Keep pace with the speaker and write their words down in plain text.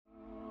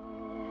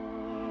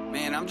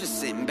Man, I'm just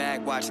sitting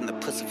back watching the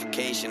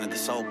pussification of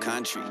this whole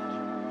country.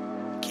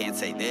 Can't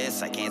say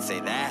this, I can't say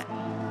that.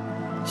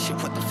 Shit,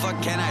 what the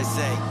fuck can I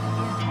say?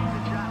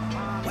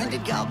 When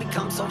did y'all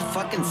become so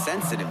fucking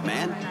sensitive,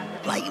 man?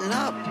 Lighten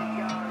up.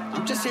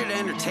 I'm just here to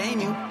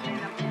entertain you.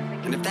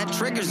 And if that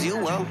triggers you,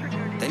 well,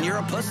 then you're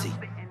a pussy.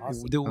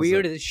 The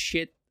weirdest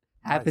shit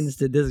happens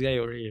to this guy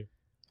over here.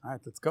 All right,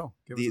 let's go.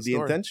 Give us The a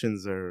story.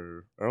 intentions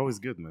are always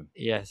good, man.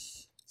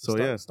 Yes. So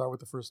Start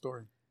with the first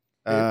story.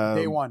 Um,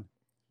 Day one.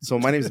 So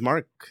my name's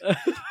Mark.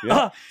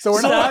 Yeah. So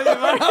we're not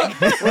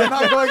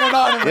going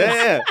anonymous.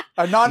 Yeah.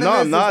 Anonymous No,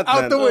 I'm not, is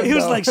out man. the window. He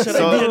was like, should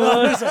I be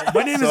anonymous?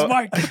 My name is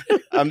Mark.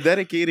 I'm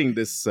dedicating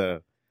this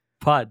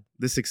Pod.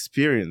 this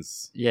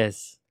experience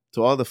Yes.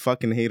 to all the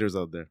fucking haters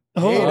out there.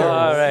 Haters.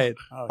 All right.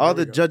 Oh, here All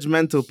we the go.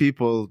 judgmental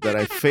people that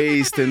I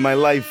faced in my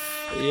life.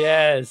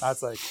 Yes.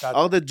 That's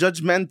All the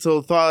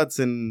judgmental thoughts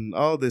and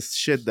all this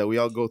shit that we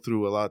all go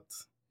through a lot.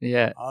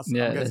 Yeah. awesome.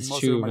 Yeah, I'm guessing that's most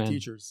true, of them man. are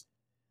teachers.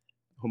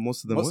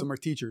 Most of them. Most what? of them are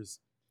teachers.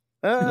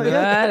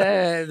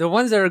 Yeah. The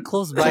ones that are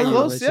close by you.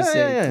 Close, Let's just yeah,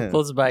 say. yeah, yeah.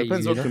 Close by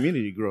Depends you. what know?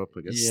 community you grew up,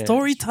 I guess. Yeah.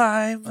 Story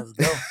time. Let's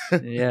go.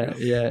 Yeah.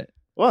 Yeah.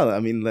 Well, I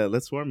mean,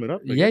 let's warm it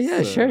up. I Yeah,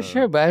 guess.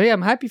 sure. But hey,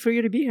 I'm happy for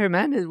you to be here,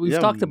 man. We've Yeah,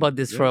 talked about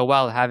this for yeah. a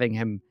while, having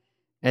him.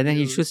 And then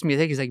he shoots me a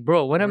thing. He's like,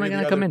 bro, when am Were I you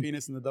going the to come other in?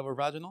 penis in the double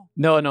vaginal?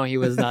 No, he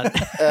was not.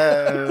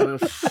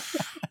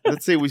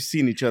 Let's say we've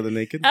seen each other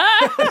naked.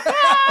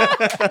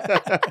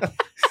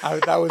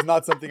 That was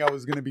not something I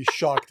was going to be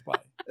shocked by.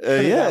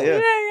 Yeah.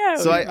 yeah.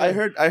 So I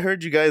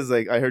heard you guys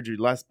I heard your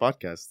last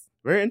podcast.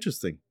 Very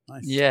interesting.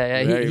 Nice.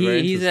 Yeah. Very,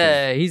 very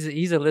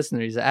He's a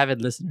listener. He's an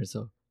avid listener.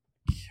 So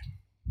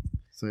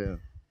So yeah.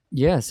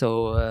 yeah.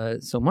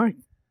 So Mark,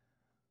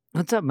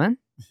 what's up, man?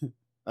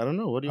 I don't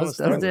know. What do you want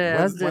to How's start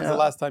with? When's the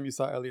last time you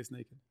saw Elias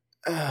naked?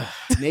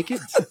 Naked?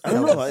 I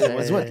don't know. It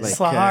was what? Like,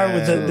 Sahar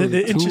with the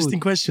two, interesting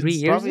questions. 3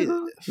 years Probably-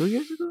 ago? 2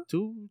 years ago?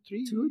 2,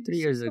 3? 3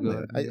 years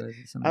ago.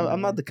 I'm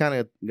not the kind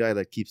of guy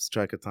that keeps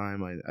track of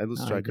time. I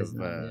lose No, track he of does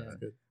not,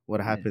 yeah. what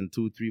happened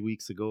 2-3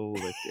 weeks ago.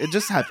 Like, it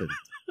just happened.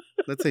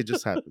 Let's say it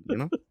just happened, you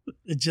know?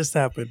 It just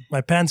happened.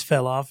 My pants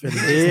fell off. And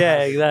Yeah,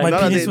 exactly. My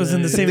No, penis they- was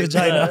in the same they-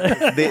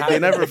 vagina. They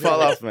never fall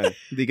off, man.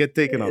 They get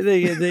taken off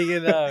They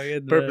get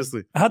out.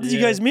 purposely. How did you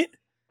Yeah. guys meet?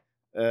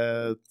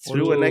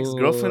 Through an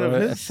ex-girlfriend of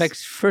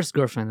his? First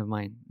girlfriend of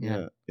mine.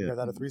 Yeah. You guys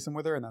had a threesome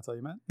with her and that's how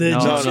you met? The No,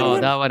 Egyptian no,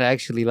 one? that one I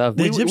actually loved.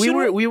 The We Egyptian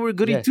one? were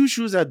goody Yeah. two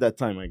shoes at that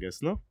time, I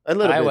guess, no? A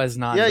little I bit. was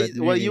not. Yeah, but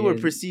well, really, you were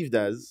perceived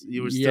as.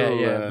 You were Yeah,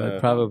 still but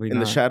probably in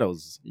the not.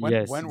 shadows. When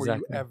Yes, were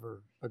exactly. you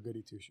ever a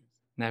goody two shoes?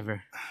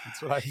 Never.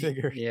 That's what I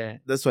figured. Yeah.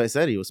 That's why I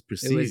said he was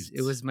perceived.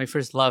 It was my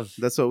first love.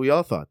 That's what we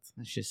all thought.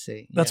 Let's just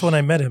say. That's yeah. when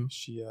I met him.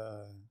 She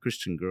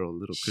Christian girl,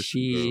 little Christian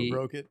She- girl.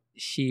 broke it.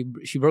 She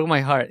broke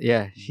my heart.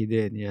 Yeah, she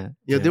did. Yeah.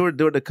 Yeah, they were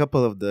the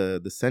couple of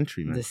the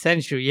century, man. The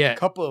century. Yeah.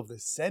 Couple of the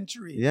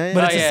century. Yeah,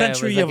 But yeah. it's Oh, a yeah, it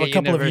century was of like a a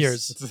couple of universe.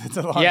 years. It's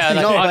a long Yeah, time.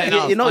 like no, on but and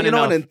off, you know, on and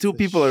off. when two It's a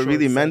people are short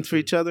really meant for century.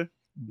 each other.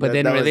 But that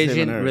then was him and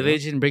religion, her, no?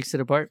 religion breaks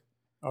it apart.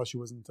 Oh, she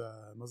wasn't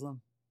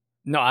Muslim?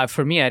 No,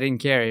 for me, I didn't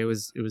care. It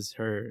was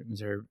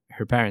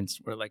her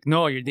parents were like,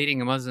 "No, you're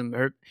dating a Muslim."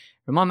 Her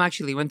mom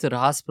actually went to the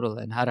hospital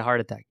and had a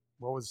heart attack.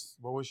 What was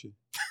she?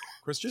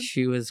 Christian?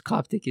 She was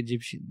Coptic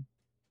Egyptian.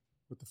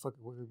 What the fuck?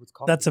 What's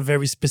called? That's a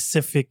very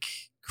specific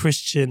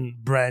Christian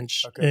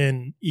branch Okay.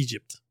 in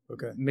Egypt.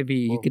 Okay. Maybe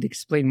you Well- could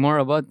explain more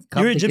about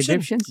Coptic Egyptian?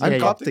 Egyptians. I'm yeah,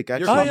 Coptic, You're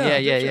actually. Coptic Oh, yeah,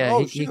 Egyptian? Oh,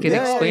 He shit. can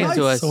Yeah, explain nice.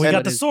 to us. So we And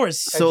got the source.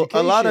 So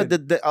a lot of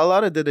Education. a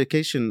lot of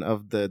dedication of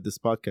this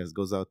podcast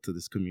goes out to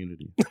this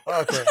community.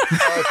 Okay.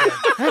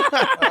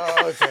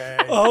 Okay.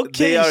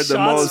 Okay, They are the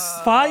shots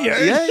most-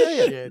 fired. Yeah.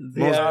 Shit.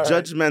 Most All right.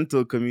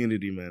 judgmental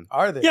community, man.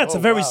 Are they? Yeah, it's Oh,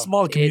 a very wow.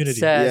 small community.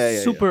 It's Yeah.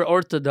 super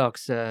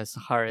orthodox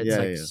Sahara. It's Yeah,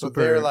 like yeah. So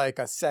super. they're like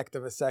a sect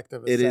of a sect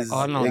of a It sect. is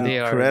Oh, no, they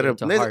are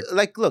incredible. into heart.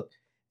 Like, look,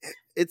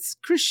 it's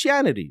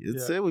Christianity.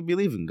 It's Yeah. we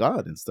believe in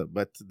God and stuff,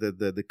 but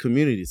the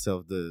community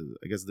itself,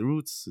 I guess the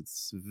roots,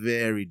 it's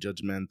very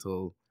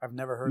judgmental. I've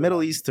never heard Middle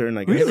of that. Eastern,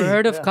 I You guess. Really? ever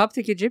heard of Yeah.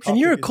 Coptic Egyptian? And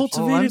you're a Coptic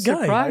Egyptian. cultivated Oh, I'm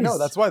guy. surprised. I know.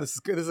 That's why this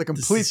is a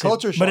complete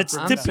culture shock. But it's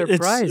for I'm me.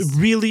 surprised. It's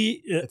really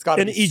It's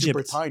gotta in be super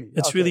Egypt. tiny.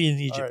 It's Okay. really in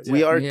All Egypt. right, We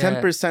yeah. are Yeah.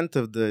 10%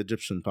 of the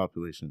Egyptian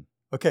population.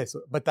 Okay,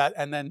 so but that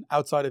and then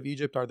outside of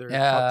Egypt are there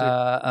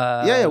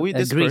Yeah, we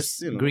Greece.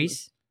 dispersed, you know.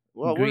 Greece.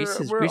 Well, Greece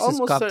is- we're Greece is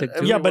almost Coptic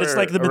too. Yeah, but it's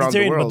like the everywhere around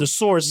Mediterranean, but the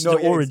world. source, the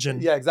origin.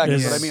 Yeah, exactly.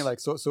 is- That's what I mean. Like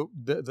so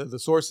the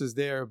source is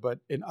there, but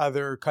in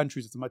other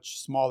countries it's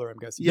much smaller. I'm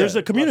guessing. There's Yeah.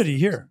 a community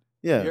here.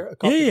 Yeah, Here, a Yeah,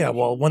 Coptic yeah. Egyptian.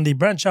 Well, when they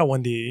branch out,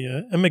 when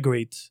they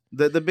immigrate,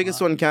 the biggest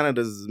Wow. one in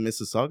Canada is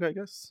Mississauga, I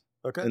guess,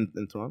 Okay.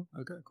 in Toronto.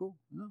 Okay. Cool.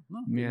 No.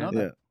 Yeah. Didn't know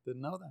that. Yeah.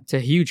 Didn't know that. It's a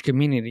huge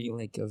community,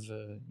 like of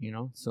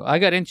So I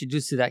got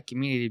introduced to that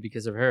community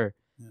because of her.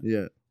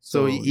 Yeah.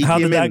 So So he how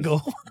came did that in-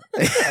 go?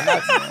 And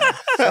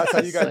that's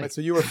how you guys Like- met. So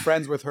you were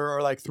friends with her,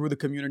 or like through the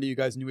community, you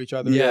guys knew each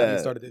other. Yeah, and you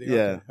started dating.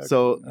 yeah. Okay, okay. So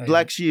Okay.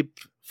 black sheep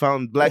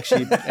found black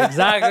sheep.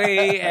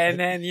 Exactly, and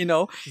then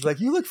He's like,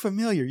 you look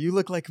familiar. You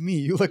look like me.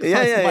 You look Yeah,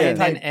 like yeah, my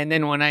yeah. and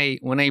then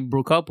when I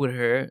broke up with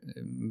her,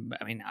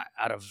 I mean,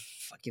 out of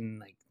fucking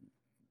like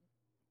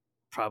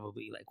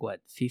probably like what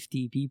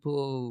 50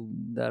 people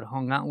that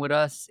hung out with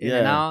us in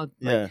and Yeah, out.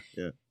 Like,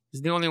 yeah.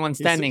 He's the only one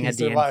standing at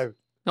the end. survived.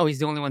 No, he's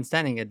the only one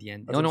standing at the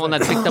end. That's The only what one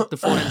I'm that picked up the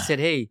phone and said,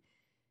 "Hey,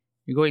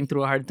 you're going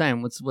through a hard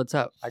time. What's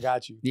up?" I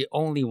got you. The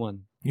only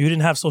one. You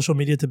didn't have social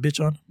media to bitch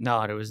on?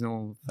 No, there was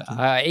no.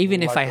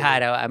 Even if I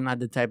had, I'm not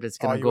the type that's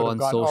gonna you go would've on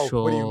gone, social.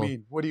 Oh, what do you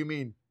mean? What do you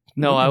mean?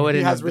 No, I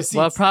wouldn't. has have- receipts.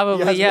 Well, He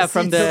probably has yeah.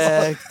 From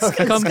the receipts.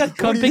 come What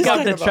come are you pick up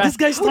talking the about? trash. This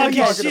guy's What are you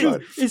talking talking shit.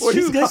 about? It's What are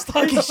true. you This guy's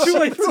talking talking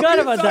about? shit. I forgot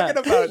about What are you that.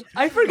 talking about?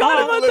 I forgot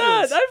Oh, about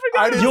Litters. that. I forgot.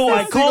 I didn't Yo, see I a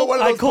single called- one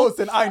of I those called- posts,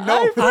 and I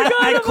know.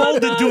 I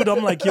called the dude.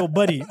 I'm like, yo,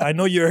 buddy, I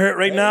know you're hurt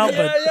right now,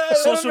 but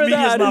social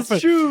media is not for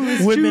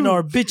women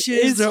are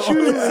bitches. They're all-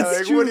 Yeah,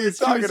 like, what are you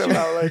talking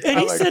about? Like, And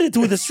I'm he like, said it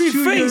with a straight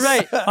True, face. you're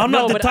right. I'm No,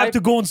 not the but type I- to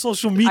go on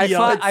social media.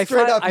 I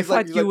straight up, thought he's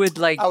like- you would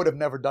like. I would have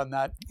never done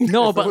that.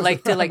 No, If it but was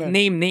like to around like then.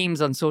 name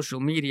names on social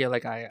media,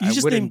 like I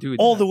just wouldn't named do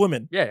all that. the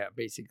women, Yeah,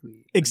 basically.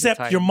 at the except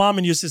time. your mom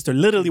and your sister.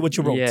 Literally what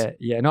you wrote.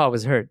 Yeah. No, I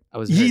was hurt.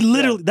 He hurt.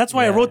 literally, that's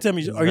why I Yeah, wrote to him,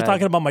 it's are you bad.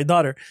 talking about my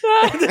daughter?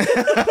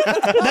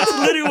 That's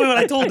literally what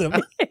I told him.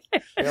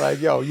 You're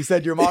like, yo, you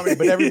said your mommy,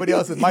 but everybody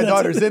else is my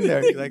daughter's in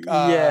there. You're like,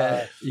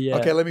 Yeah.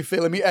 Okay, let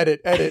me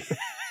edit.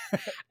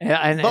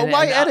 And,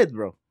 why and, edit,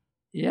 bro?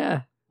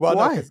 Yeah. Well,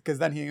 Why? because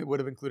then he would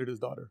have included his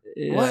daughter.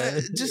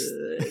 What? Just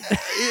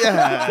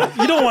yeah.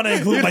 You don't want to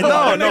include my No,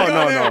 daughter.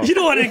 no. You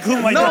don't want to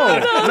include my No,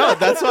 daughter. no,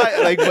 that's why.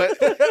 Like, but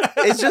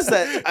it's just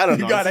that I don't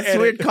You know. gotta It's this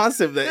edit. weird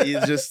concept that you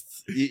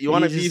just you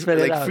want to You be just spit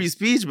it like out. free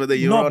speech, but then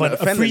you No, don't want but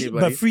to offend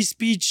anybody. free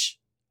speech,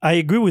 I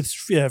agree with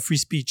free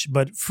speech,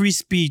 but free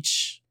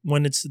speech,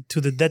 when it's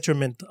to the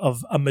detriment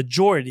of a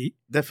majority,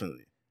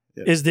 Definitely.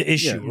 is the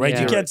issue, Yeah. right?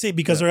 Yeah. You can't say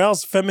because or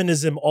else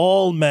feminism,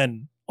 all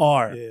men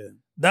are. Yeah,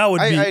 That would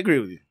be. I agree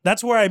with you.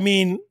 That's where I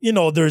mean,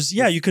 there's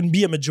you can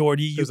be a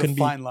majority, you there's can a be.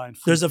 fine line.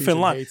 There's a Free thin speech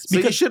and line. hate speech. So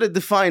you Because- should have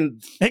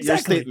defined your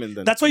Exactly. statement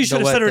then. That's why you should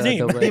have said her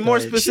name. Be more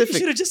She specific.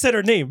 should have just said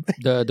her name.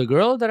 The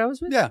girl that I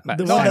was with. Yeah. But-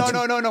 The No, one no, that-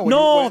 no, no, no.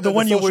 No, the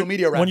one you social were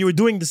media when you were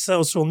doing the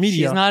social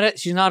media.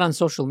 She's not on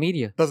social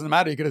media. Doesn't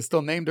matter. You could have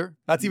still named her.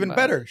 That's even Wow.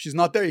 better. She's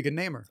not there. You can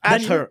name her.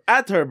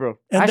 At her, bro.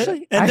 and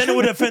Ashley? then it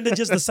would have offended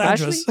just the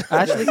Sandras.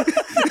 Ashley.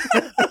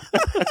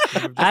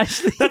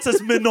 Ashley. That's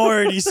a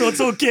minority, so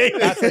it's okay.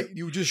 That's like,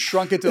 you just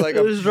shrunk it to like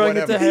a Just drunk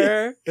it whatever. to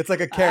her. It's like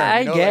a Karen. I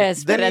you know,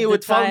 guess. Then but at you the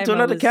would fall time, into I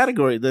another was-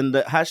 category. Then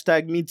the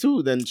hashtag Me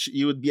Too. Then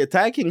you would be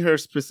attacking her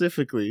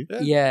specifically,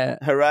 Yeah.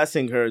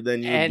 harassing her.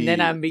 Then you And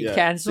then I'm being So you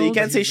canceled?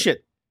 can't say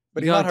shit.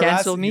 But You he's gonna not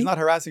cancel harassing. me? He's not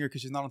harassing her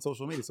because she's not on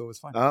social media, so it's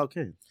fine. Ah,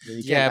 okay. Then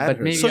you Yeah, can't add but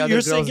her. maybe So other you're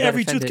girls saying got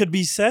every truth offended. could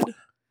be said?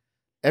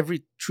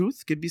 every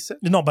truth could be said.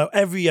 No, but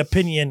every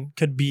opinion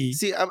could be.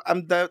 See,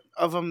 I'm that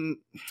of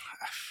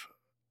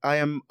I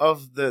am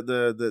of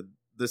the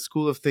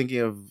school of thinking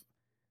of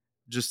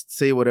just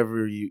say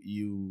whatever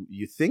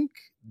you think,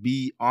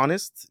 be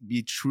honest,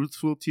 be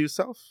truthful to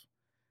yourself,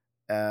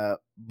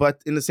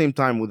 but in the same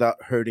time without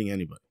hurting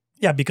anybody.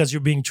 Yeah, because you're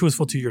being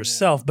truthful to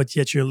yourself, but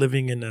yet you're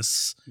living in a Yeah.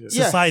 society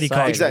Society,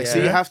 culture. Exactly. So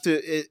Yeah. you have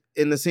to,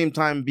 in the same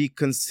time, be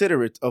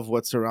considerate of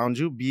what's around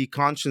you, be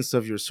conscious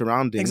of your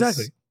surroundings.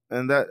 Exactly.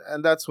 And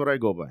that's what I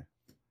go by.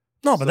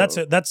 No, but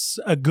So- that's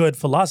a good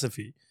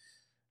philosophy.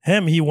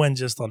 He went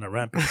just on a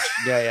rampage.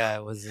 Yeah.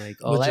 It was like,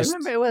 But I just-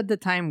 remember at the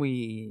time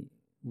we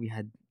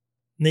had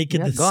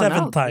Naked the gone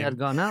seventh out. We had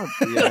time. gone out.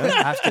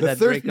 Yeah. After The that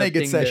third breakup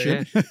naked thing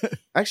session. there,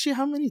 Actually,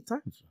 how many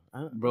times?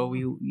 bro,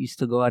 we used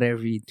to go out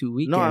every 2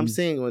 weekends. No, I'm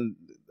saying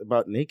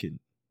about naked.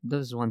 There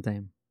was one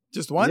time.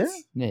 Just once?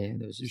 Yeah. Yeah,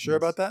 there was You just sure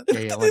once. about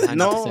that? Yeah, 100%.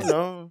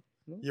 No.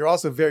 You're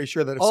also very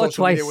sure that if Oh,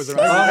 social media twice. was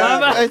Oh, around,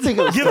 my I think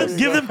it was Give twice.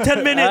 him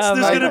 10 minutes.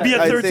 There's I- gonna be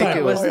a I third think time.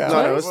 it was, Oh, yeah.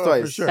 no, it was Well,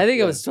 twice. for sure. I think it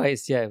Yeah. was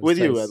twice. Yeah, it was With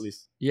you, twice. at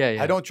least. Yeah.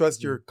 I don't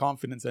trust your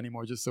confidence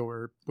anymore. Just so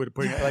we're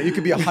putting like you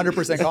could be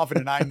 100%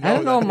 confident. I know. I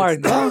don't know, that Mark.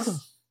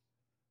 it's-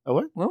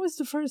 What? When was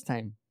the first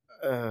time?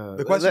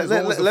 The question is,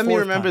 what was the let me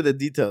fourth remember time? the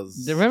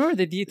details. Remember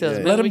the details. Yeah.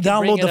 Maybe Let we him can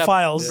bring download it the up.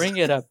 files. Bring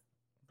it up.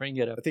 Bring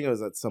it up. I think it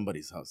was at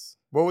somebody's house.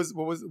 What was?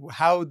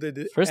 How did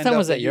it? First end time up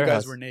was that at you your guys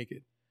house. were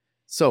naked.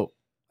 So,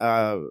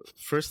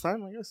 first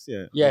time, I guess.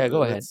 Yeah. Yeah,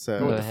 go ahead. Let's, Go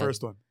Go with ahead. the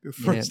first one. The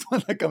first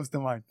one that comes to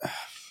mind.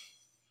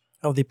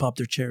 How they popped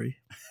their cherry.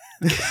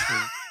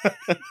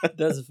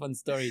 That's a fun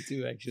story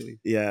too, actually.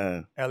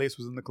 Yeah. Alias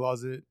was in the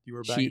closet. You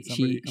were banging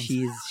somebody.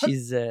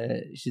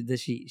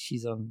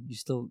 She's on. You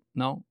still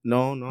no?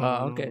 No. Oh, no,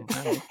 okay.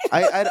 no.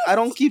 I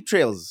don't keep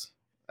trails.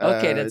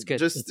 Okay, that's good.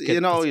 Just That's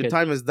good. That's your good.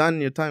 time is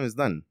done. Your time is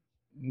done.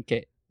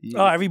 Okay.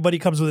 Oh, everybody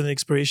comes with an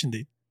expiration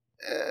date.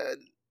 Uh,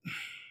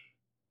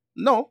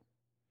 no,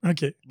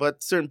 Okay.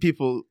 but certain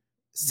people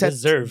set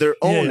Deserve. their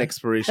own Yeah.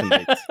 expiration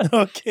date.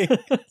 Okay.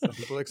 Some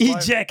people expire.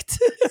 Eject.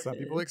 Some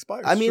people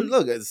expire. I mean, True.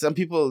 look, some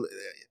people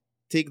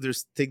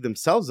take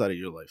themselves out of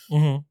your life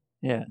hmm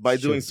Yeah. by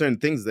sure. doing certain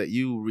things that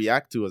you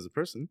react to as a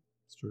person.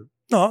 it's true.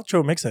 No,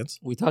 true. Makes sense.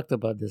 We talked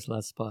about this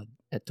last pod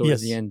towards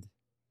Yes. the end.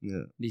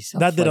 Yeah. These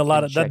That did a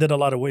lot of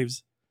self-fucking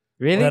waves.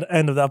 Really? That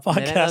end of that That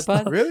end of that podcast.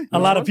 pod? Really? A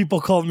lot of people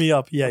called me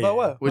up. Yeah, About yeah.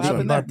 what? Which What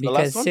one? happened there? About The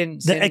last Because one? Sin,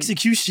 The Sin-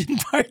 execution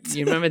part.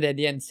 You remember that at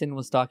the end, Sin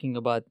was talking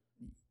about.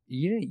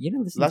 You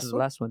didn't listen Last to the one?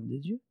 last one,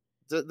 did you?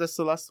 That's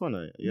the last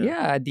one.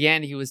 Yeah. At the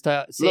end, he was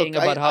saying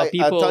Look, about how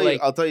people I'll like.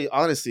 tell you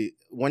honestly,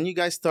 when you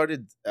guys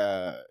started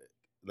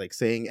like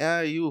saying,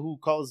 you who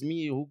calls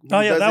me, who Oh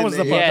yeah, that was the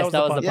doesn't?" part. Yes, that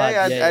was the part.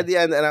 Yeah, Yeah. at the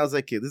end, and I was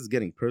like, okay, this is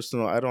getting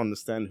personal. I don't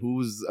understand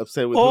who's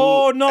upset with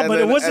Oh, who. no, And but it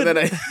then- wasn't- and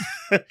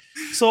then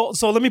So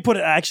let me put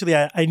it. Actually,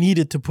 I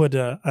needed to put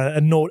a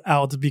note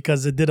out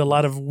because it did a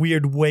lot of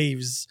weird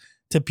waves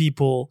to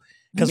people.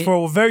 Because Me- for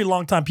a very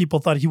long time, people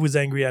thought he was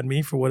angry at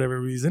me for whatever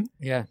reason.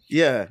 Yeah.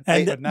 yeah,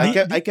 And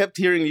I kept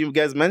hearing you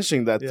guys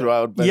mentioning that Yeah.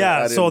 throughout. But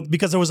Yeah, I so didn't-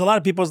 because there was a lot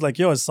of people was like,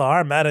 "Yo, is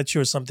Sahar mad at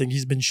you or something?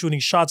 He's been shooting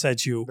shots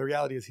at you." The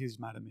reality is he's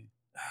mad at me.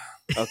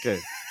 okay,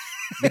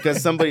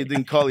 because somebody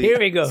didn't call you. Here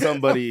we go.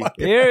 Somebody.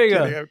 Here we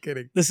go. Kidding, I'm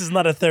kidding. This is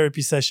not a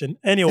therapy session,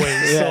 anyway.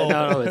 Yeah, so,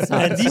 no, it's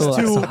not. and these So,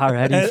 two, Sahar,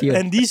 how do you feel?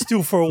 and these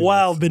two for a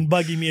while been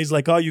bugging me. He's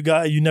like, "Oh, you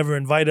never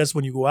invite us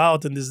when you go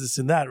out, and this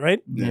and that, right?"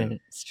 yeah,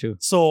 it's true.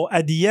 So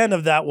at the end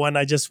of that one,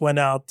 I just went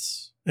out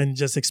and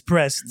just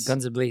expressed.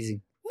 Guns are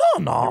blazing.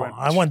 No,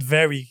 I went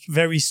very,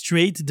 very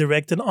straight,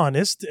 direct, and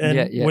honest,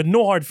 and Yeah. with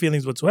no hard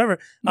feelings whatsoever.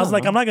 I was No,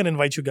 like, no. I'm not going to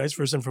invite you guys,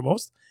 first and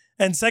foremost.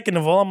 And second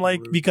of all, I'm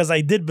like, Rude. because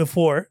I did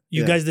before,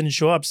 you Yeah. guys didn't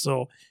show up,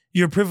 so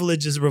your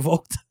privilege is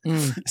revoked.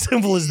 Mm.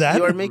 Simple as that.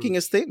 You are making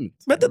a statement,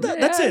 But that's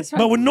Yeah, it. it's But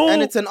fine. with no,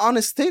 and it's an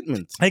honest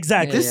statement.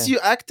 exactly. Yeah, This you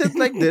acted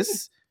like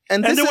this,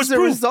 and And this there is was the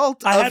proof.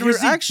 result I of had your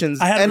receipts. actions.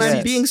 I had And I'm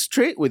receipts. being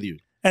straight with you.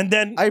 And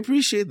then, I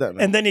appreciate that,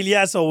 man. and then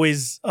Elias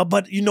always,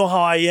 but you know how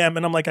I am,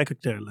 and I'm like, I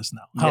could care less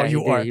now. How Yeah, he you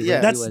did, are. he Yeah.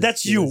 was- That's he was-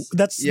 that's he you. was-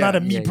 That's Yeah. not a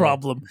me Yeah, yeah.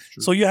 problem. It's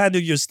true. So you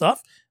handle your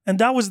stuff, and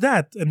that was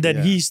that. And then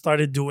Yeah. he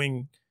started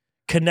doing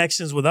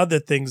connections with other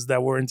things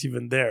that weren't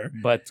even there.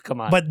 But come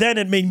on. But then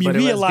it made me But it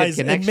was good realize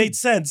it connection. made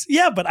sense.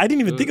 Yeah, but I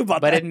didn't even think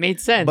about but that. it made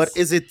sense. But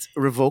is it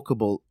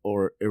revocable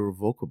or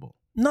irrevocable?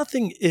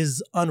 Nothing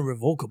is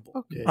unrevocable.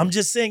 Okay. I'm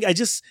just saying, I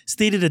just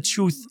stated the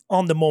truth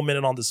on the moment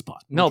and on the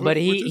spot. no, Which but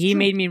is he true.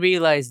 made me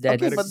realize that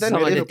Okay, but then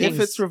some of the if things.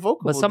 it's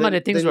revocable, but some of then-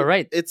 the things then were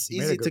right. It's You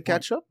made a easy good to point.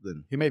 catch up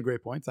then. He made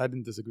great points. I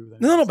didn't disagree with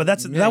that. No, but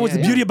that Yeah, was the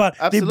yeah, beauty about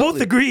it. They both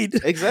Absolutely. agreed.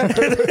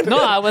 Exactly. No,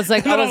 I was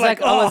like, And then I'm like,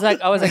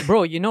 I was like,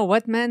 bro, you know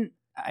what, man?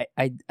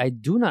 I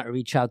do not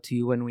reach out to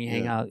you when we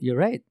hang Yeah. out. You're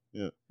right.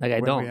 Yeah. Like I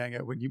when don't. we hang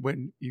out, when you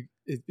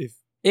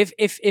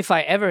If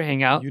I ever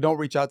hang out, you don't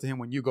reach out to him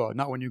when you go out,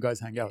 not when you guys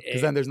hang out,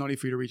 because then there's no need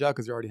for you to reach out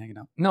because you're already hanging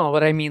out. no,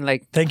 but I mean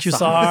like. Thank you,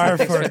 Sahar,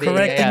 Thanks for the-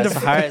 correcting yeah, the,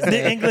 Sahar is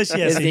the English.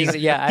 Yes, is the he's,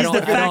 English- yeah, I he's don't.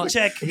 the I fact don't-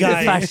 check he's the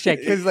guy. fact check.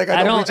 Because like I I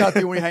don't don't- reach out to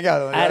you when we hang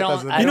out. Like, I that don't-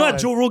 doesn't I You know make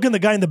what, sense. Joe Rogan, the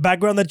guy in the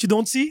background that you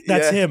don't see?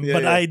 That's Yeah, him. yeah,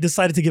 But yeah. I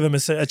decided to give him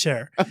a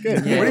chair. Okay.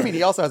 Yeah. What do you mean?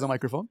 He also has a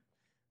microphone.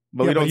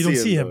 But Yeah, we but don't, you don't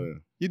see him.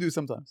 him. You do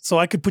sometimes. So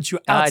I could put you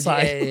Ah,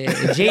 outside.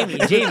 Jamie.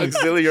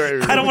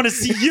 Auxiliary. I don't want to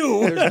see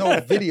you. There's no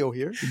video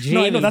here. Jamie.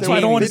 No, I know, that's If why I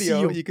there don't was wanna see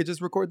video, you. You could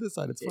just record this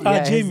side. It's fine. Ah,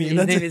 Yeah, Jamie, His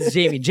that's- name is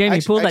Jamie.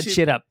 Jamie, pull that Actually,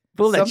 shit up.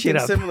 Pull that Something shit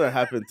up. similar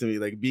happened to me,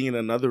 like being in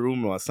another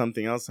room while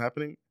something else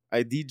happening.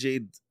 I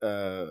DJ'd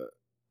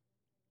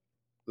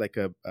like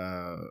a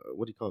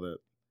what do you call that?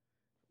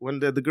 When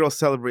the girls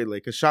celebrate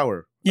like a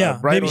shower. Yeah,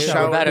 bridal baby shower.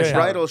 shower. Bridal shower.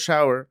 Bridal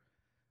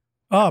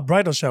shower.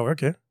 Bridal shower.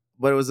 Okay.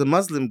 But it was a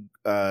Muslim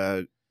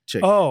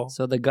chick. Oh.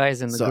 So the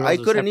guys and the so girls. I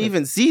were couldn't separate.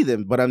 even see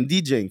them, but I'm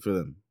DJing for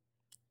them.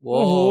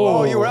 Whoa.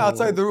 Oh, you were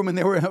outside the room and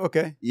they were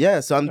okay. Yeah,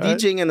 so I'm Alright.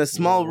 DJing in a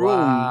small room,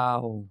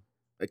 Wow.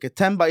 like a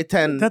 10 by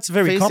 10. That's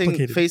very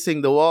complicated.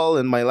 Facing the wall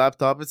and my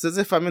laptop. It's as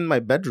if I'm in my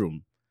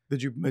bedroom.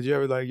 Did you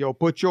ever like, yo,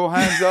 put your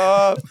hands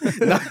up?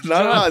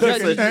 No,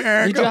 just Did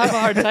like- you have a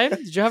hard time?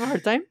 Did you have a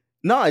hard time?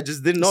 No, I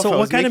just didn't know if I So was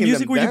what kind of making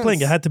music them were you playing?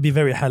 It dance. had to be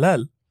very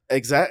halal.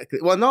 Exactly.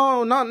 Well,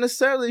 no, not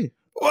necessarily.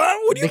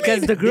 What do you Because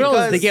mean? the girls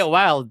they Because- get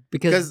wild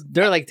because because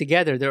they're like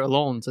together, they're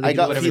alone, so they I do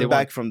got whatever they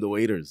feedback want. from the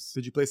waiters.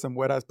 Did you play some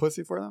wet ass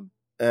pussy for them?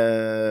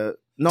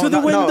 No, To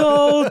the not,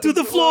 window, to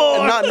the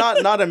floor.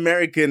 not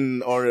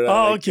American or.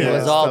 Oh, okay. It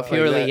was all stuff like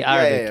purely that.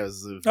 Arabic. Yeah, it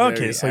was Okay,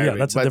 very so yeah, Arabic.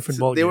 that's a But different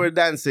They ballgame. were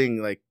dancing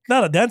like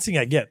No, dancing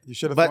I get. You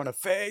should have But- thrown a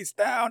face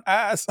down,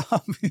 ass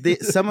up.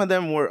 some of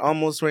them were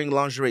almost wearing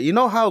lingerie. You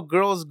know how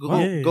girls go Oh,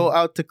 yeah. go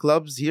out to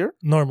clubs here?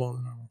 Normal.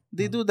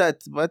 They do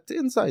that, but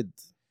inside.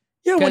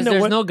 Yeah, Because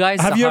there's no guys.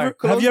 have you ever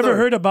Close door.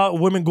 heard about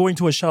women going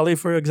to a chalet,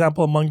 for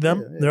example, among them?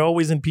 Yeah, yeah. They're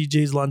always in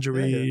PJs,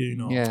 lingerie, Yeah, yeah. you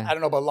know. Yeah. I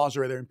don't know about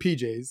lingerie. They're in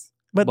PJs.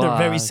 But they're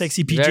very Boss.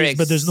 sexy Very PJs,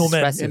 but there's no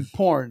men. expressive. In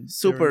porn. they're in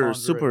Super, lingerie.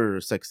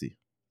 super sexy.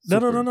 No,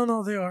 Super.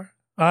 no, they are.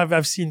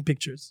 I've seen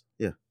pictures.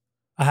 Yeah.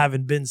 I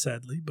haven't been,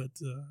 sadly, but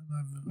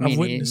I've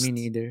witnessed. Me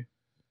neither.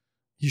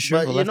 You sure?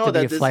 But We'll you have know to be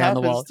that a this fly on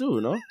the happens wall.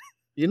 too, no?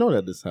 You know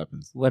that this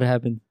happens. What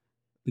happened?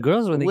 The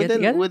girls when they get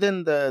together?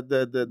 Within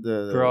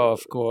the Bro,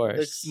 of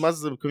course.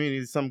 Muslim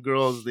community, some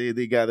girls they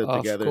gather Of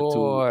together to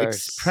course.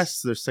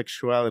 express their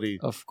sexuality.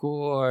 Of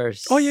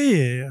course. Oh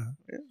yeah.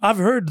 I've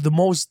heard the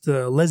most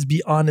let's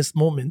be honest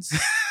moments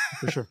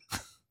For sure.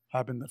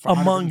 Happened for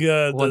among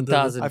 100%. the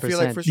 1000%. I feel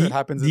like for sure it The-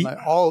 happens the- in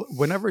like all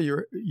whenever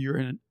you're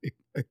in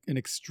an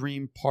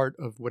extreme part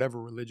of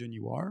whatever religion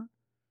you are,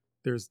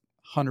 there's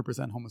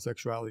 100%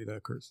 homosexuality that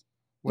occurs.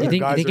 You Whether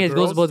think, guys think or it goes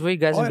girls. both ways,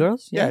 guys Oh, and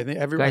girls? Yeah, I think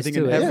I Guys think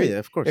too, in yeah. every Yeah,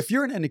 of course. if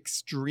you're in an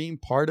extreme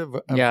part of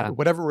Yeah.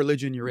 whatever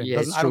religion you're in, Yeah,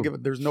 doesn't it's I don't true. give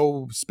it. There's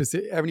no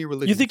specific any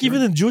religion. You think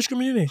even in the Jewish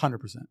community?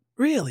 100%.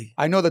 Really?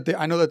 I know that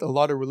a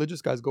lot of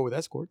religious guys go with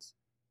escorts.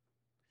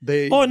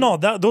 They. Oh no,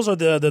 those are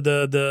the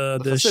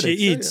Hasidics,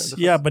 Shiites.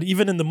 yeah, But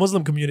even in the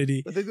Muslim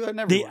community, But they do that in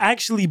they everywhere.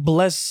 actually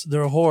bless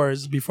their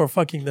whores before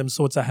fucking them,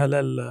 so it's a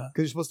halal.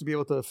 Because you're supposed to be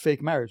able to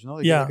fake marriage, no?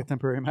 Like, Yeah. like a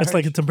temporary marriage. It's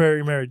like a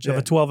temporary marriage of Yeah.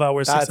 a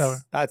 12-hour, 6-hour.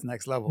 That's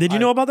next level. Did you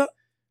know about that?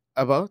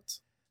 About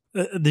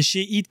The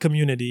Shiite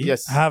community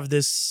Yes. have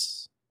this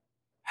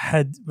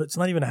but it's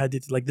not even a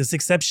hadith, like this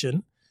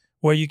exception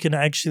where you can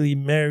actually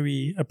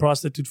marry a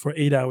prostitute for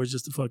 8 hours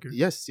just to fuck her.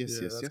 yes, Yeah, yes,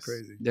 yes, that's yes.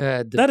 crazy.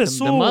 That is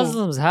the so-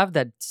 Muslims have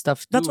that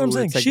stuff too. That's what I'm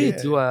saying, It's like shit.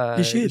 they do a,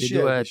 The shit. they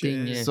do a The shit.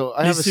 thing. Yeah. So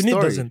I The have a Sunni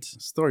story. doesn't.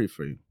 Story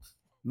for you.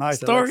 Nice.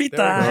 Story There we go.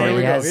 time. Here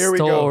we go. Yes, Here we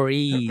go.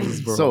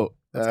 stories, bro. So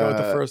Let's go with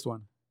the first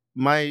one.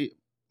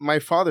 my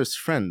father's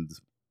friend,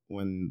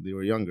 when they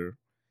were younger,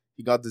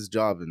 he got this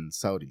job in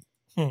Saudi.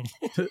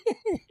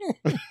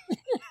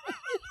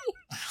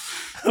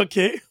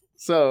 Okay.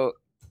 So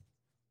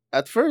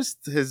at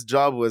first his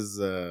job was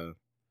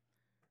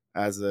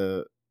as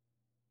a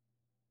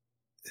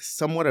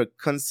somewhat a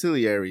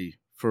conciliary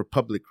for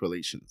public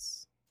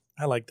relations.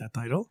 I like that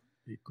title.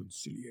 A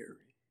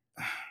conciliary.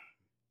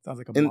 Sounds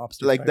like a And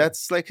mobster. like title.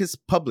 that's like his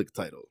public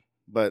title.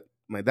 But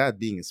my dad,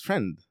 being his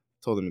friend,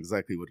 told him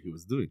exactly what he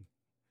was doing.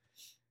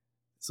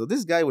 So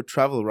this guy would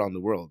travel around the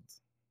world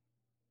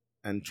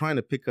and trying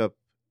to pick up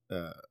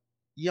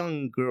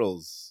young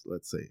girls,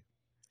 let's say.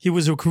 He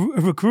was a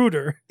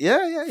recruiter.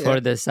 Yeah. For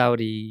the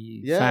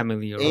Saudi Yeah.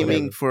 family or Aiming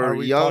whatever. for Are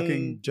we young.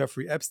 talking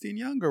Jeffrey Epstein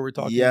young, or we're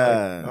talking?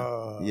 Yeah.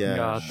 Like,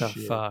 Yeah. What the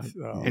shit. fuck?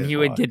 Oh, And he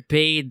would fuck. get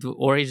paid,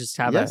 or he just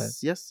have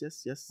Yes.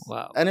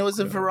 Wow. And it was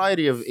a Good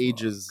variety of fuck.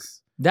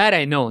 ages. That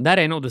I know. That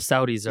I know. The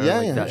Saudis are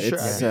like that. Sure.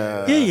 It's,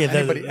 yeah.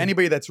 Yeah,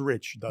 Anybody that's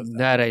rich does that.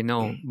 That I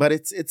know. But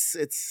it's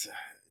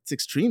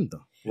extreme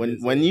though.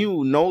 is, When yeah.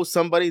 you know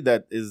somebody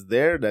that is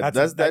there that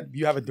does that,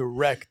 you have a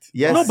direct.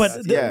 Yes. No, but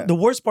That's- the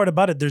worst part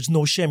about it, there's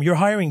no shame.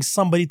 You're hiring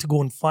somebody to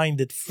go and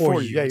find it for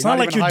For you. you. Yeah, It's you're not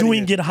not like even you're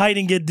hiding doing it,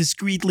 hiding it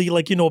discreetly,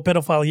 like, a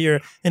pedophile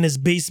here in his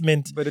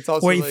basement But it's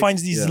also where he like,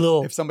 finds these yeah.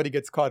 little. If somebody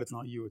gets caught, it's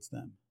not you, it's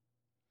them.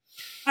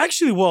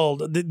 Actually, well,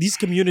 these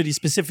communities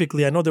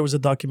specifically, I know there was a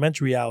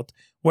documentary out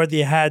where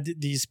they had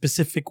these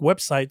specific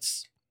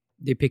websites,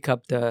 They pick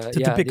up the To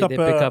pick they, up, they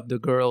pick up the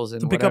girls and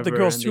to pick up the whatever,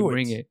 girls and through they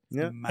bring it. it.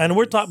 Yeah. and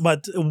we're talking,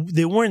 but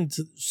they weren't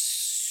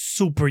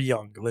super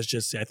young. Let's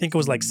just say, I think it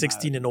was like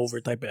 16 and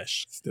over type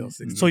ish. Still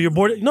 16. So you're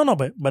bored. No,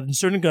 but in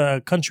certain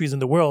countries in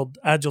the world,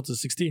 adult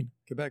is 16.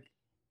 Quebec.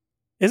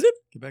 Is it?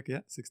 Quebec, yeah,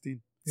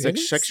 16.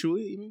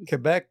 Sexually, you mean?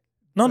 Quebec.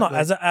 No, Like-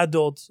 as an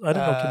adult, I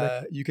don't know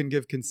Quebec. You can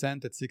give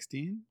consent at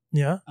 16.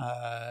 Yeah.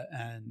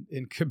 And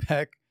in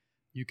Quebec,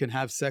 you can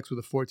have sex with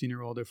a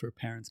 14-year-old if her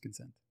parents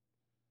consent.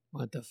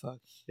 What the fuck?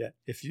 Yeah.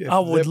 If I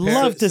would their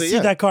love to so see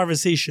yeah. that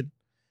conversation.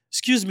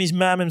 Excuse me,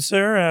 ma'am and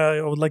sir,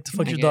 I would like to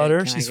fuck Can I your get- daughter.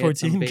 can I She's get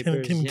some 14.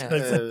 papers?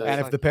 Yeah.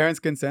 And if the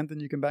parents consent, then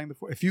you can bang the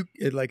four. If you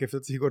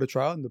if you go to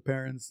trial and the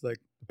parents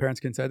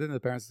consented and the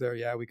parents there,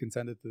 yeah, we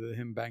consented to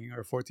him banging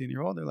our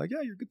 14-year-old. They're like,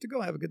 yeah, you're good to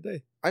go. Have a good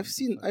day. I've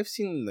seen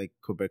like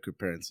Quebecer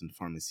parents in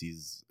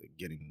pharmacies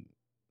getting,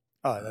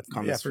 Oh, that's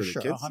Comments for for the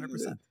sure, kids?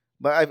 100%.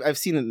 but I've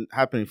seen it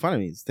happen in front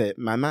of me. It's that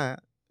maman,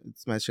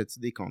 tu m'achètes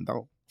des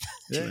condoms?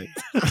 Yeah. Like,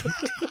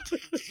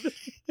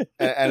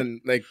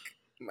 and like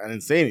I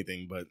didn't say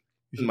anything, but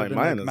You in my should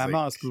have mind, been I like, was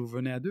Maman, like, est-ce que vous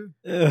venez à deux?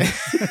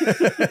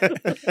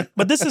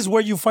 But this is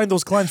where you find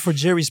those clients for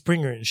Jerry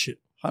Springer and shit.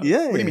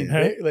 Yeah, What do you mean?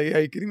 yeah. Like,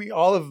 are you kidding me?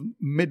 All of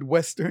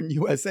Midwestern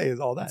USA is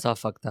all that. It's all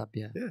fucked up.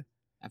 Yeah. Yeah.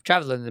 I've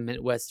traveled in the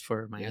Midwest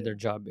for my other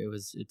job.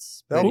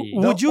 It's They'll- pretty.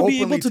 they'll Would you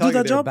be openly able to tell do you that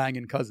they're job?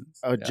 Banging cousins.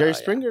 Jerry yeah.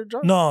 Springer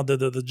job? No,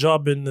 the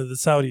job in the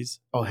Saudis.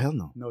 Oh hell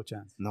no, No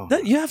chance. no.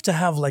 That you have to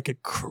have like a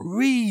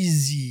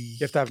crazy.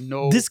 You have to have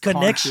no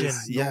Disconnection.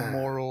 conscience, Yeah. no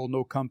moral,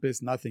 no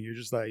compass, nothing. You're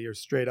just like you're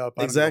straight up.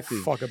 I don't Exactly.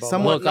 give a fuck about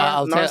Somewhat Look,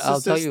 I'll tell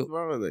narcissist, you,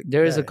 well, like,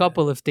 There is Yeah, a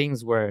couple of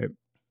things where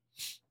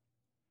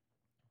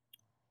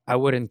I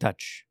wouldn't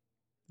touch.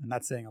 that. And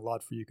that's saying a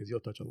lot for you because you'll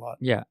touch a lot.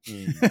 Yeah,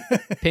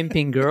 mm.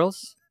 pimping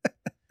girls.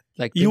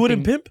 Like You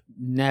wouldn't pimping- pimp?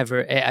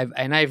 Never.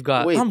 I've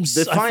got. Wait, I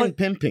define find-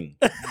 pimping.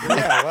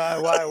 Yeah,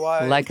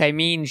 why? Like I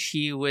mean,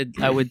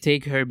 I would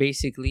take her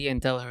basically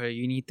and tell her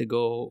you need to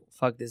go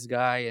fuck this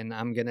guy, and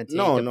I'm gonna take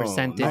No, a no,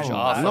 percentage no,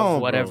 off no, of bro.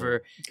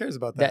 whatever. Who cares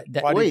about that?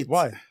 That- why? wait.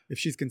 If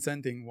she's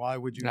consenting, why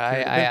would you? I,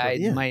 care to I,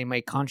 pimp I her? Yeah.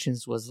 my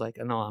conscience was like,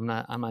 no, I'm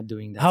not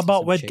doing that. How to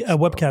about some chicks, bro.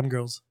 webcam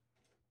girls?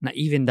 Not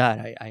even that.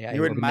 I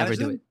You wouldn't would never manage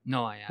do them? it.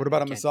 No, What about a I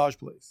can't. massage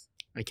place?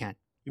 I can't.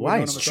 You Why?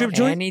 wouldn't go to a Strip massage-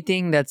 joint?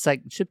 Anything that's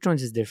like strip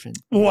joints is different.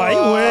 Why?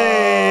 Oh,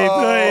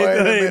 Wait wait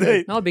a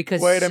minute. No, because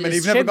Wait a minute,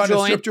 you've never gone to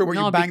a strip joint where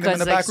you bang them in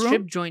the back room?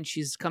 strip joint,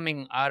 she's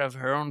coming out of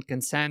her own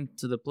consent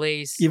to the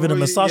place. Even a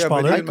Well, massage yeah,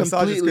 but parlor. even massages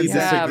completely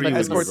consent. yeah, disagree but the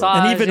with you, bro. massage,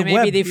 And even maybe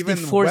web- they even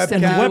force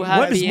them webcam- to do Web is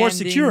happy more endings.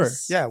 secure.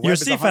 Yeah, web You're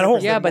is safe at home.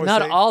 100% Yeah, but more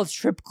not safe. all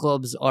strip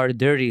clubs are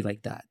dirty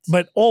like that.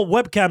 But all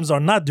webcams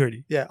are not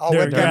dirty. Yeah, all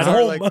They're webcams at are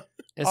home. like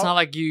It's not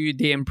like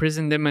they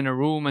imprison them in a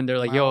room and they're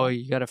like, Wow. yo,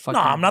 you gotta fucking.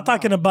 No, I'm not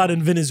talking about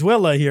in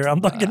Venezuela here. I'm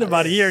talking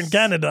about here in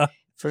Canada.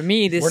 For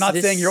me, this We're not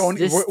this, saying you're owning.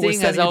 This We're thing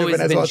has sending you to always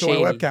been Venezuela to own a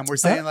shady. webcam. We're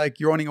saying like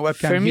you're owning a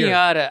webcam For me, here.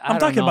 I'm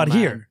talking about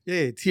here. Yeah,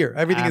 it's here.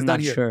 Everything I'm is done not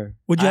here. sure.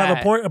 Would you have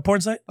I- a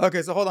porn site?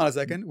 Okay, so hold on a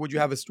second. Would you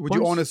have would you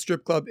Porn- own a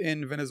strip club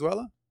in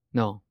Venezuela?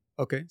 No.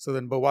 Okay, so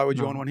then, but why would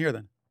you No. own one here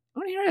then? I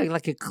want to hear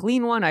like a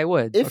clean one. I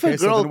would. If Okay, a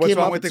so girl then what's came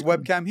wrong up with the to-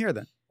 webcam here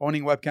then?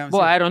 Owning webcams.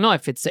 Well, here? I don't know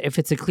if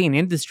it's a clean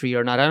industry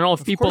or not. I don't know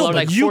if people course are not.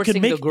 like But you forcing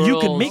can make- the girls you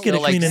can make it to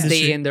a like clean stay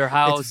industry. in their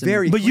house.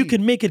 very But you clean.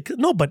 can make it.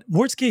 No, but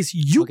worst case,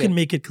 you Okay. can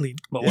make it clean.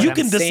 But what You I'm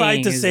can decide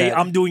saying to is say, that-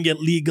 I'm doing it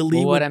legally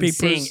Well, what with I'm papers.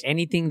 saying,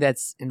 anything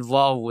that's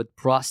involved with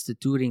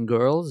prostituting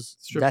girls,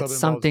 Strip club that's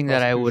involves something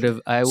that I would have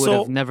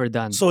So- have never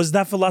done. So is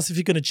that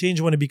philosophy going to change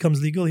when it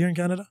becomes legal here in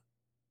Canada?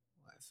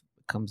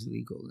 Becomes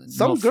legal.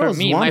 Some No, girls for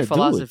me, wanna my do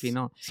philosophy, it.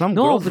 no. Some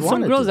No, girls but some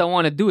wanna girls do that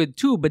want to do it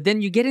too. But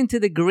then you get into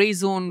the gray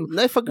zone.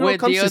 If a girl with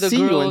comes the to other see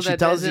you girl and she that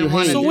tells you, doesn't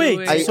wanna "Hey, So do wait,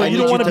 it, so I you need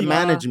don't you want to be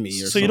manage me."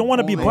 Or So you don't want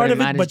to be Only part I of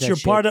it, manage but that you're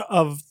shit. part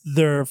of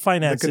their The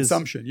finances.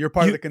 consumption. You're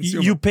part of the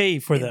consumer. You pay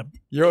for them.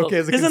 You're okay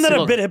as a Isn't that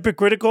consumer. a bit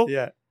hypocritical?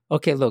 Yeah,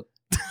 Okay, look,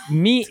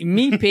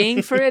 me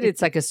paying for it,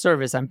 it's like a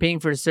service. I'm paying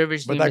for a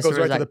service. But doing that a goes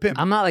service. right to the pimp.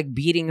 I'm not like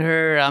beating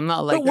her. I'm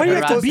not like why do you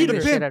have to harassing beat the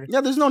her? shit out of-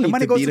 Yeah, there's no the need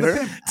money to goes beat to the her.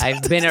 pimp.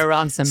 I've been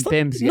around some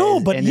pimps. No,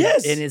 guys, but and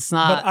yes. and it's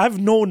not. But I've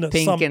known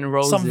pink some, and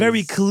roses. some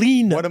very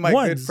clean One of my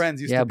ones. good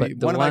friends used Yeah, to be. but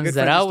the one of my ones good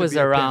that friends I used to was be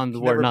a pimp. around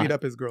were Never not. beat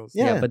up his girls.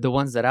 yeah, Yeah. but the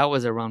ones that I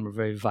was around were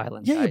very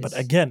violent. Yeah, guys. but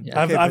again,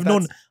 Yeah. I've, Okay, I've but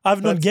known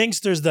that's-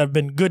 gangsters that have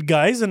been good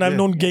guys, and I've Yeah.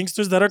 known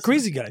gangsters that are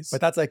crazy guys.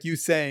 But that's like you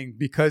saying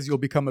because you'll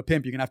become a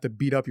pimp, you're gonna have to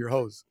beat up your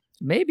hoes.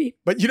 maybe.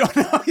 But you don't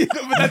know. But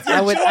that's your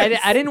I would. choice.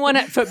 I didn't want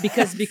to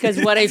because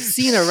what I've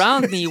seen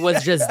around me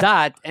was just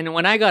that. And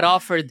when I got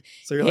offered,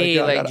 So you're hey,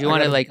 yo, I like, gotta- do you I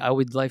want to gotta- like? I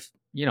would like,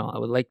 I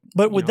would like.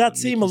 But you with know, that make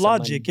same you some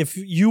logic, money. if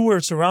you were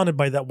surrounded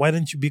by that, why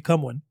didn't you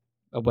become one?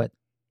 What?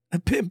 A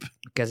pimp.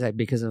 Because I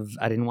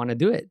didn't want to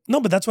do it.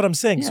 No, but that's what I'm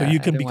saying. So Yeah, you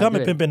I can didn't become wanna a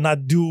do it. pimp and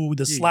not do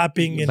the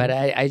slapping. And But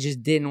I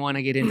just didn't want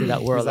to get into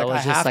that world. like, I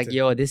was I just have like, to.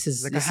 yo, this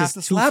is like, I this have is to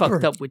too slap fucked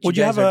her. up. What would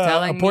you you guys have are a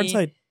telling porn me.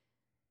 site?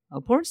 A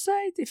porn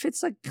site, if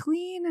it's like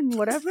clean and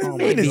whatever, Oh my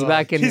maybe God.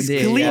 back in the His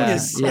day. clean yeah,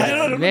 is- yeah. I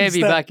don't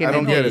maybe understand. back in I the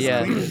don't get day. it. Yeah,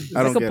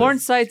 I don't like a get porn it.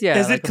 site. Yeah,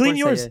 Is it like a clean porn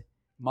yours? site,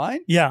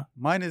 Mine? Yeah.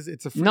 Mine is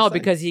it's a free No, site.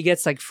 because he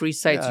gets like free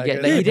sites. Yeah, You I get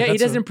get like, it. he, Yeah, but he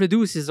that's doesn't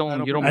produce his I own.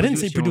 don't You don't. I didn't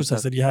say produce your own produce. I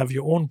stuff. said you have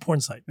your own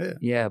porn site.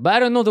 Yeah, but I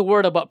don't know the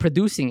word about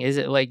producing. Is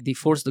it like they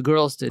force the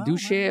girls to No, do no.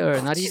 shit or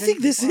What not do you even?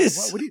 think this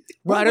is? What do you,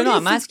 Well, I don't know.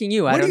 I'm asking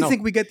you. I Where do don't you know.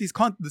 think we get this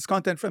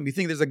content from? You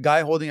think there's a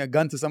guy holding a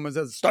gun to someone that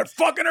says, "Start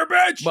fucking her,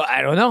 bitch"? But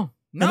I don't know.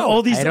 And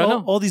all these I don't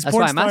know. all these That's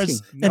porn why I'm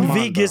stars asking. in Come on,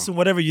 Vegas bro. and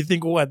whatever, you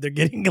think what they're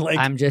getting like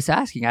I'm just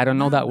asking. I don't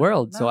know that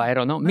world, so I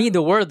don't know. Me,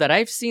 the word that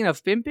I've seen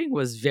of pimping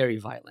was very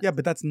violent. Yeah,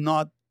 but that's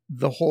not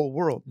the whole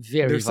world.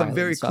 Very There's violent. some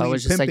very so I clean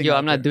was just like, pimping yo, out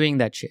I'm not there. doing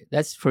that shit.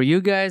 That's for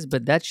you guys,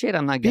 but that shit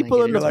I'm not gonna People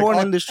get in the into. You're like, porn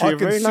I'll- industry I'll are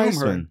very consume nice,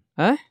 her. man.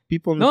 Huh?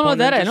 People in the No, porn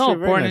that I industry know. are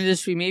very Porn nice.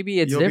 industry, maybe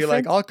it's You'll different. be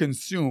like, I'll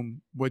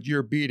consume what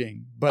you're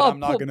beating, but Oh, I'm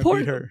not going to porn,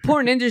 beat her.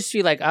 Porn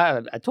industry, like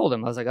I told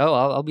him, I was like, oh,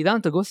 I'll be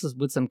down to go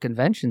with some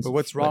conventions. But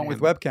what's wrong with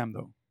him. webcam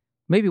though?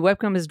 Maybe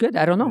webcam is good.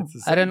 I don't know.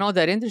 It's the I don't same. know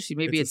that industry.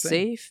 Maybe It's it's, the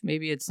same. safe.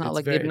 Maybe it's not It's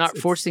like very- they're not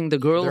it's- forcing the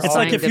girls. they're it's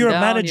all like if them you're a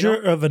down, manager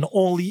you know? of an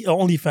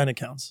OnlyFans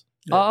accounts.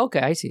 Oh, okay,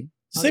 I see.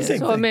 Same Okay, thing.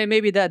 So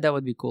maybe that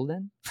would be cool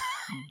then.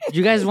 Do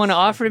you guys want to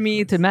offer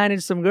me to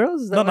manage some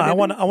girls? Is that No, what no, it I is?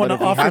 want But to if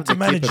you offer have to the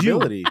manage you.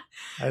 capability,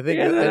 I think.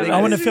 Yeah, I, think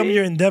I want to this- film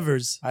your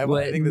endeavors. I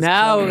But think this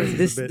now camera is a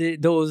this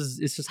bit- those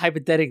it's just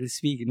hypothetically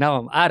speaking. Now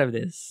I'm out of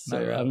this, so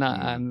No, you're I'm out.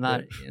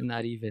 not I'm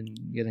not even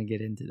gonna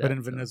get into that. But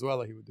in so.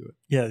 Venezuela, he would do it.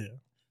 Yeah.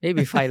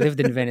 Maybe if I lived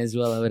in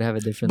Venezuela, I would have a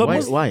different. But why?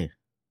 life. Why?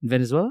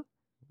 Venezuela?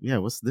 Yeah,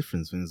 what's the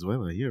difference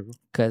Venezuela here, bro?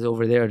 Because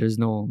over there, there's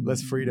no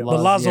Less freedom. The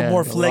laws are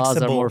more the laws are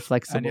flexible. more And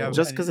flexible. you have-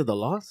 Just because of the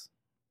laws?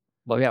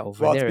 Well, yeah,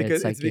 over Well, there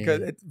it's it's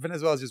because like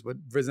Venezuela is just what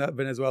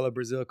Venezuela,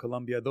 Brazil,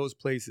 Colombia, those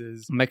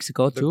places.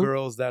 Mexico The too.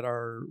 girls that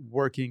are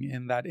working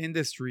in that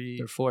industry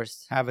They're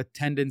forced. have a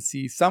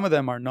tendency. Some of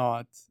them are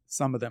not.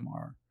 Some of them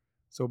are.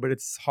 So, but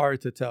it's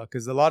hard to tell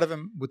because a lot of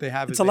them, what they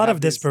have It's is a they lot have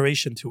of these-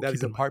 desperation too. They have keep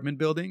these in mind. apartment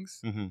buildings,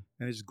 Mm-hmm. and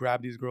they just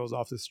grab these girls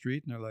off the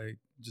street, and they're like,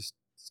 just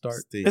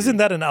start. Isn't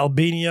that in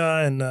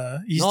Albania and No,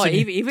 Eastern?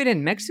 even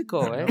in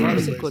Mexico, Yeah, eh? a lot of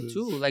Mexico places.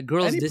 too. Like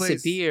girls Any place-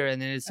 disappear,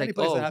 and then it's Any like,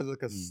 place oh, that has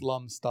like a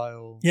slum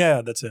style.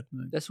 Yeah, that's it.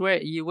 that's where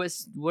you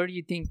was. Where do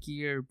you think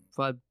your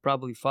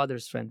probably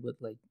father's friend would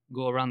like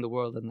go around the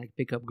world and like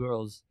pick up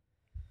girls?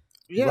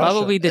 Yeah,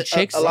 Probably the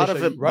chicks. A lot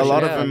of it. Russia, a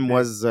lot yeah. of them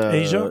was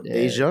Asia?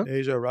 Asia,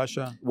 Asia,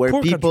 Russia. where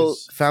Poor people,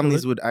 countries.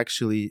 families would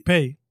actually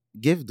Pay.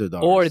 give the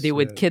daughters, Or they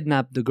would yeah.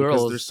 kidnap the because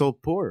girls. they're so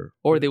poor.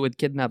 Or they would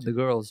kidnap the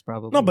girls,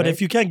 probably. No, but right?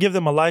 if you can't give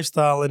them a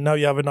lifestyle and now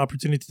you have an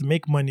opportunity to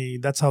make money,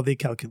 that's how they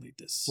calculate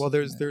this. Well,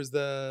 there's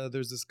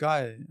this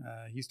guy.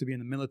 He used to be in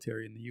the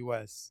military in the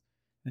U.S.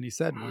 and he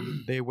said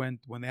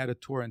when they had a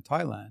tour in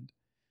Thailand,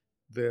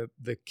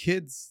 the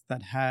kids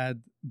that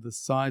had the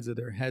sides of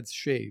their heads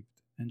shaved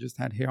and just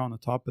had hair on the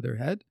top of their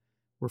head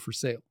were for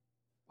sale.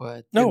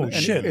 What? No, And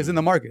shit. It's in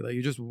the market. Like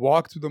you just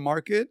walk through the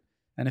market,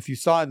 and if you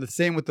saw it, the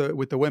same with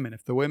the women.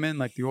 If the women,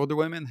 like the older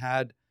women,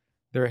 had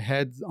their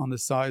heads on the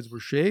sides were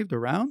shaved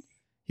around,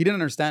 he didn't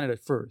understand it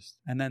at first.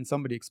 And then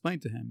somebody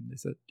explained to him. They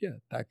said, yeah,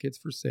 that kid's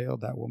for sale.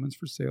 That woman's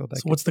for sale. That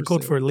So what's the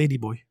code for a lady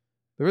boy?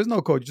 There is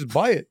no code. You just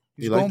buy it.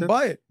 You You just like go and that?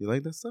 buy it. You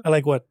like that stuff? I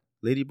like what?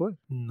 Lady boy.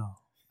 No.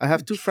 I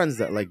have 2 friends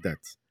that like that.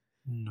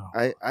 No.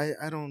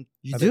 I don't.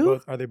 You Are they do?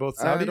 both- Are they both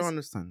Saudis? I don't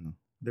understand. No.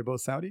 They're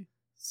both Saudi?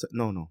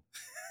 No.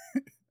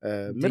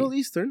 Middle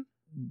Eastern.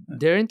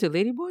 They're into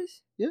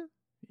ladyboys? Yeah.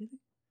 Really?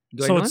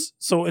 Do I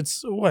So know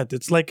it's what?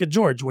 It's like a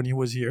George when he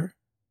was here.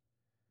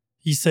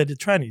 He said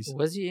trannies. him?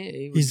 Was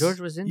he? He's- George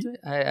was into it?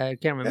 I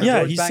can't remember. Yeah,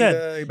 George he banged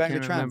said- he banged the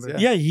Can't trans.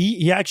 remember. Yeah.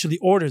 He actually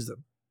orders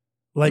them.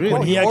 Like Really?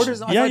 when Oh, he he actually, orders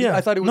them? yeah.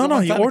 I thought it was no, a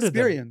he one-time ordered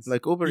them. experience.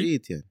 Like Uber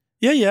Eat, yeah.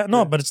 Yeah. No,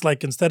 Yeah. but it's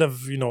like instead of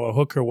a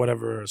hook or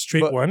whatever, a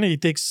straight But- one, he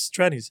takes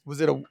trannies.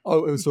 Was it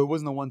so it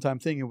wasn't a one-time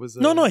thing. It was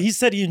No, he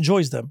said he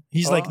enjoys them.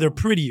 He's like they're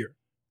Oh. prettier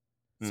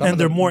Some and of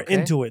they're them- more okay.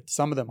 into it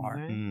Some of them are.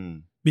 Alright.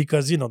 Mm.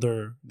 because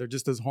they're. They're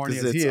just as horny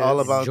 'Cause as it's he all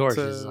is. about, George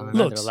is on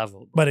another looks.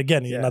 level. But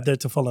again, you're Yeah. not there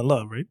to fall in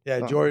love, right?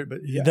 Yeah, Oh. George. But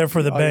yeah, There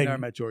for the you bang. never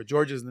met George.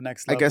 George is the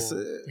next I level. guess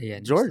Yeah,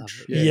 next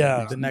George. level.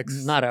 Yeah. the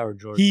next. Not our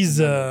George. He's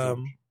another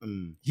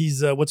George.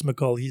 he's what's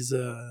McCall? He's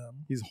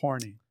He's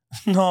horny.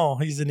 no,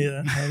 he's an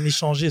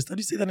échangiste. How do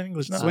you say that in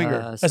English? No. Swinger.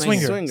 A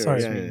swinger. Swinger.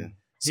 Sorry. Yeah.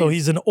 So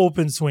he's an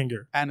open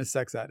swinger. And a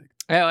sex addict.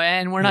 Oh,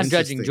 and we're not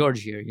judging Interesting.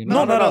 George here. You No,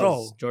 know? not at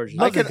all. George is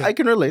I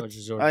can relate. George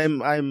is George.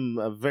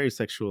 I'm very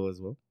sexual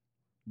as well.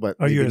 But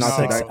Are you maybe a not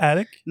to sex that-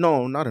 addict?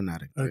 No, not an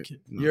addict. Okay.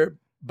 No.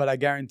 But I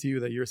guarantee you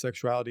that your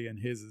sexuality and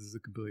his is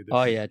completely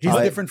Oh different. yeah, He's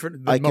I- different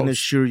than I can most.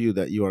 assure you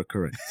that you are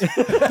correct.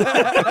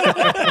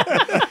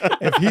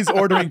 If he's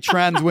ordering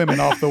trans women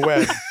off the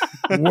web,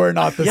 we're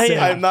not the Yeah, same.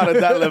 yeah. I'm not at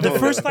that level. The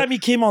first time he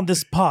came on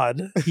this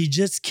pod, he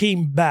just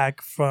came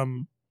back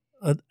from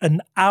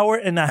an hour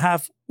and a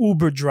half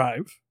Uber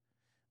drive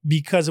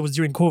because it was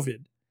during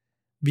COVID.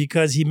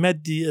 Because he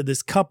met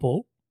this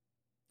couple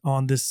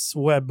on this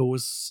web. It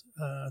was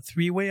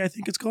 3-way, I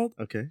think it's called.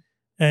 Okay.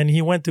 And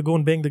he went to go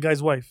and bang the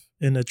guy's wife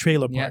in a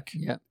trailer yeah, park.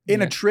 yeah. In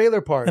yeah. a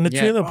trailer park. In a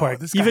Yeah. trailer Oh, park.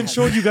 this He guy even has-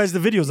 showed you guys the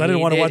videos. I didn't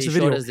He want to did, watch he the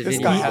showed video. us the This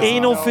video. guy He has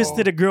anal no-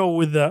 fisted a girl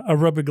with a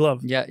rubber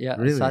glove. Yeah, I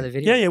Really? saw the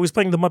video. Yeah, he was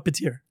playing the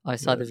Muppeteer. I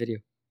saw the video.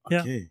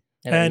 Yeah. Okay.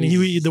 Yeah, And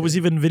he's- there was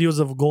even videos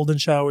of golden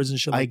showers and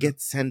shit I like that.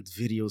 get sent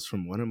videos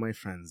from one of my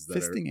friends that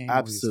Fisting are anal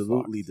is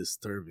absolutely fucked.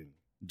 disturbing.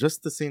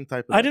 Just the same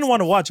type of I didn't want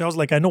to watch. I was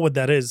like, I know what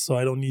that is, so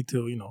I don't need to,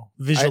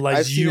 visualize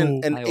I've seen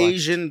you. an I watched.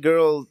 Asian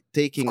girl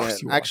taking Of course an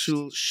you watched.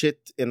 actual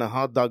shit in a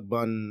hot dog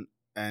bun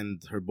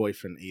and her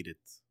boyfriend ate it.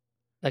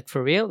 Like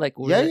for real? Like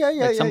Yeah, yeah,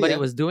 like somebody yeah.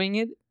 was doing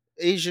it?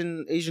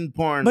 Asian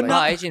porn. But like,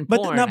 now- Asian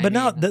but porn. now, I but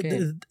now, mean,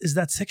 okay. is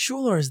that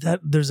sexual or is that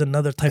there's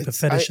another type of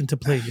It's- fetish I- into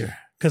play here?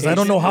 Because I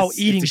don't know Asian how is-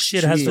 eating it's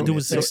shit has to do extreme.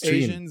 with So It's sex.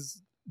 extreme.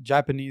 Asians,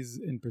 Japanese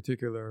in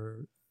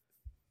particular,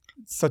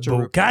 such a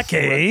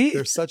Bukake.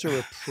 they're such a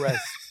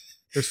repressed.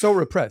 They're so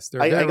repressed.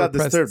 They're I very got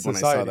repressed disturbed when I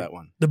saw society. that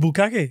one. The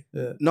bukake.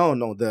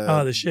 No,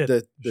 the shit.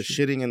 the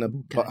shitting in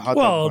a hot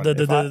Well, dog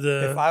bun.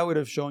 If I would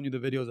have shown you the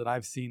videos that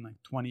I've seen like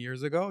 20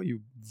 years ago, you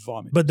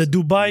vomit. But the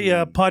Dubai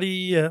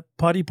Mm.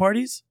 potty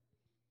parties,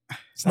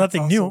 it's That's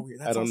nothing also new. weird.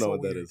 I That's don't know also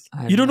what that weird. is.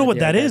 I have You don't know no what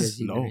idea that what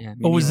is? either. No. Yeah,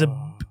 me Oh, was neither. it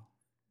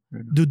I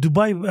don't know. the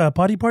Dubai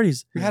potty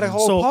parties? We had a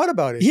whole So- pod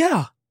about it.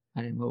 Yeah.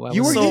 I didn't, I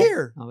You were wasn't-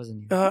 here. I wasn't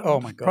here. Oh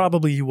my God.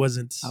 Probably he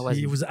wasn't. I wasn't.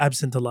 He was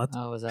absent a lot.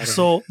 I was out of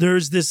So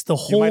there's the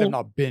You might have whole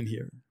not been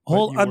here. but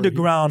whole you were here.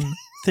 underground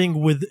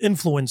thing with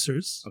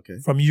influencers Okay.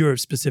 from Europe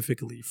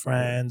specifically,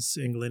 France,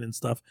 England, and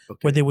stuff, Okay.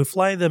 where they would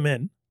fly them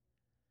in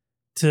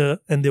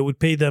and they would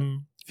pay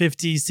them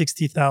 50,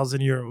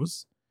 60,000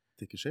 euros.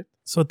 Take a shit.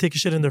 So take a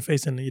shit in their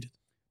face and eat it.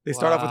 They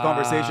start off with Wow.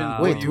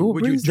 conversations. Wait, would who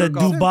you brings The jerk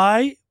off?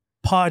 Dubai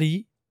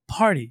potty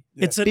party.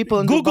 Yeah. It's a People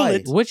in Google Dubai.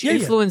 it. Which Yeah,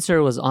 yeah.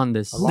 influencer was on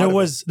this? A lot There of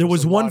was them. there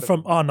was There's a one lot of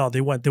from them. oh no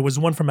they went there was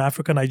one from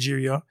Africa,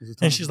 Nigeria, There's a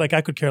ton and of she's them. like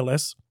I could care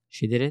less.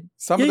 She did it?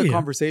 Some Yeah, of the yeah.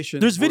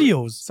 conversations. There's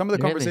videos. Some of the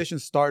Really?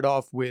 conversations start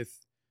off with,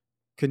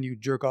 "Can you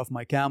jerk off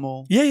my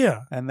camel?" Yeah, yeah,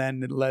 And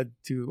then it led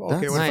to, That's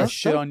 "Okay, what if I nice.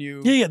 shit on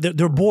you?" yeah, yeah.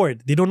 They're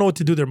bored. They don't know what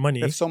to do with their money,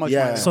 They have so much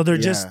Yeah. money. so they're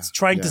Yeah, just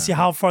trying to yeah. see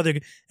how far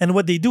they. And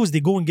what they do is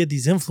they go and get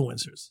these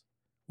influencers,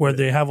 where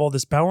they have all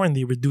this power and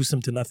they reduce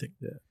them to nothing.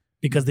 Yeah.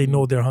 Because they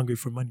know they're hungry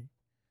for money.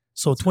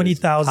 So That's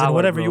 20,000, Power,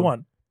 whatever you bro.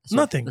 want. That's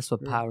Nothing. That's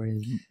what power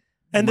is.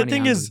 And the Money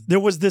thing is, hungry. there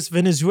was this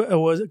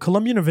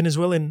Colombian or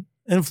Venezuelan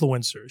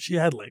influencer. She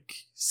had like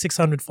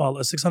 600,000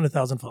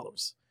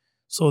 followers.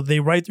 So they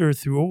write her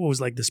through. It was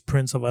like this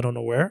prince of I don't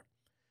know where.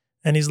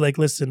 And he's like,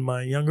 listen,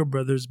 my younger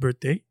brother's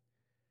birthday.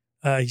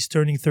 He's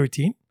turning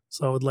 13.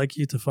 So I would like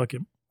you to fuck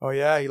him. Oh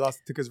yeah, he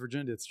took his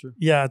virginity. It's true.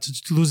 Yeah,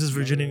 to lose his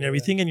virginity and Yeah.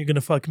 everything. And you're going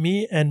to fuck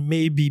me and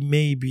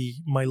maybe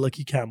my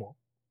lucky camel.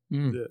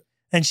 Mm.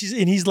 And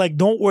he's like,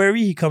 don't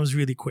worry, he comes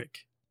really quick.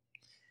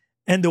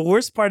 And the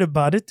worst part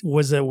about it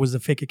was a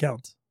fake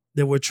account.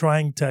 They were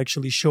trying to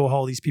actually show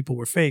how these people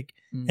were fake.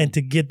 Mm. And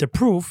to get the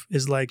proof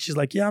is like, she's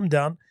like, yeah, I'm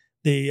down.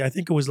 I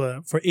think it was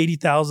for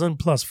 80,000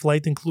 plus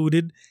flight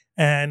included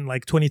and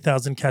like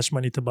 20,000 cash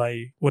money to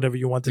buy whatever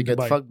you wanted To to get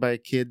buy. fucked by a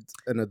kid,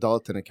 an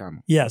adult, and a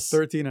camel. Yes.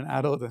 13 and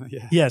adult. And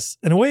yeah. Yes.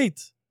 And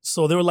wait,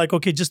 So they were like,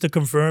 okay, just to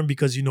confirm,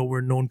 because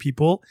we're known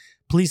people,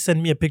 please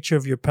send me a picture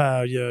of your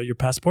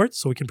passport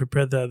so we can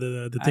prepare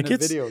the And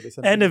tickets a video. They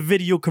sent and a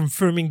video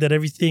confirming that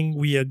everything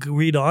we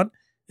agreed on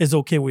is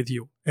okay with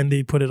you, and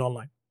they put it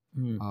online.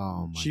 Mm.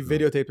 Oh my She God.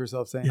 videotaped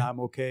herself saying, Yeah. "I'm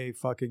okay,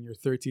 fucking your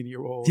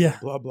 13-year-old, Yeah.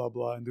 blah blah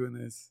blah, and doing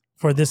this."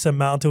 For this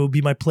amount, it will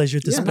be my pleasure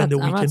to Yeah. spend the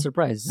I'm not weekend.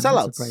 surprised. I'm Sellouts.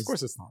 not Of surprised.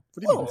 course, it's not.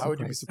 What do you mean? Oh, How would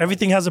you be surprised. surprised?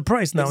 Everything has a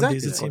price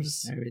nowadays, Exactly. it Of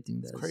seems. course.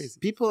 Everything does. It's crazy.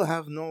 People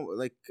have no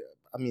like.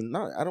 I mean,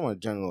 not. I don't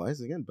want to generalize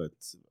again, but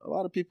a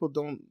lot of people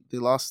don't. They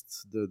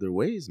lost their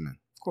ways, man.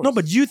 Of course. No,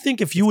 but you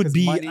think if you It's would 'cause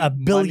be money- a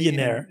money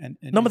billionaire. and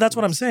No, but that's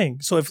what I'm influence.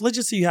 saying. So if let's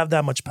just say you have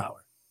that much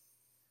power,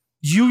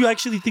 you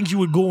actually think you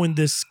would go in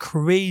this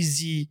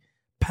crazy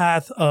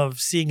path of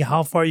seeing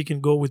how far you can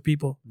go with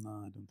people? No,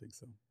 I don't think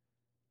so.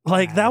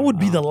 Like that would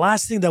be know. the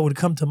last thing that would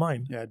come to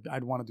mind. Yeah,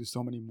 I'd want to do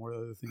so many more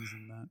other things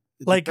than that.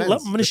 It Like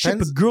depends. I'm gonna ship a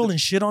Depends- girl and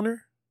shit on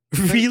her.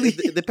 depends- Really?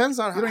 It depends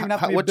on You don't even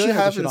have to be a what you billionaire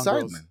to have shit on inside,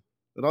 girls. man.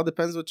 It all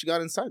depends what you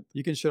got inside.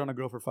 You can shit on a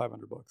girl for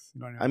 $500. You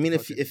don't even have I to mean,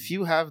 fucking- if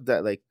you have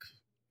that like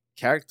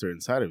character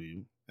inside of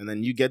you, and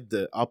then you get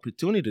the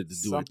opportunity to do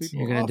Some it, people,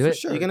 You're gonna do for it?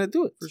 Sure. you're gonna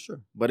do it. for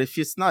sure. But if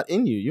it's not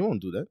in you, you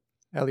won't do that.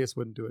 Elias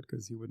wouldn't do it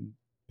because he wouldn't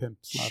pimp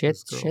slap Shit,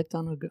 his girl. shit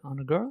on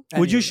a girl?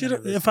 Would you Any- shit any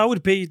of this if I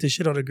would pay you to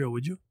shit on a girl?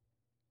 Would you?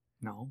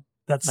 No.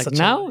 That's Like such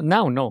now? A,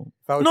 Now, no.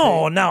 If I would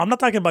no, pay- now I'm not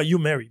talking about you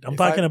married. I'm If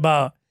talking I-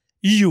 about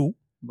you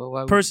But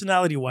why would-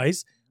 personality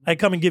wise. I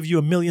come and give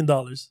you $1 million.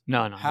 No,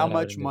 no. how that I much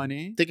wouldn't do.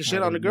 money? Take a shit I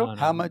on a wouldn't- girl. no, no.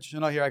 How much?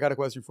 No, here I got a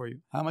question for you.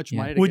 How much Yeah.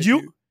 money? to Would get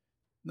you?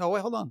 No,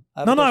 wait, hold on.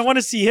 I have No, a no, I question. want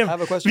to see him I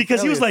have a question because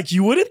for he was Elias. like,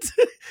 you wouldn't.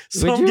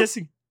 So Would I'm you?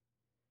 guessing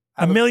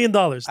I have $1 a- million I to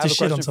have a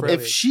shit on question for somebody. If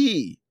Elias.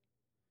 she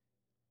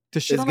to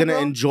shit is on a gonna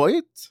girl? enjoy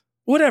it,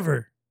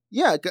 Whatever.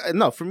 yeah,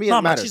 no, for me No,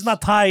 it man, matters. she's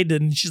not tied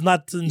and she's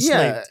not enslaved.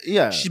 Yeah,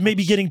 yeah. She may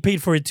be getting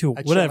paid for it too.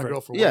 I'd shit on a Whatever.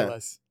 girl for way Yeah.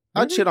 less.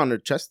 I'd shit on her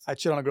chest, I'd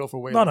shit on a girl for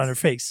way Not less. on her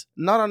face.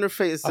 not on her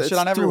face. I'll It's shit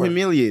on too everywhere.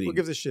 humiliating. Who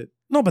gives a shit?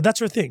 No, but that's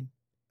her thing.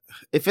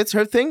 If it's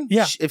her thing,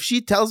 Yeah. if she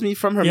tells me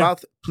from her Yeah.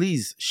 mouth,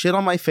 please shit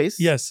on my face,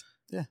 Yes.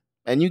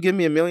 and you give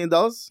me $1 million,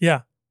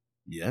 Yeah.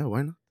 yeah,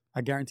 why not?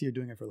 I guarantee you're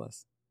doing it for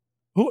less.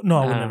 Who? No,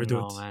 I would don't never do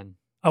know, it. Man.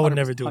 I would 100%,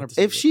 never do it. 100%.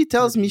 If she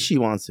tells me she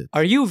wants it,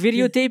 Are you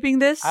videotaping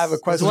this? I have a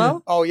question. As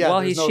well? Oh yeah, While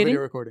there's he's no shitting? video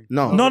recording.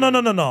 No. No, no,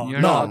 no, no, You're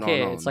no. not no,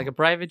 okay. no, It's no. like a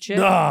private shit.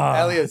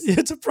 Nah. Elias.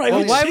 It's a private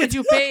Well, why shit. would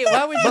you pay?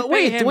 Why would you But pay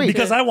wait, him? wait. to-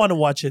 Because I want to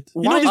watch it.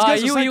 You know Why- these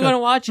guys are you psycho. want to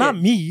watch it? Not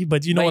me,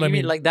 but you know But what I you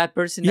mean. Like that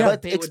person. Yeah. that But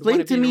would pay would explain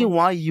wanna to be me in a-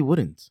 why you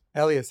wouldn't.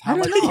 Elias, I how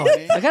don't much know.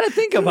 money? I gotta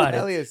think about it.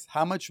 Elias,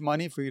 how much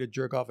money for you to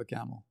jerk off a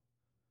camel?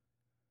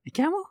 A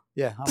camel?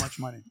 Yeah, how much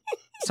money?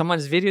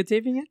 Someone's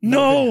videotaping it?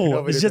 No,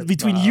 No, it's videotape. just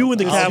between No, you and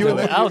the I'll camel.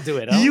 do it. I'll do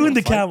it. You and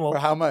the Fine. camel. For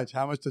how much?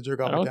 How much to jerk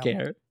off I a don't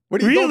camel? care.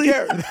 What do you Really?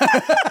 don't care?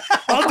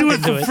 I'll do it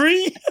fucking do for it.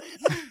 free.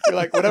 You're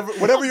like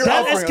whatever you're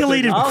That offering. I'll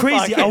escalated jerk off. I'll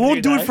crazy. I fucking won't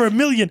do do it that. for $1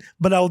 million,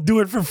 but I'll do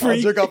it for I'll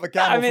free. jerk off a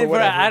camel I mean, for bro,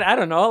 whatever. I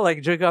don't know,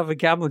 like jerk off a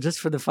camel just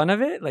for the fun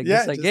of it. Like, Yeah,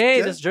 just like, just- hey,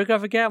 yeah. let's jerk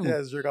off a camel. Yeah,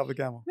 let's jerk off a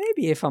camel.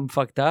 Maybe if I'm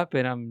fucked up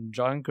and I'm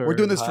drunk or We're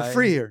doing this for high,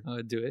 free here.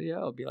 I'll do it. Yeah,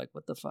 I'll be like,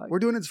 what the fuck? We're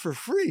doing this for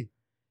free.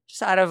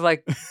 Just out of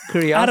like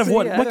curiosity. Out of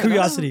what? I What don't know.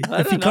 curiosity?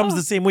 I If he don't comes know.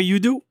 the same way you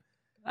do,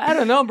 I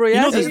don't know, bro. You You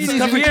know, know, there's these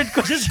discovery- weird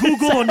just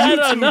Google on I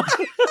don't know.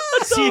 YouTube.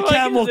 See a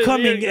camel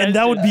coming, and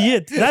that would be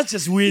it. That's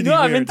just really No,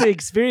 I'm weird. into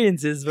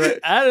experiences, but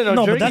I don't know.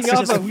 No, but jerking that's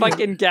off just a weird.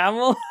 fucking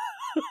camel.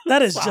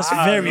 That is just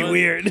Wow. very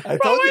weird. I Bro,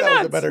 told why you that was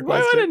not? a better Why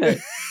question.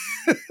 wouldn't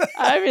it?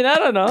 I mean, I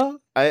don't know.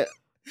 I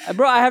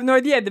Bro, I have no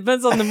idea. It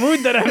depends on the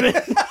mood that I'm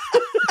in.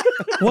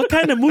 What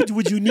kind of mood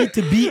would you need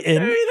to be I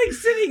in? mean, like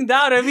sitting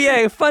down, it'd be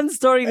a fun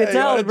story to Hey, you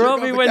tell, wanna bro.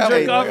 jerk We off a went camel?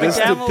 jerk off The a the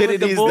camel with the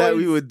stupidities boys. that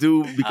we would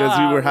do because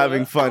we were bro.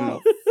 having fun.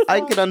 I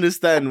can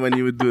understand when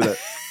you would do that.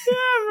 Yeah,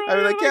 bro. I'd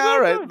be like, yeah,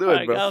 all right, do it,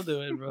 Fuck, bro. I'll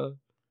do it, bro.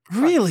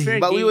 Really? Fair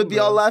But we game, would be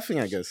bro. all laughing,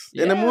 I guess.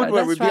 In a Yeah, mood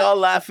where that's we'd be right. all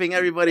laughing,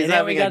 everybody's And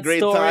then we having a got great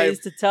time. stories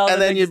to tell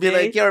And the then you'd next be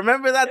day. like, yo,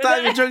 remember that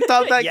time you jerked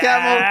off that Yeah,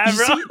 camel?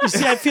 You bro.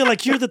 see, I feel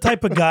like you're the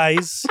type of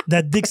guys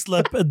that dick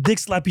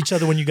slap each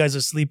other when you guys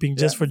are sleeping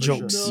just for for sure.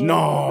 jokes.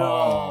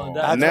 No.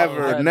 that's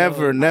Never, not-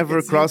 never, never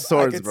I could cross see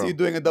swords, I could bro. see you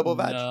doing a double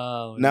vag.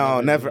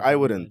 No, never. I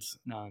wouldn't.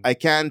 No. I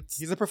can't.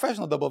 He's a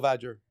professional double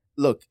vagger.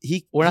 Look,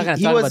 We're not gonna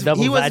he talk was, about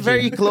double He was vagging,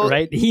 very close.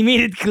 right? He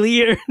made it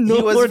clear. No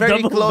He was more very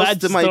double close vag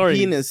to my stories.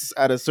 penis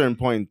at a certain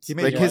point. He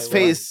made Like you his what?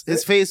 face, What?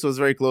 his face was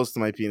very close to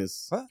my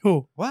penis. What?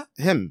 Who? What?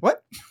 Him.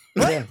 What?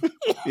 Yeah.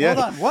 Yeah.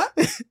 Hold on. What?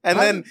 And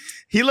How- then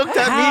he looked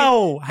at me.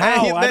 How? And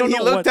How? I then don't he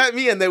know looked what. at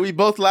me, and then we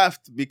both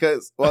laughed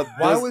because Why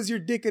there was your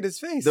dick at his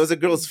face? was a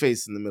girl's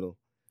face in the middle.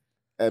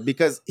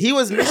 Because he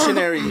was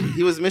missionary.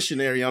 He was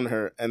missionary on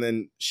her, and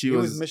then she he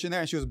was, was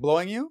missionary and she was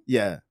blowing you?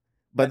 yeah.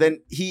 But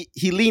then he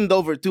leaned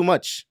over too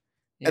much,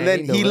 and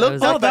then he leaned over. looked It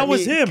was up Oh, like that at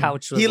was me. him.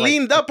 Couch was He like-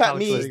 leaned the up at couch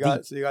me. So was you got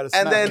deep. so you got to And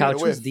snap. then- you gotta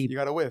Couch was whiff. deep. You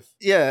got to whiff.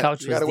 Yeah.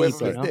 Couch You was got to whiff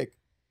deep, with you know? his dick.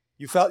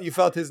 You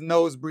felt his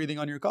nose breathing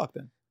on your cock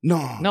then.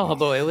 No,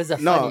 bro, it was a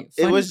no. funny.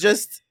 It was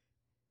just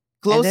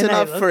close then I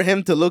enough looked- for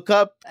him to look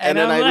up, and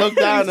then I'm I like- looked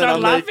down, and start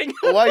I'm laughing.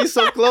 like, "Why are you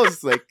so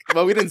close?" Like,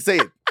 but we didn't say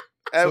it.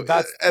 So And-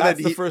 that's and that's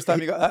then the he- first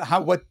time you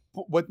got.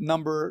 What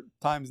number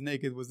times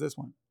naked was this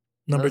one?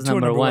 Number That was two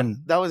or number one?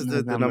 one. That was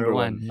the number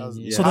one. That was-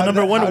 Yeah. So the How'd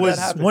number that- one how'd that was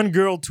happen? one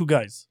girl, two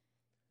guys.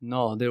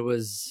 No, there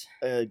was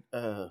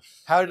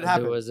How did it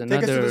happen? there was Take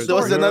us through another. the There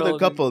was story. another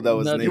couple that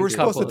was another You were naked.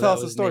 supposed to couple tell that us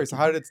the was story. So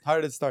naked. how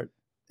did it start?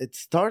 It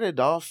started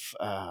off.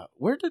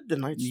 Where did the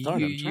night start? I'm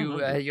trying to You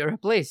remember. at your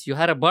place, you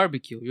had a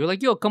barbecue. You're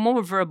like, yo, come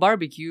over for a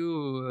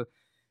barbecue.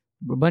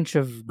 A bunch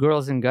of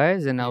girls and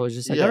guys, and I was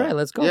just like, Yeah. all right,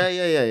 let's go.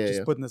 Yeah.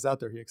 Just putting this out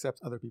there. He accepts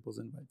other people's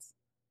invites.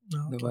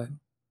 No, The okay. what?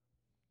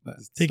 But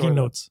Taking store that.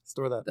 notes.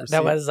 Store that.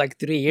 That was like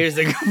 3 years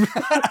ago.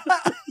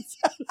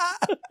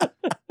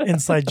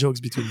 Inside jokes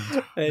between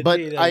them. But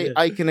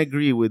I can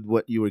agree with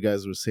what you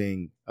guys were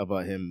saying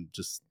about him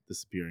just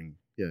disappearing.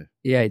 Yeah,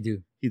 yeah, I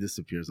do. he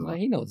disappears a Well, lot.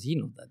 he knows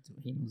that too.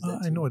 He knows that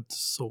I too. know it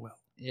so well.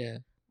 Yeah,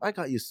 I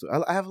got used to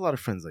it. I have a lot of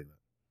friends like that.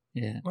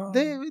 yeah.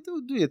 They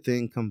do your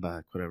thing, come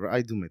back, whatever.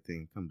 I do my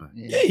thing, come back.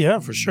 Yeah,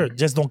 for sure.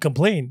 Just don't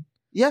complain.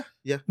 Yeah.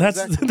 That's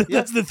exactly.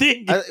 that's the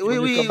thing.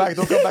 When you come back,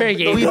 don't come back. Fair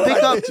game. we Don't pick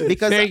come up back, bitches.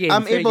 because Fair game,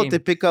 I'm fair able game. to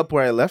pick up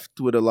where I left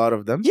with a lot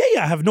of them.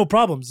 Yeah, I have no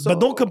problems. But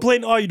don't So-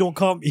 complain, oh, you don't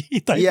call me.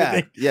 type of Yeah,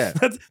 thing. yeah.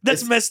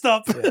 That's messed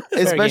up.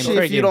 Especially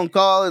fair if you game. don't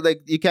call,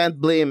 like you can't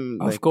blame.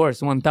 Of like- course,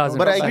 1,000.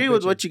 But I agree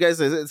with what you guys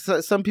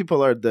said. Some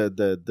people are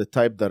the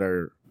type that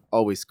are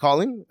always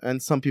calling,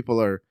 and some people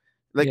are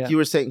like Yeah. you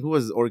were saying. Who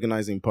was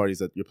organizing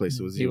parties at your place?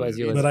 It was He you. was,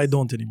 he right? was. But I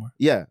don't anymore.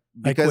 Yeah,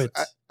 because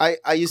quit.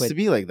 I used to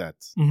Quit. be like that.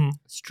 Hmm.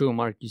 It's true.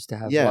 Mark used to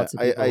have Yeah, lots of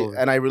people over.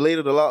 and I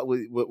related a lot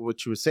with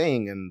what you were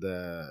saying, and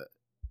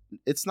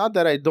it's not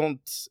that I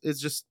don't.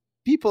 It's just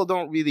people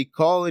don't really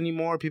call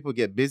anymore. People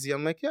get busy.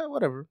 I'm like, yeah,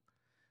 whatever.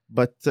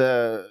 But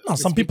No,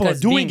 some It's people are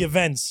because doing being-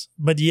 events,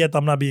 but yet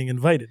I'm not being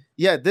invited.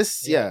 yeah,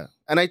 this Yeah. yeah.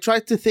 And I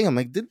tried to think. I'm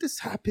like, did this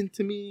happen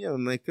to me?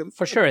 I'm like,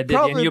 For sure it did,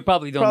 and you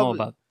probably don't know probably.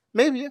 about.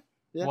 maybe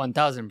yeah.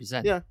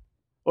 1,000%. Yeah.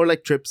 Or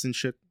like trips and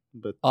shit.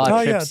 But Oh,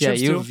 Oh, yeah, trips, yeah.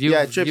 trips You've, too. you've,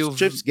 yeah, you've,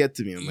 trips get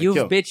to me. I'm like, you've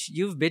yo,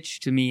 bitched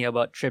to me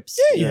about trips.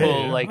 Yeah,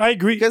 People, like I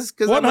agree. because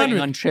I'm going like,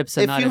 100. on trips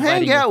and if not you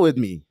inviting hang out with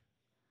me,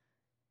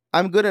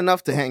 I'm good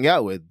enough to hang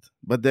out with.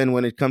 But then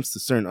when it comes to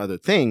certain other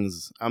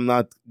things, I'm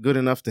not good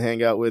enough to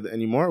hang out with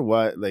anymore.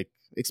 Why? Like,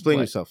 explain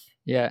What? yourself.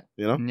 Yeah,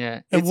 You know,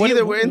 yeah. And it's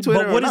either we're into it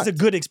but or what we're is a not.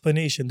 good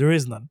explanation? There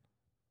is none.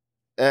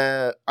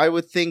 I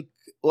would think.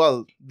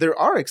 Well, there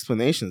are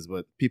explanations,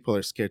 but people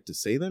are scared to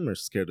say them or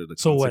scared of the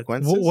So what?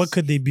 consequences. What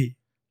could they be?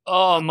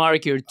 Oh,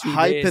 Mark, you're too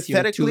this, you're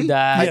Hypothetically, too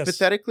that. Yes.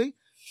 hypothetically,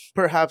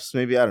 perhaps,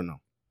 maybe, I don't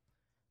know.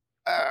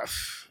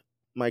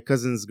 My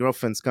cousin's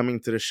girlfriend's coming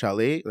to the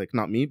chalet, like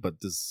not me, but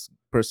this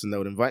person that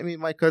would invite me.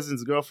 My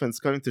cousin's girlfriend's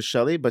coming to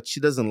chalet, but she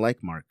doesn't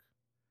like Mark.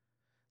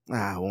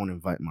 I won't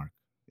invite Mark.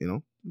 You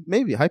know,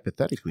 maybe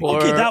hypothetically. Or,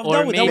 Okay, that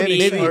or would- that would maybe,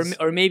 make or, sense.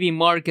 or maybe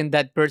Mark and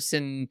that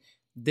person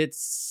did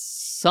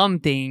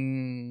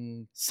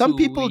something. Some 2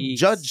 people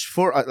weeks. judge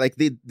for like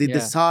they Yeah.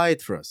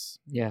 decide for us.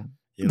 Yeah,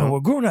 You But know, we're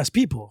grown ass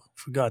people,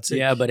 for God's sake.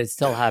 yeah, but it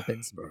still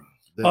happens, bro.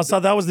 the, Oh, so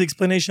that was the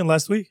explanation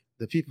last week?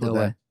 the people No that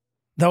way.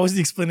 That was the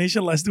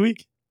explanation last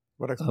week?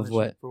 What explanation?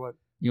 what? For what?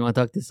 You want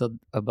to talk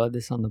about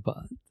this on the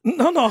pod?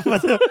 No,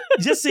 but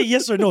just say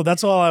yes or no.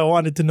 That's all I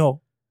wanted to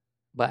know.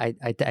 But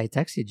I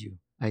texted you.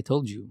 I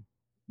told you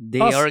they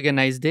Us.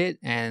 organized it,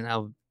 and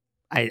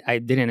I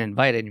didn't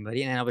invite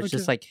anybody, and I was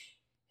just Okay. like,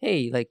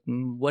 hey, like,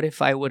 what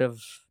if I would have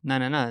no,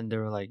 and they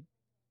were like,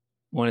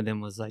 one of them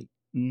was like,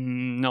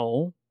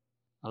 no.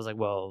 I was like,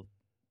 well,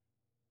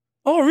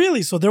 Oh,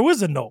 really? So there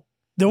was a no.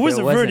 There was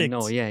a wasn't verdict.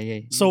 No, yeah.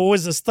 So it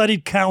was a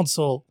studied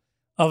counsel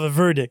of a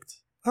verdict.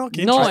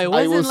 Okay. No, interesting. it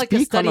wasn't I will like a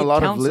speak on a studied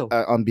lot counsel.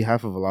 of on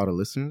behalf of a lot of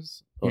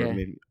listeners, or Yeah.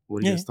 maybe what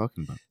are you Yeah. guys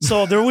talking about?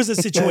 So there was a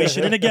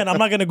situation, and again, I'm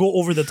not going to go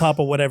over the top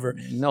or whatever.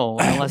 No,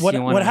 unless what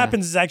you want. what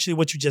happens is actually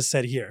what you just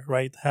said here,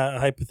 right?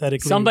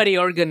 Hypothetically, Somebody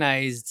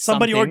organized.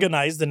 somebody something.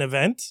 organized an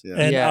event, Yeah.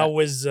 and Yeah. I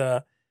was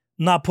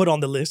not put on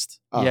the list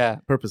Yeah.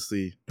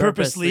 Purposely.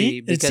 purposely.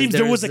 It because seems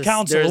there was a there's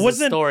counsel. there's It a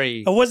wasn't.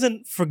 story. It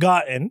wasn't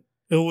forgotten.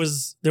 There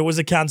was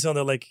a counsel.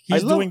 They're like,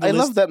 he's doing the I list.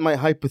 love that my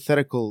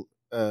hypothetical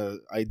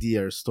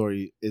idea or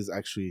story is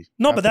actually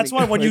No, but that's why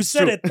happening. when you It's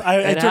said true. it, I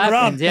It turned around.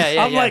 happened.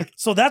 Yeah, I'm yeah. like,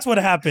 so that's what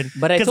happened.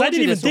 But I 'Cause told I didn't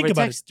you even this think over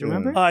about text, it.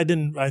 remember? I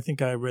didn't. I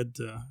think I read.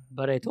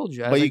 But I told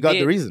you. I But was you like, got the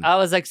 "Hey," reason. I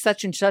was like,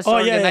 such and such Oh,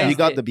 yeah, yeah. organized You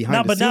got it. the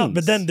behind the Now, scenes.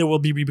 but then there will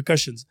be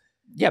repercussions.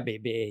 Yeah,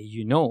 baby,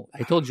 you know.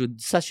 I told you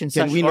such and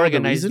Can such we know the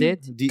organized reason?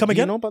 it. Do Come you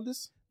again? know about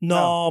this?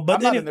 No, but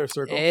I'm not any- in their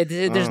circle.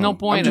 There's no I'm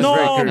point. just of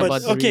very no, caring curious.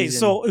 about but the okay. reason.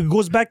 So it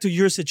goes back to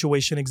your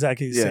situation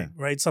exactly the Yeah. same,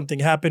 right? Something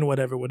happened,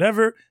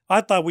 whatever.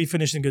 I thought we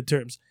finished in good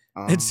terms.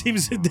 It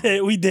seems Ah,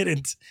 that we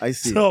didn't. I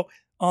see. So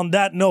on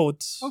that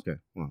note, Okay.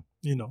 Well,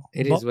 you know,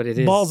 It is what it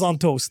is. Balls on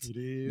toast. It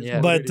is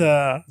Yeah. what But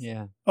it is.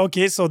 yeah,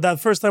 okay, so that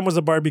first time was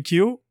a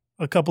barbecue.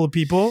 A couple of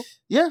people.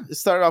 yeah, it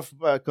started off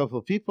by a couple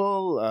of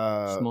people.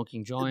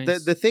 smoking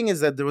joints. The thing is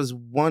that there was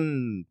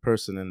one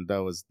person, and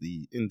that was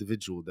the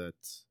individual that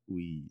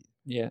we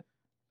yeah,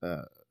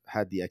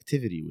 had the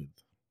activity with.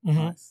 Mhm.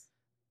 Nice.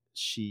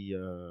 She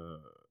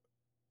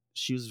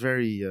was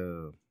very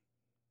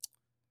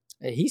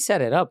he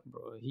set it up,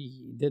 bro.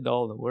 He did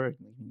all the work.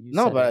 You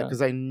no, set it but up.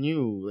 because I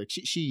knew like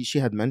she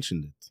had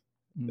mentioned it.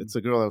 Mm. It's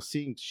a girl I was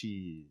seeing.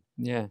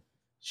 Yeah.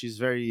 She's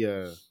very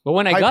But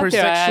when I got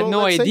there, I had Hypersexual,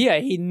 no let's say? idea.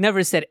 He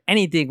never said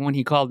anything when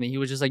he called me. He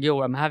was just like,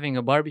 yo, I'm having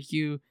a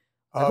barbecue.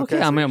 Oh, Okay,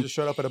 so I'm you gonna- just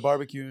showed up at a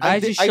barbecue. I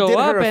did- just I show did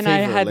her up a and I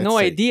favor, had no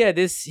let's say.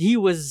 idea he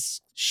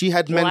was. She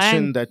had Blank.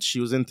 mentioned that she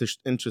was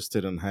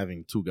interested in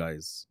having two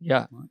guys,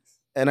 Yeah.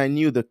 and I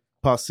knew the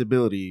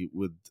possibility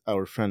with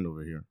our friend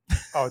over here.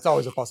 Oh, it's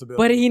always a possibility.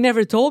 But he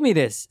never told me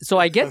this. So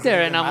I get Does it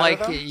there even and I'm matter, like,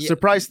 though? yeah,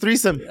 Surprise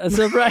threesome. a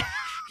surprise.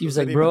 He was Does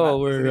it like, even bro, does it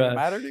we're even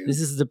matter to you? this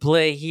is the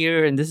play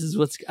here and this is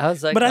what's. I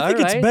was like, But I think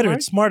it's "Alright, better. Mark."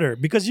 It's smarter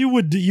because you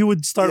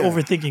would start Yeah.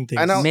 overthinking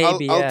things. And I'll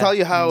Maybe, I'll yeah. tell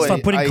you how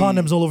Start putting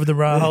condoms all over the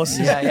house.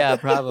 Yeah,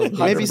 probably.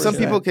 Maybe some 100%.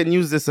 people can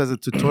use this as a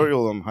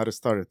tutorial on how to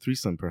start a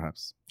threesome,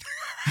 perhaps.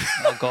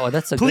 Oh God,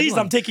 that's a Please, good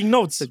one. I'm taking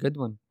notes. That's a good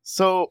one.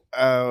 So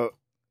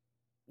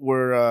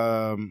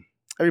we're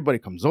everybody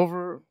comes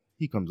over.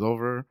 He comes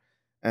over,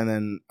 and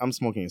then I'm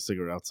smoking a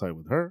cigarette outside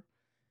with her,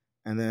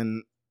 and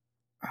then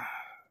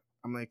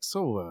I'm like,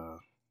 "So,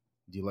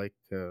 do you like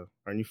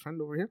our new friend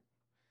over here?"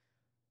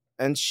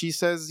 And she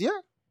says, "Yeah."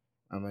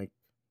 I'm like,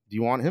 "Do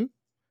you want him?"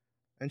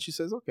 And she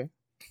says, "Okay."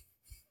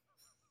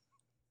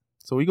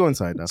 So we go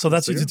inside. So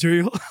that's your your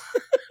tutorial.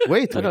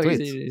 Wait. No,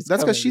 it's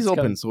That's coming, because she's it's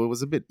open, coming. so it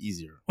was a bit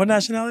easier. What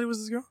nationality was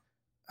this girl?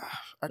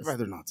 I'd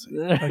rather not say.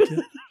 Okay.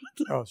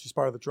 Oh, she's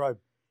part of the tribe.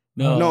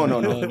 No.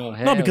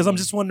 No, because I'm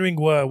just wondering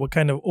what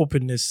kind of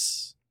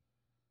openness.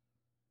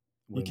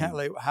 You can't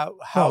like how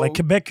Oh, like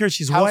Quebecer,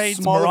 she's how white,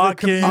 small of a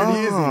Moroccan. community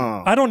is it?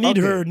 I don't need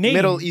Okay. her name.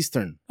 Middle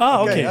Eastern.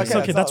 Oh, okay.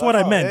 Okay, that's what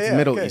I meant. Yeah,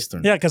 Middle okay.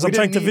 Eastern. Yeah, because We I'm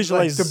trying didn't to need,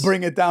 like, visualize. to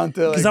bring it down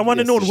to Because I want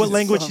to know yes, what she's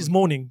language some- she's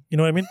moaning. You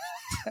know what I mean?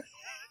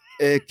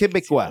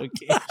 Québécois.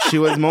 She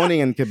was moaning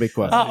in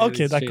Québécois. Ah, ok,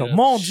 Straight d'accord. up.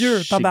 Mon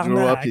Dieu, She grew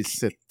up tabarnak.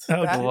 ici. Ah,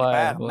 ok. Why?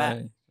 Bad,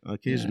 Why?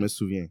 Ok, je me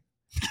souviens.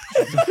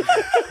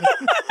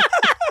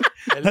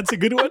 That's a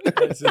good one.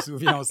 Elle se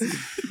souvient aussi.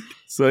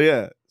 So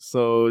yeah,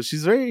 so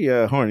she's very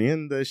horny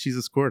and she's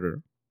a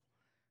squirter.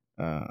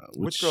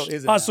 Which girl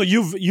is it? Ah, now? so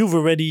you've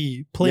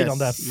already played Yes. on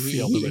that He-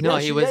 field. he- already. No, Yeah,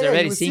 he she- was yeah,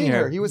 already he was seeing seeing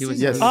her. her. He was seeing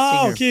Yes. her. Ah,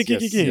 seeing okay, her.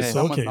 okay, Yes. okay. Yeah. So,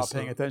 Someone's okay. not So.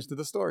 paying attention to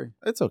the story.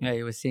 It's okay. Yeah,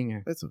 he was seeing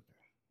her. It's okay.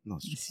 No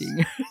He's stress. seeing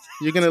her.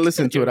 You're gonna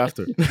listen to it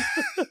after.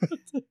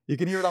 You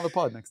can hear it on the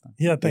pod next time.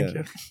 Yeah, thank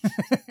Yeah.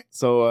 you.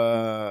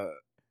 So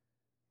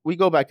we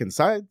go back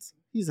inside.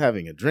 He's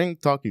having a drink,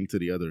 talking to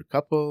the other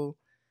couple,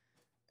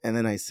 and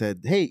then I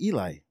said, "Hey,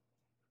 Eli,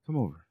 come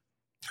over."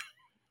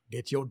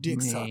 Get your dick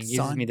Man, sucked, gives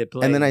son. me the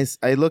play. And then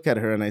I look at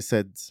her and I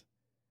said,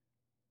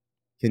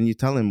 "Can you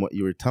tell him what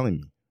you were telling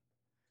me?"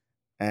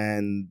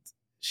 And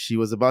she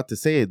was about to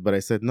say it, but I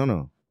said,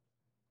 "No,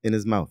 in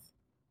his mouth."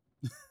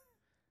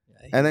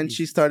 And then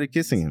she started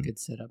kissing It's a him. Good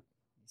setup.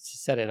 She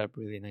set it up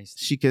really nicely.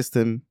 She kissed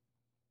him,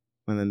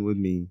 and then with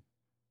me,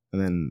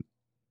 and then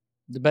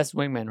The best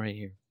wingman right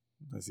here.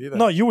 I see that.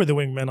 No, you were the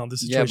wingman on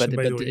this Yeah, situation, but,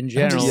 by the but way. in I'm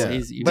general, Yeah.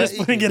 he's But he's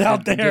putting it a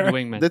out good there.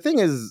 wingman. the thing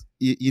is,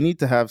 you need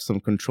to have some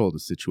control of the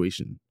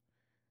situation,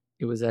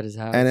 It was at his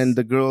house. and then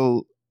the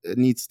girl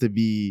needs to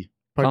be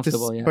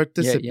Comfortable, yeah.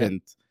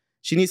 participant.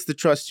 She needs to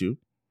trust you,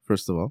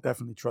 first of all.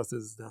 Definitely trust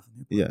is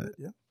definitely. Yeah.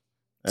 Yeah.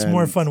 It's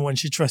more And- fun when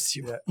she trusts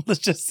you. Yeah. Let's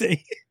just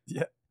say.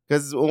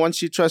 Because once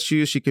she trusts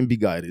you, she can be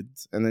guided.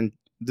 And then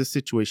this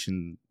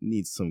situation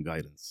needs some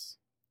guidance.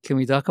 Can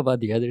we talk about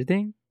the other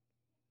thing?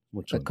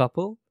 Which The one?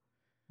 couple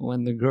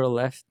when the girl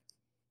left.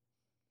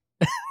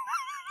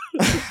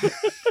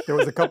 There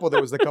was a couple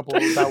that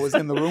was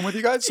in the room with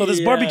you guys. So this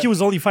Yeah. barbecue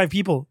was only 5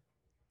 people.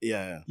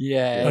 Yeah.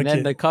 Yeah, and Okay.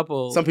 then the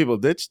couple. Some people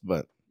ditched,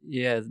 but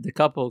Yeah, the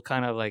couple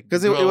kind of like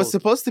because the it was girl-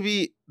 supposed to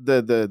be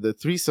the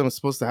threesome was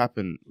supposed to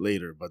happen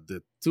later, but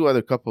the two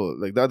other couple,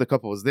 like the other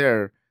couple was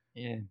there.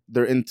 Yeah,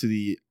 They're into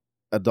the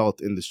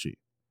adult industry.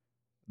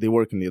 They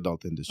work in the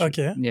adult industry.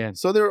 Okay. yeah.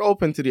 So they were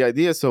open to the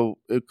idea, so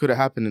it could have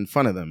happened in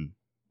front of them,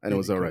 and it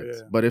was Maybe all could, right.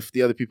 yeah. But if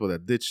the other people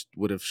that ditched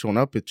would have shown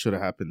up, it should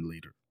have happened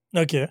later.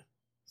 Okay.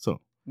 So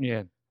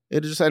Yeah,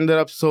 it just ended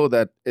up so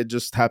that it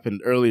just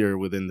happened earlier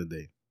within the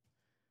day.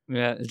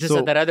 yeah. It's just So-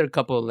 that that other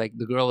couple, like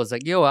the girl was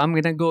like, "Yo, I'm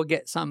gonna go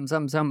get some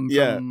Yeah,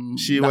 from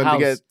she the went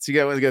house.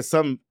 went to get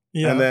some,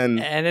 Yeah. and then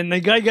And then the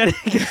guy got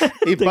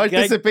he the guy-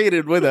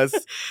 participated with us.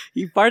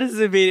 he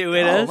participated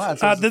with Oh, us, man,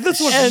 so This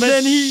was And meant-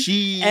 then he-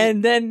 she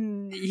and then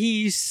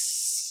he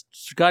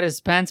got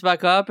his pants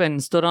back up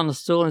and stood on the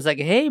stool and was like,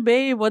 "Hey,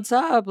 babe, what's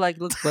up? Like,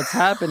 look what's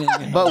happening."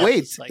 And But I was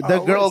wait, just like, the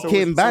Oh, girl wait, so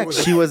came was- back. so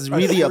was she was a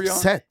really 3-on?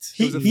 upset.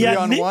 It was a He had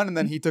 3-on-1, and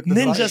then he took the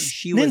ninja side.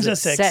 she was Ninja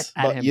upset sex.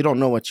 at But him. you don't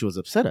know what she was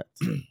upset at.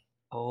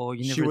 Oh,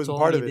 you She never wasn't told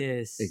part me of it.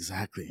 this.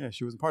 Exactly. Yeah,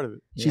 she wasn't part of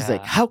it. She's Yeah.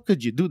 like, "How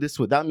could you do this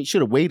without me?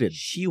 Should have waited."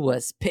 She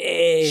was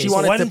pissed. She So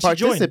wanted why to didn't she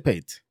join?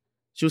 participate.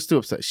 She was too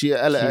upset.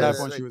 At At that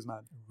point, she was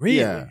mad. Really?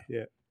 Yeah.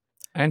 Yeah.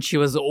 and she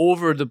was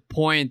over the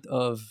point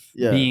of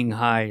Yeah. being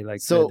high. Like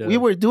So the- we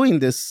were doing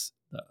this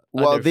the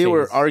while other they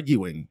were phase.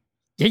 arguing.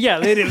 Yeah,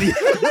 literally.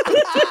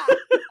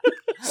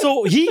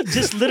 So he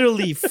just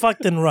literally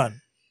fucked and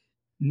run.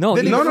 no,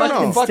 Then he he No, no,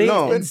 fucking no. stayed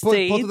No. and Pull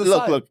stayed. to the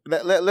Look, side. look.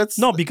 Let's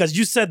No, because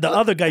you said the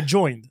other guy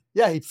joined.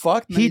 Yeah, he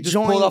fucked. And He he just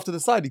joined- pulled off to the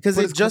side. He because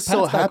put it his just so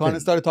pants back on happened.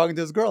 and started talking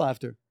to his girl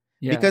after.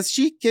 Yeah, because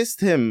she kissed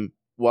him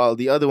while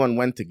the other one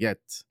went to get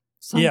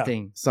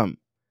something some.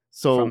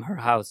 So from her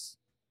house.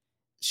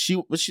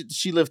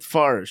 she lived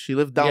far. She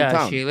lived Yeah,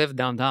 downtown. she lived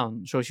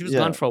downtown. So she was Yeah.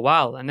 gone for a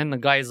while. And then the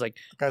guy's like,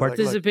 The guy's like, "Look,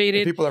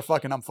 participated. if people are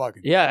fucking, I'm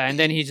fucking. yeah, and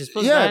then he just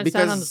put Yeah, stand on the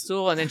because-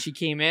 stool, and then she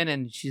came in,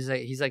 and he's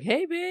like,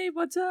 "Hey, babe,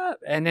 what's up?"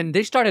 And then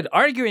they started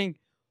arguing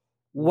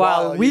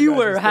while While we you guys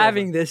were were still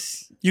having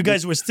this. You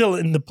guys were still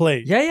in the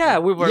play. Yeah,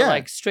 we were Yeah.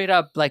 like straight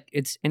up, like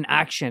it's in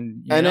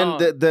action. You and know?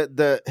 then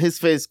the his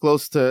face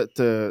close to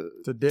To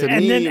Dick. to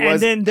And me then- was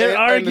and then they're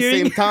at the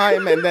arguing. same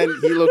time, and then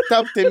he looked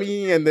up to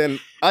me, and then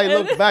I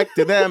looked back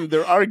to them.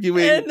 They're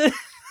arguing. And then-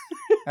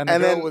 And the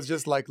and girl then- was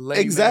just like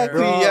laying Exactly,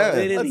 there. Bro, yeah.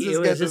 literally, Let's just it get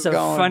was just this a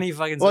going. funny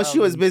fucking. Well, she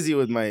was song. busy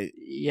with my.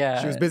 Yeah,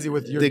 She was busy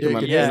with your Dick dick in my-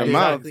 and Yeah, his in the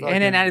mouth. exactly.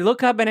 And then I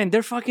look up, and then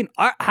they're fucking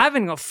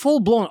having a full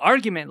blown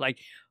argument, like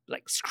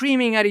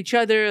screaming at each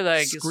other,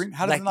 like Scream.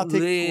 How does like, it not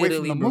take away from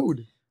literally, the bro.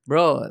 mood?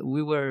 Bro,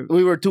 we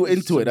were too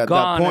into it at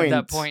gone that point.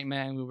 At that point,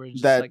 man, we were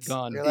just that- like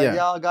gone. You're like, Yeah.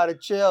 y'all gotta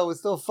chill. We're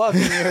still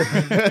fucking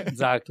here.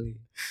 Exactly.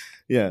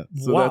 Yeah,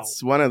 so Wow.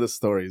 that's one of the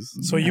stories.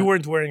 So you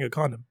weren't wearing a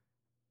condom.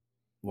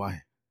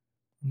 Why?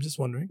 I'm just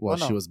wondering. Well,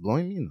 no. she was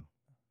blowing me. No.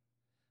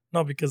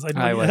 No, because I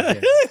know I was,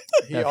 yeah.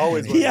 He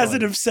always Definitely. he has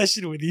an was.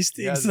 obsession with these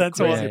He things. has a That's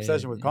crazy why. Yeah,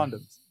 obsession yeah, with yeah.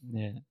 condoms.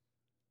 Yeah.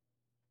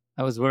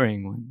 I was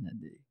wearing one that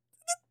day.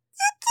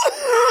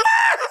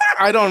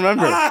 I don't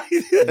remember.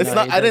 It's No,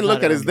 not. he I didn't does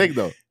look not at his dick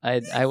remember.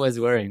 though. I was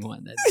wearing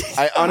one that day.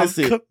 I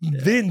honestly. I'm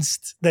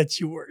convinced that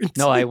you weren't.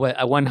 No, I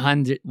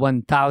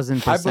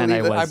 1,000%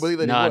 I was. I believe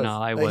that he no, was. no,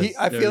 I Like, was.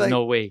 I There feel was like-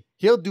 no way.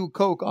 He'll do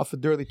coke off a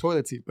dirty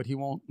toilet seat, but he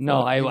won't.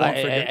 No, he won't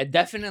forget. I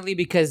definitely,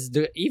 because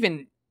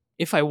even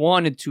if I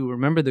wanted to,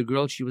 remember the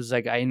girl, she was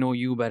like, I know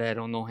you, but I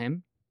don't know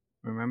him.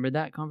 Remember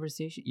that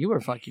conversation? You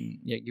were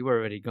you were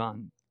already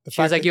gone. The She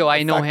was fact like, that- yo, I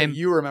the know fact that him.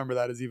 You remember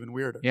that is even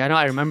weirder. Yeah, no,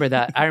 I remember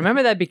that. I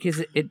remember that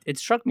because it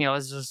struck me. I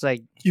was just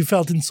like, You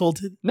felt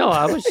insulted. no,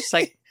 I was just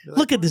like, You're like,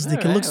 Look at this dick.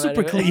 It Alright, looks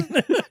super whatever. clean.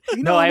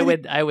 you no, know how I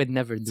many- would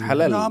never do halal.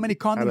 that. You know how many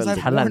condoms Halal. I've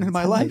Halal. worn in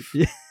my life?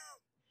 Yeah.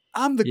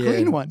 I'm the Yeah.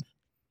 clean one.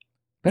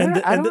 But And I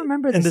the- don't and the-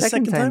 remember and the the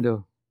second second time, time?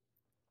 though.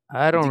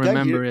 I don't Did you guys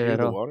remember hear it at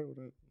the all. water?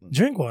 No.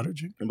 Drink water.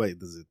 Drink. But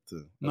does it?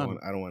 No.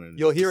 I don't want to.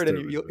 You'll hear it,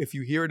 if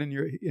you hear it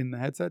in the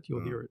headset,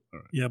 you'll hear it.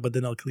 Yeah, but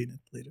then I'll clean it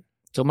later.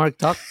 So, Mark,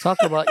 talk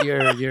about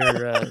your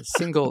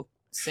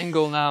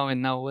single now,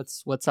 and now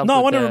what's up? No, I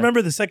with want to the-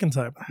 remember the second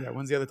time. Yeah,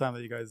 when's the other time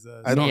that you guys?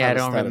 I don't. Yeah, have I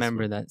a don't status,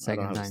 remember man. that I don't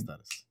second have a time.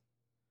 status.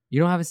 You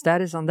don't have a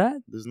status on that?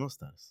 There's no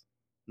status.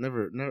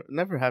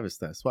 Never have a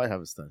status. Why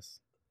have a status?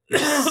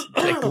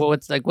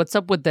 What's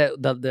up with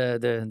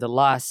the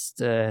last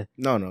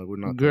No, we're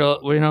not. girl?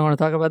 talking We're about not going to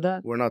talk about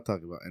that. We're not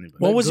talking about anybody.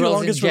 What was your girls in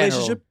longest general.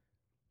 relationship?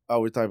 Oh,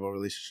 we're talking about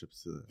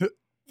relationships.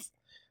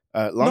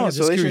 No, Longest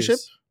just relationship?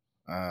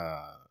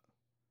 curious.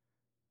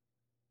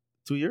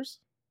 2 years?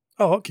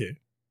 Oh, okay.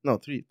 No,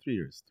 3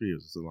 years. 3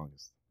 years is the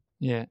longest.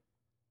 Yeah.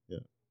 Yeah.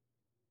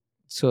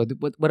 So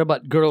what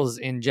about girls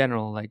in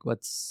general? Like,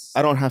 what's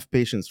I don't have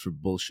patience for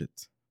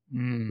bullshit.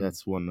 Mm.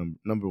 That's one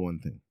number one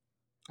thing.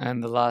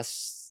 And the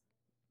last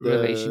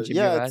relationship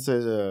you yeah, had?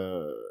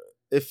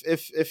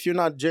 it's if you're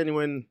not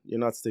genuine, you're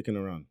not sticking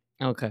around.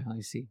 Okay,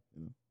 I see.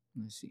 Yeah.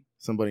 I see.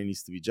 Somebody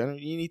needs to be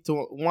genuine. You need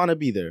to want to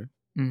be there,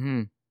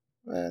 Mm-hmm.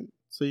 and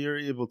so you're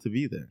able to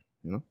be there.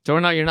 You know So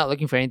you're not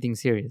looking for anything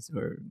serious,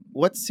 or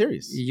what's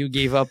serious? you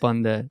gave up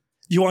on the.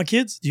 You want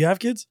kids? Do you have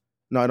kids?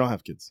 No, I don't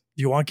have kids.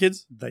 Do you want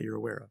kids? that you're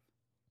aware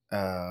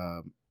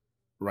of.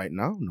 Right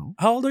now, no.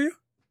 How old are you?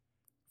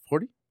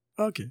 40?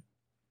 Okay.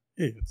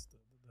 Yeah, it's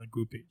the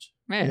group age.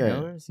 Man, Yeah.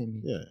 no, it's in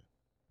me.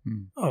 Yeah.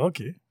 Oh,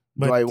 okay.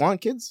 Do I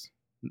want kids?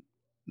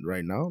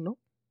 Right now, no.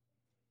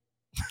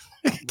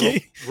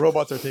 Okay.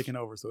 Robots are taking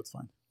over, so it's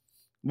fine.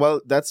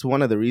 Well, that's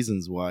one of the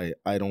reasons why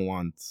I don't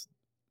want,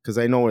 because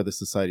I know where the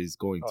society is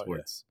going Oh, yeah.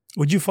 towards.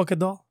 Would you fuck a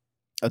doll?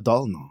 A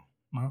doll, no.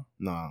 No.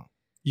 No.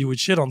 You would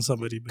shit on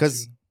somebody. but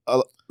 'Cause-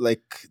 you-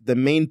 Like, the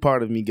main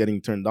part of me getting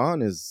turned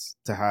on is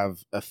to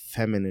have a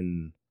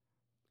feminine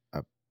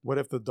What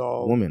if the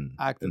doll woman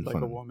acted in like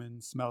front a of me.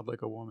 woman, smelled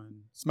like a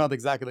woman, smelled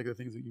exactly like the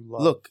things that you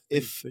love? Look,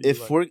 things if that you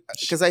like? we're,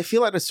 because I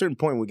feel at a certain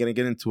point we're gonna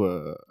get into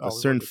Oh, a we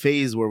certain will.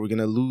 phase where we're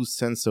gonna lose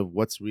sense of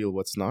what's real,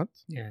 what's not,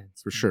 Yeah,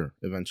 for sure,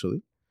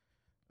 eventually,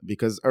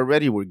 because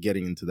already we're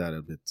getting into that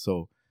a bit.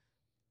 So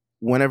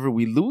whenever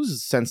we lose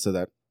sense of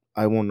that,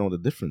 I won't know the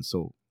difference.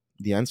 So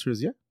the answer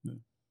is yeah.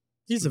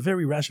 He's a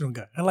very rational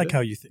guy. I like Yeah,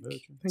 how you think. very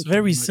true. It's Thank you.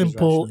 very Like,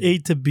 simple. rational. A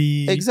to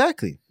B.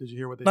 Exactly. Did you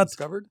hear what they Not-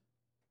 discovered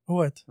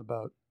What?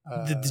 about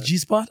The G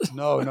spot?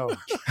 No,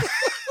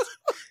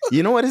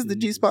 You know what is the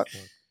G spot?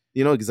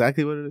 You know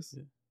exactly what it is.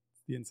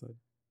 the inside.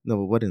 No,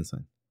 but what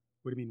inside?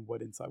 What do you mean?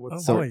 What inside? What Oh,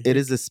 So boy. it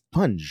is a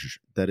sponge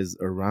that is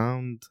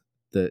around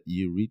the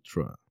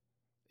urethra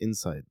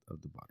inside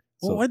of the body.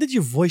 Well, So why did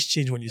your voice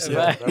change when you said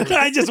Yeah, that? that was-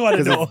 I just want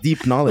to because know. it's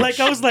deep knowledge. Like,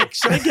 I was like,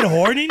 should I get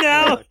horny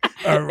now?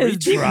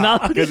 It's deep Urethra.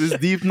 knowledge. because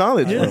it's deep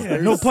knowledge. Yeah, bro. yeah,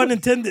 no pun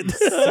intended.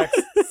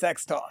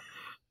 sex talk.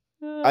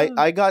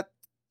 I got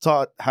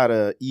taught how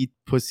to eat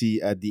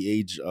pussy at the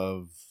age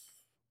of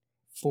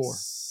 4.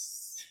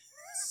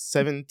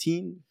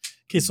 17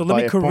 Okay, so let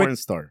by me a porn correct.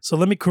 star. So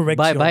let me correct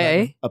by you on by that.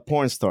 a A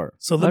porn star.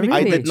 So let Oh, me.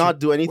 really? I Really? did not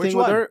do anything Which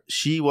with one? her.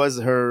 She was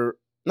her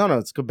No,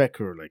 it's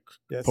Quebecer, like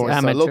Yes, porn yes.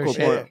 star, Amateur local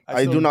shit. porn. Yeah, I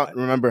I do still- not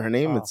remember her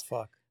name. Oh, It's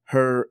fuck.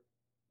 her,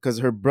 because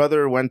her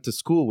brother went to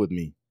school with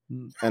me,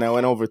 Mm. and I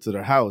went over to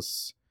their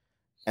house,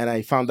 and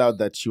I found out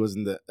that she was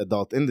in the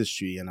adult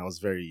industry, and I was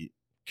very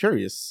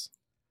curious.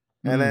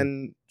 And Mm.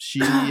 then she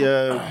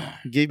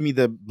gave me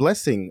the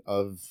blessing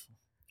of.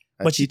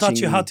 But she taught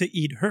teaching you how me- to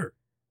eat her.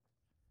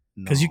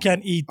 Because you No.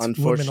 can't eat women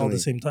all Unfortunately. the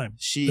same time.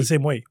 She, The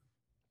same way.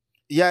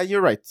 yeah,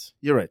 you're right.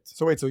 You're right.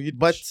 So wait, so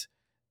But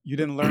you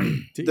didn't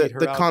learn to the eat her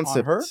the out concept.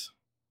 on her?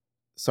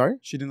 Sorry,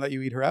 She didn't let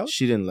you eat her out?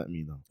 she didn't let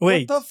me know.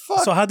 Wait. the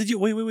fuck? So how did you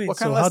wait? What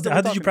So kind of how, lesson how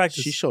we did you talking?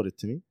 practice? She showed it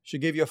to me. She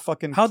gave you a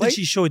fucking How plate? did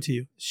she show it to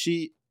you?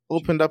 She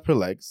opened up her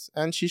legs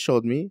and she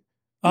showed me.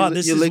 Ah, you,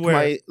 this you is lick where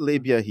my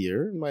labia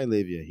here, my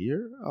labia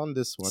here on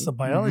this one. it's the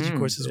biology Mhm.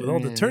 courses with all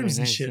the Yeah, terms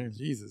and nice, shit. nice.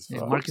 Jesus. Yeah,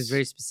 fuck. Mark is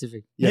very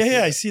specific. Yes.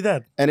 Yeah, I see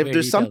that. And if Very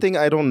there's detailed. something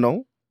I don't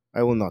know,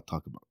 I will not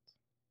talk about.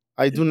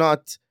 I do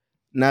not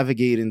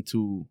navigate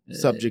into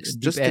subjects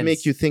just to make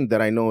depends. you think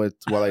that I know it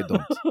while I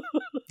don't.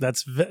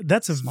 That's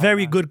a Smart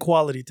very man. good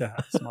quality to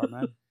have. Smart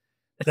man.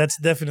 That's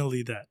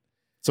definitely that.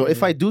 So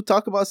if I do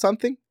talk about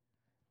something,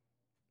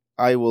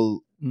 I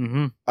will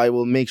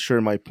make sure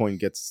my point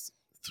gets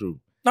through.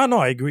 No,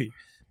 I agree.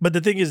 But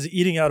the thing is,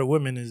 eating out of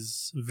women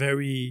is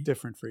very.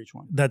 Different for each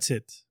one. That's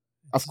it.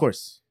 Of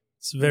course.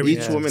 It's very.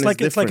 Each woman it's is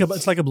like it's like a different.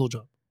 it's like a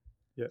blowjob.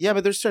 Yeah,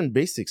 but there's certain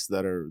basics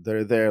that are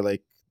there,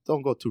 like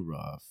don't go too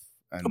rough.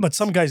 And But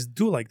some guys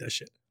do like that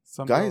shit.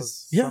 Some Guys,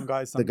 girls, yeah. some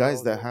guys, some the guys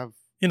girls, that have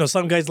You know,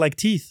 some guys like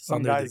teeth some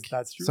on their guys. dick.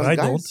 That's true. some I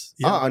guys, don't.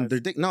 Yeah. on their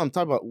dick. No, I'm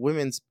talking about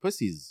women's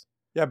pussies.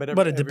 Yeah, but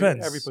But it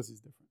depends. Every pussy's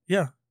different.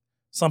 Yeah.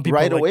 Some people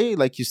Right like, away,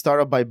 like you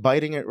start off by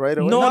biting it right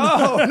away. No,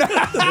 no.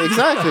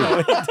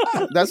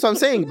 Exactly. That's what I'm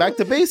saying. Back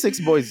to basics,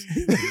 boys.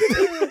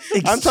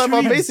 I'm talking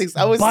about Extreme basics.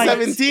 I was bites.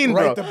 17,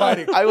 bro. Right to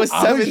biting. I was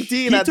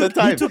 17 at the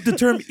time. He took the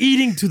term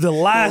eating to the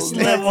last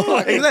level.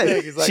 Exactly.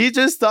 It's like- She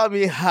just taught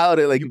me how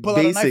to like You pull out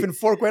a knife basic. and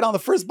fork right on the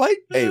first bite.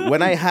 Hey,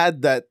 when I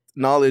had that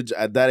knowledge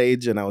at that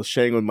age and I was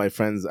sharing with my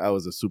friends, I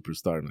was a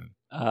superstar, man.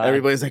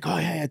 Everybody's like, "Oh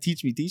yeah,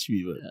 teach me."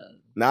 But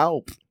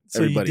now, So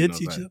you everybody did knows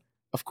teach that. them?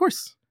 Of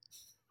course,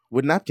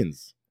 with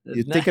napkins.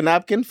 You Nah. take a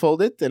napkin,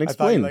 fold it, and I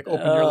thought you explain. like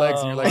open your legs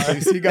and you're like, so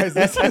you see guys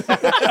this?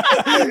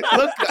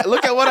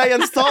 look at what I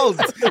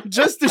installed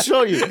just to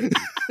show you.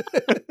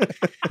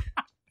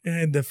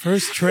 And the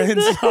first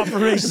trans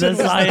operation. The was-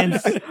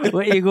 science.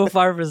 Where you go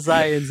far for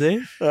science, eh?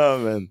 Oh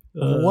man,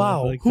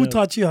 Wow. Like Who that.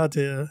 taught you how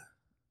to? It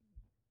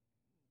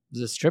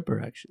was a stripper,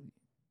 actually.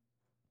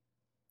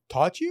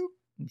 Taught you?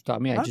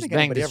 Taught me. I don't just think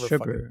banged anybody a ever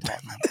stripper.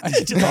 fucking taught me. I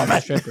just banged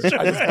a stripper.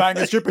 I just banged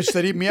a stripper. She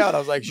said, "Eat me out." I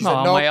was like, "She said,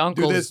 No, no, my do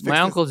uncle's this, fix my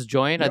this." uncle's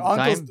joint at Your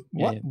the uncle's time.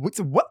 what?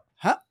 Yeah. What?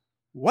 Huh?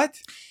 What?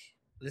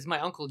 This is my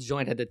uncle's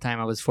joint at the time.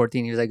 I was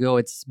 14. He was like, "Oh,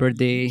 it's his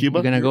birthday. Cuba?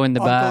 We're gonna go in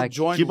the Uncle back."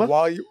 joined Cuba?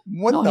 while you.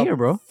 What No, the here,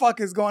 bro. fuck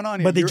is going on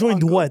here? But they Your joined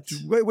uncle- what?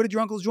 Wait, what did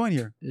your uncles join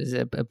here? There's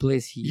a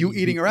place he You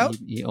eating her out?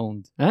 He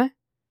owned. Huh?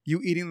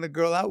 You eating the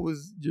girl out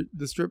was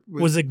the strip?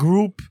 Was a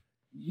group?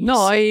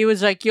 No, he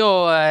was like,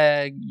 "Yo,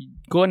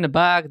 go in the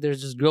back.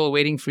 There's this girl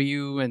waiting for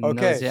you." And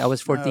Okay. I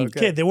was 14. Okay.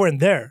 Okay, they weren't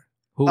there.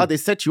 Who? oh, they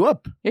set you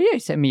up. Yeah, he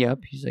set me up.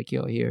 He's like,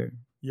 "Yo, here."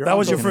 That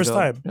was your uncle- first Go.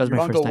 time. That was Your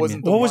my uncle first time. wasn't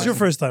in. the What was your one-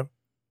 first time?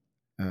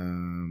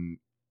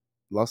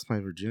 Lost my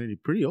virginity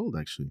pretty old,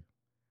 actually,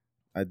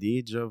 at the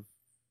age of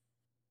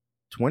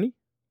 20.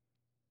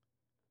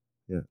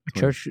 Yeah,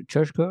 20.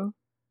 Church girl?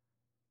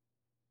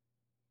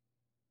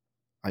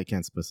 I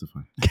can't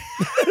specify.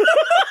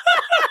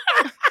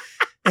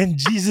 And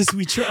Jesus,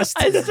 we trust.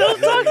 I still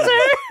talk to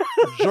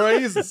her.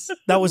 Jesus.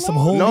 That was some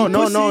holy No,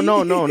 pussy.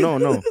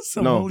 no.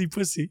 Some No. holy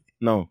pussy.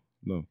 No,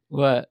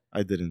 What?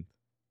 I didn't.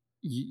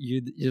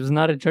 You it was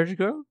not a church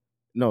girl?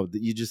 No,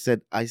 you just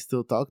said I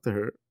still talk to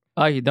her.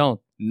 Oh, you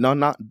don't. No,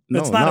 not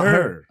not her.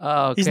 her.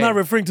 Oh, okay. He's not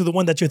referring to the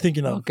one that you're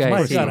thinking of. Okay, My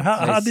I see. God,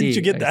 how I did see,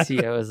 you get I that?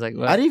 see. I was like,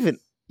 what? I didn't even.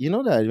 You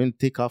know that I didn't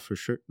take off her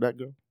shirt. That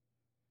girl.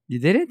 You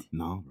did it?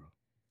 No, bro.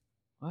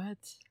 What?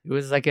 It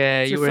was like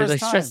a It's you your were first like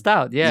time. stressed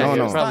out. Yeah, no,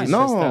 you were no, probably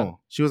stressed out. no.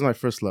 She was my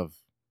first love.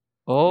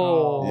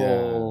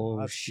 Oh,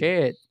 Yeah.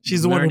 shit.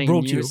 She's the one who Learning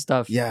broke new you.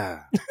 Stuff.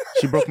 Yeah,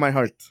 she broke my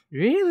heart.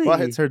 Really?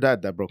 Well, it's her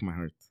dad that broke my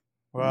heart.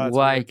 Wow, that's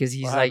Why? weird. Because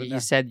he's What like, happened you there?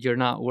 said you're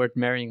not worth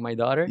marrying my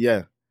daughter.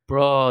 Yeah,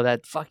 Bro,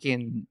 that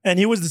fucking. And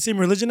he was the same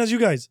religion as you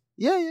guys.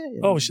 yeah.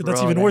 Oh shit, that's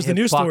Bro, even that worse than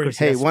your story.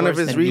 hypocrisy. Hey, That's one of worse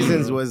his than me,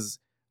 reasons bro. was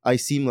I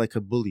seem like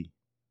a bully.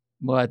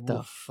 What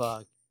the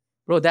fuck,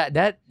 bro?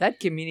 That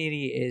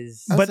community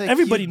is. I was But like,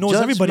 everybody you knows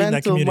everybody in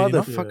that judgmental community,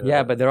 no? motherfucker.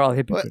 Yeah, but they're all What?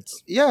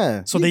 hypocrites.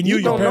 Yeah. So they knew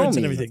He your don't know parents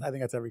and me. everything. I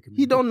think that's every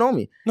community. He don't know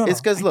me. No, It's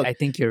because look, I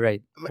think you're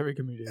right. Every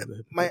community is a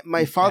hypocrite.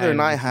 my father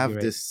and I Yeah, have you're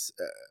right. this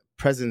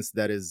presence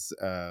that is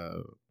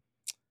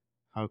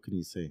how can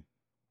you say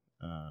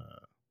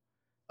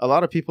a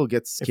lot of people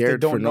get they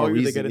scared don't for no know you,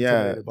 they reason. get Yeah,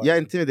 intimidated by yeah, you.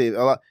 intimidated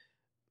a lot.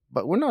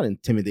 But we're not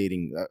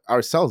intimidating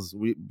ourselves.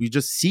 We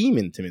just seem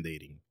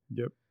intimidating.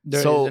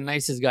 They're So, the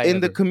nicest guy In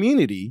the ever.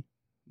 community,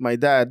 my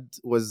dad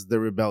was the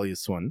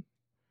rebellious one,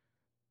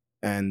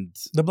 and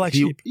The black he,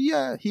 sheep.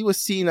 yeah, he was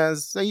seen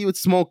as he would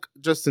smoke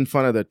just in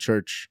front of the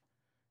church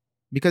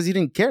because he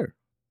didn't care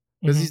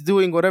because Mhm. he's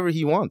doing whatever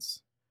he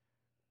wants.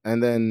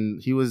 and then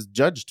he was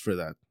judged for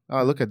that.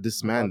 Oh, look at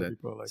this A lot man of that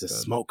people are like is a that.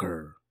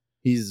 smoker.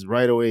 He's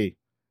right away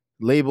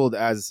labeled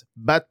as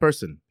bad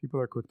person. People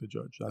are quick to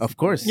judge. That's Of the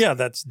course. problem. Yeah,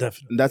 that's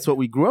definitely. And that's what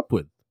we grew up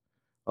with.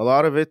 A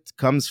lot of it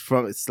comes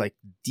from, it's like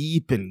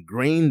deep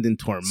ingrained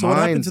into our So minds. what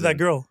happened to that and-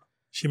 girl?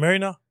 She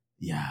married now?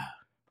 Yeah.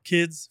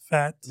 Kids,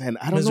 fat. Man,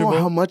 I don't miserable? know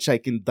how much I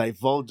can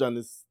divulge on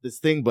this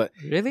thing, but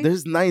Really?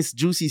 there's nice,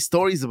 juicy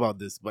stories about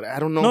this. But I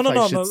don't know No, if no, I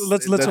no, should. no.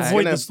 Let's that's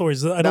avoid gonna- the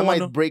stories. I That don't might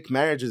want to. break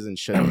marriages and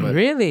shit. But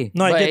Really?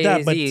 No, I get that,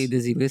 is but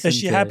does he listen? Is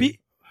she to- happy?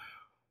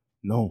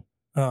 no.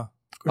 Of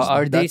course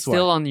Are not. they That's why.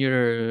 still on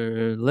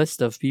your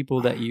list of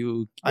people that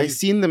you? I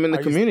seen them in the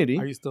Are you- community.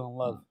 Are you still in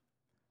love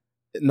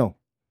No,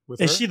 with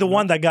Is her? she the No?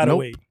 one that got Nope.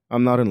 away?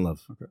 I'm not in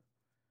love.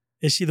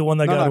 Is she the one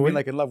that No, got no, I away? mean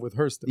like in love with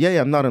her still.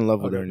 Yeah, I'm not in love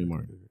with Okay, her okay, anymore.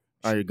 okay,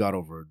 okay. I got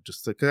over her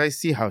just because I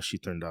see how she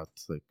turned out.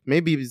 Like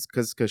maybe it's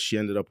because she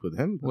ended up with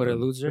him. but What a then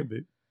loser! Could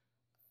be.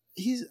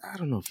 I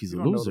don't know if he's You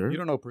a don't know loser. you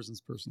don't know a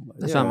person's personal life.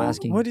 That's Yeah. what I'm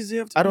asking. What does he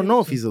have to I be don't know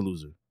if upset? he's a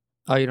loser.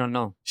 Oh, you don't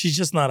know. She's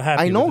just not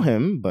happy. I know with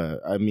him,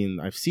 but I mean,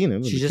 I've seen him.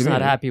 in She's the just not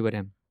community. happy with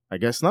him. I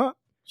guess not.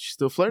 She's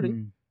still flirting.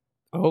 Mm.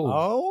 Oh,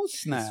 Oh I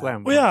snap! swear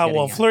I'm Well, yeah, getting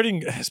well, it.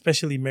 flirting,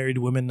 especially married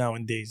women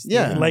nowadays. they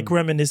Yeah. like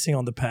reminiscing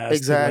on the past. They're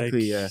Exactly.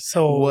 like- Yeah.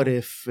 So, What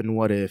if and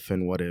what if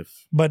and what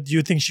if? but do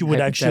you think she would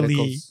actually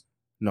Hypotheticals.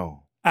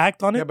 No,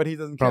 act on it? Yeah, but he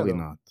doesn't probably care.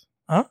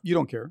 though. not. You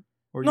don't care.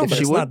 Or no, you but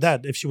care? it's she not would?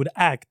 that. If she would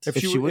act, If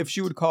if she she would, would- if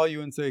she would call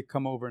you and say,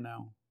 "Come over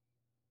now,"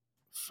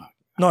 Fuck.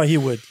 no, he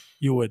would.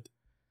 You would.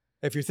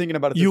 if you're thinking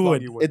about it this You long,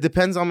 would. you would. It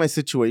depends on my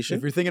situation.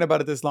 If you're thinking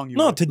about it this long, you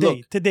No, would. today,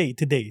 Look,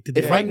 today,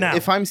 If right I'm now.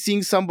 if I'm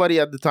seeing somebody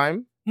at the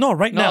time, No,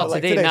 right No, now. like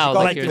like today, today, now, she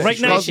calls like me your today. right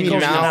now, she situation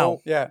calls is you now. now.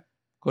 Yeah, Of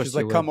course she's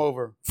like, you "Come would.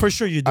 over," For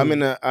sure you do. I'm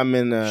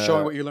in a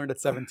showing what you learned at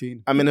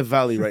 17. I'm in a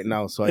valley right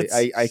now, so I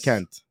It's-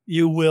 can't.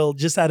 You will,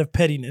 just out of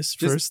pettiness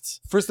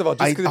first. First of all,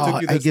 just because it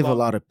took you I this give long, a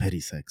lot of petty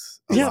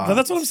sex. A Yeah, lot. but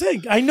that's what I'm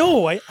saying. I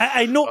know.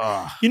 I know.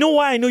 Ah, You know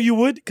why I know you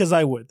would? Because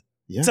I would.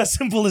 yeah. It's as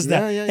simple as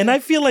that. Yeah, yeah, And yeah. I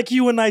feel like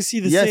you and I see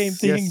the yes, same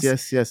things.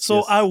 Yes. So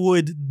yes. I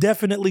would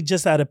definitely,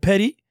 just out of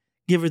petty,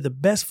 give her the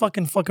best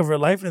fucking fuck of her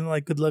life and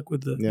like good luck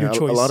with your yeah,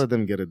 choice. a lot of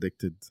them get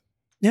addicted.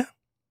 you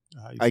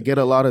I said- get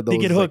a lot of They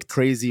those get like, hooked.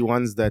 crazy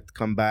ones that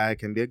come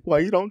back and be like, "Why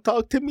you don't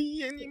talk to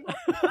me anymore?"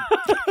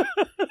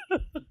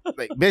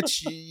 Like,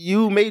 bitch,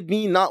 you made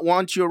me not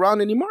want you around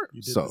anymore.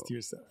 You did So this to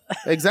yourself.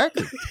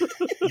 exactly,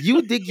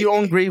 you dig your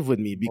own grave with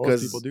me Most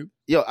because people do.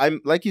 yo,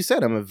 I'm like you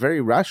said, I'm a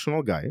very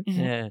rational guy, Mhm.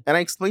 Yeah. and I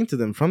explained to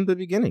them from the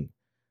beginning.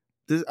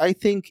 I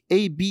think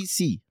A, B,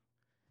 C.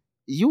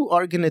 You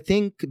are gonna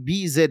think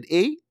B, Z,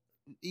 A.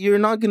 You're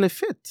not gonna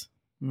fit.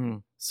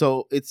 Mm.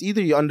 So it's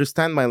either you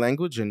understand my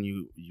language and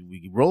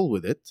we roll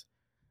with it,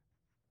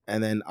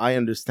 and then I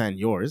understand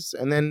yours,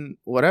 and then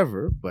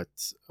whatever. But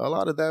a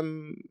lot of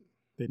them,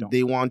 They don't.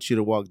 they want you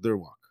to walk their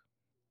walk.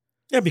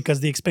 Yeah, because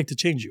they expect to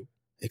change you.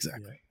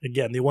 Exactly.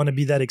 Again, they want to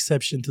be that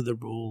exception to the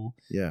rule,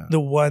 Yeah. the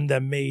one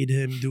that made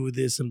him do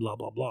this and blah,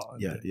 blah, blah.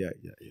 And Yeah. then-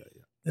 Yeah.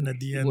 And at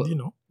the end, Well- you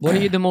know. What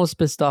are you the most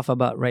pissed off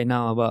about right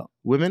now? About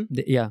Women.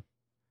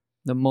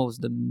 the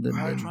most. Why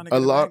are you trying to A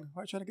get lot- Him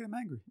why are you trying to get him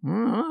angry?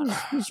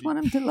 Just want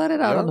him to let it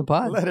out on the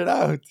pod. Let it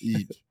out.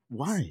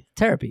 Why?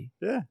 Therapy.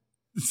 Yeah.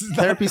 This is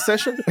Therapy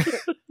session?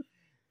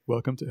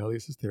 Welcome to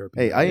Elias's therapy.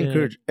 Hey, I Yeah.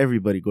 encourage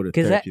everybody go to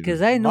therapy.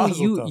 Because I know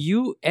Mazel tov.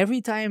 you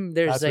every time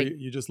there's That's why like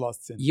you just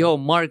lost sin. yo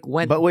Mark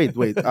went. But wait.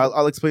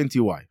 I'll explain to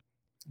you why.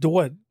 The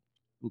what?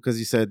 Because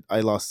you said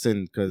I lost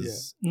sin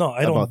because No,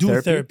 I don't About do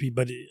therapy? therapy,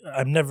 but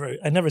I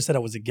never said I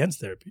was against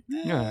therapy.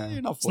 Yeah,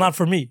 you're not It's not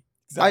for me.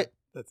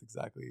 That's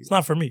exactly. It's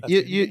not for me. That's you,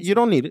 what you means. you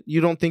don't need it.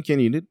 You don't think you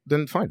need it,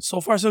 then fine.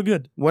 So far, so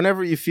good.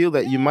 Whenever you feel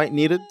that you might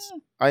need it,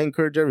 I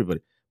encourage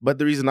everybody. But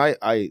the reason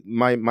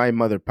my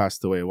mother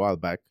passed away a while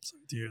back,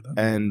 Sorry to hear that.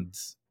 and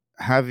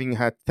having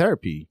had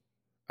therapy,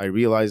 I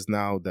realize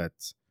now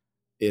that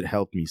it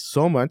helped me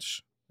so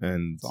much.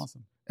 And It's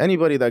awesome.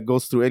 anybody that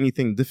goes through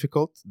anything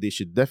difficult, they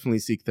should definitely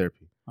seek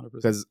therapy. 100%.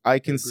 Because I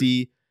can agree.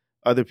 see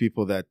other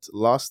people that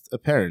lost a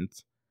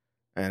parent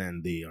and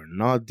then they are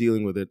not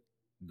dealing with it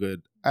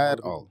good at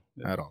all.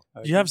 Yeah. At all.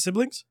 I Do you have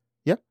siblings?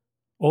 Yeah.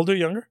 Older,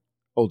 younger?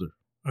 Older.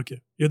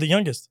 Okay. You're the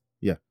youngest?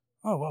 Yeah.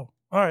 Oh, wow.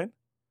 All right.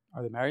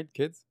 Are they married?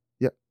 Kids?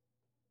 Yeah.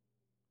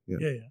 Yeah.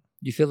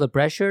 You feel the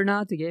pressure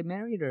now to get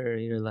married, or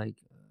you're like,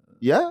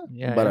 Yeah,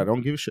 yeah, but yeah. I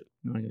don't give a shit.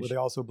 no, Were they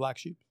also black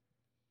sheep?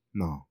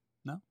 No.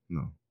 No?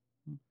 No.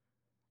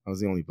 I was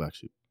the only black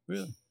sheep.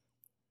 Really?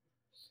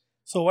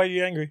 So why are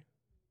you angry?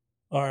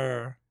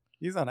 Or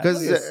He's not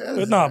 'Cause, angry.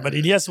 but no, but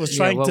Elias was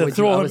trying what to would you-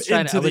 throw I him was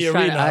trying- into I was the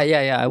trying- arena.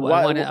 I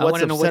Why- want to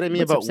what's know upsetting me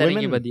what's about upsetting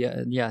you women?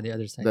 about the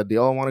other side. That they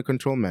all want to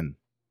control men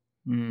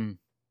Mm.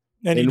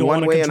 And you in don't one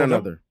wanna way and control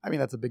them? another. I mean,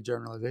 that's a big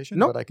generalization,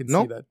 No, but I can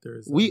no. see that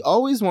there's. We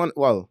always want,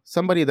 well,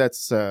 somebody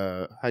that's,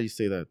 how you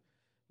say that,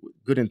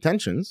 good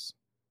intentions,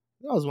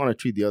 they always want to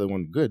treat the other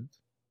one good.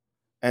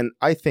 And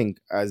I think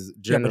as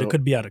Yeah, general, but it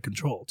could be out of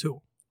control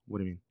too. what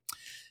do you mean?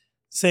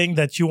 Saying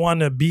that you want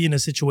to be in a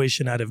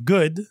situation out of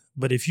good,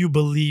 but if you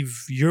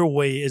believe your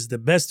way is the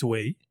best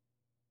way,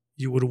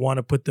 you would want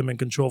to put them in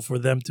control for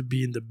them to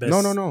be in the best.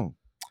 No.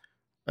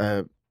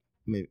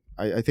 Maybe,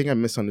 I think I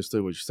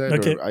misunderstood what you said.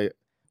 Okay. Or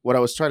what I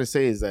was trying to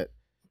say is that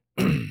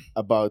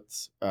about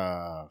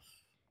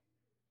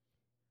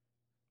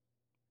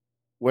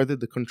where did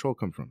the control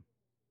come from?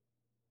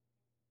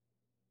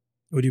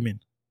 What do you mean?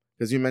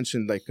 Because you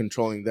mentioned like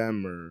controlling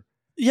them or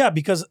Yeah,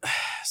 because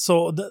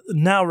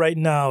right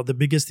now, the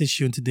biggest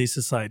issue in today's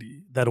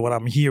society that what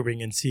I'm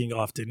hearing and seeing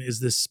often is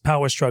this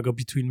power struggle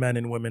between men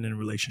and women in a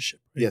relationship.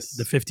 Right? Yes.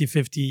 The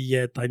 50-50,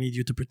 yet I need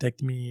you to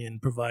protect me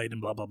and provide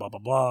and blah, blah, blah, blah,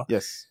 blah.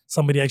 yes.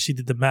 Somebody actually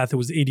did the math. It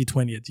was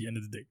 80-20 at the end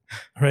of the day,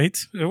 right?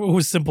 It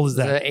was simple as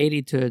that. The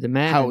 80 to the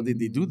man. How did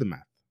they do the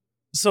math?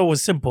 So it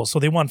was simple. So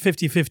they want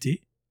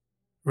 50-50,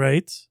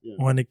 right? Yeah.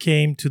 When it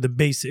came to the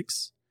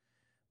basics.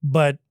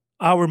 But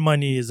our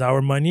money is our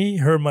money.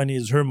 Her money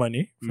is her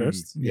money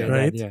first, Yeah,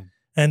 right? yeah.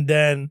 And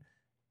then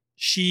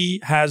she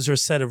has her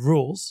set of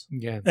rules.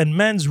 Yeah. And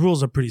men's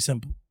rules are pretty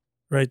simple,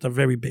 right? They're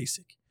very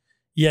basic.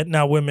 Yet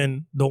now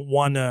women don't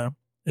want to,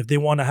 if they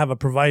want to have a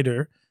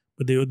provider,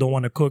 but they don't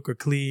want to cook or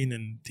clean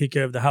and take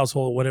care of the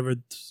household,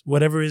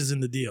 whatever is in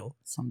the deal.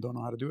 Some don't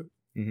know how to do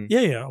it.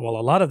 Yeah. Well,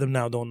 a lot of them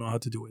now don't know how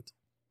to do it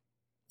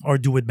or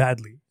do it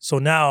badly. So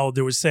now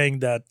they were saying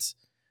that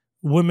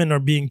women are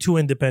being too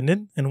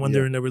independent. And when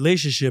they're in a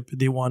relationship,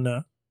 they want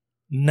to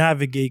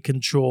navigate,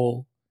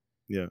 control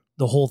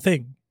the whole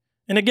thing.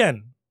 And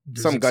again,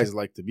 Some guys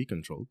like to be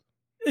controlled.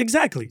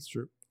 Exactly. It's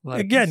true.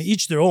 Again,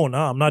 each their own.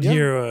 Huh? I'm not Yeah.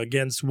 here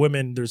against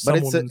women. There's But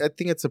some women. I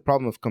think it's a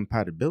problem of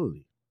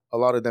compatibility. A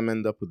lot of them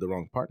end up with the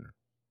wrong partner.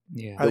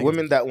 Yeah. I The think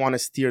women that want to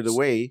steer the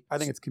way, I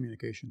think it's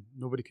communication.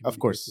 Nobody communicates of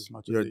course, as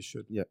much as they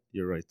should. Yeah,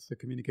 you're right. The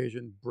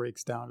communication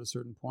breaks down at a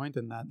certain point,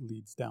 and that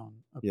leads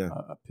down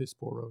a piss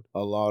poor road.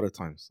 A lot of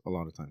times.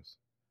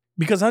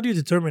 Because how do you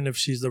determine if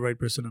she's the right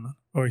person or not?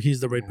 Or he's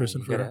the right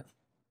person you for her? gotta-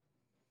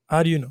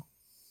 How do you know?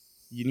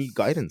 You need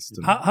guidance to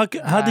know.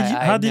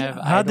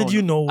 How did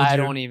you know? I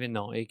don't even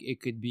know. It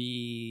could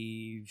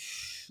be.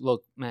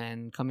 Look,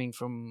 man, coming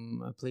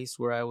from a place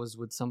where I was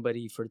with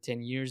somebody for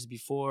 10 years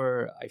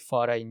before, I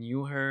thought I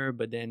knew her,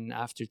 but then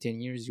after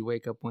 10 years, you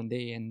wake up one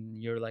day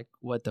and you're like,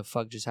 "What the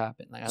fuck just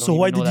happened?" Like, I don't So even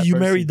why know did that you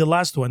marry person. the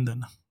last one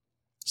then?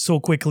 So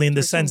quickly, in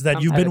the For sense some-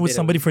 that you've I had been a with bit of-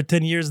 somebody for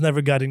 10 years,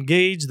 never got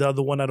engaged. The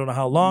other one, I don't know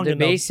how long. The and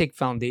now- basic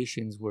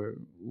foundations were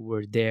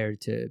there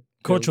to build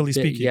Culturally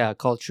the- speaking. Yeah,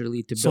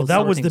 culturally to build. So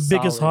that was the something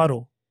biggest solid.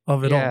 hurdle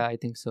of it Yeah, all. I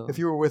think so. If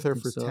you were with her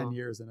think for so. 10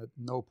 years and at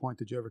no point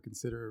did you ever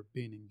consider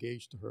being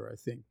engaged to her, I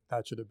think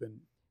that should have been.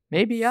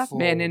 Maybe, yeah, man.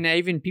 full- And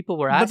even people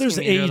were But asking there's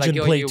me, they're age like, in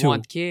 "Yo, play you too.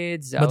 want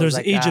kids?" I But was there's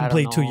like, age "I in don't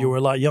play too. know." You were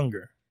a lot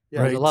younger.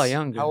 Yeah, I was a right? lot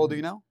younger. How old are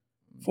you now?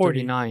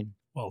 49.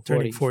 Well,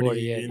 turning 40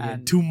 yeah. in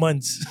And- 2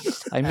 months.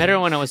 I met her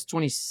when I was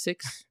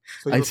 26.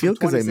 So you I were feel from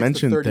because I 26 to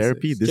mentioned 36.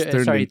 therapy, this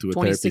turned Sorry, into a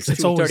therapy 26 session.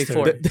 It's always to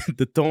 34.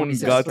 The tone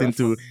 26 got to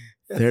into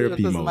That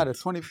therapy doesn't matter.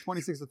 mode.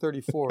 26 to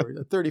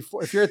 34.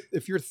 34.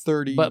 If you're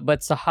 30, But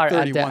Sahar,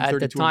 31, at the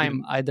 32, time,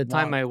 want-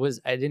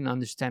 I didn't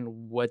understand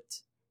what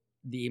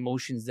the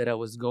emotions that I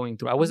was going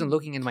through. I wasn't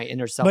looking in my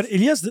inner self. But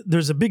Elias,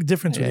 there's a big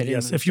difference with I didn't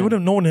Elias. If you would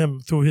have known him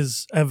through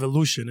his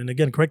evolution, and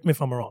again, correct me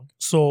if I'm wrong.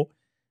 So,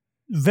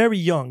 very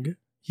young,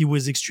 he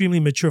was extremely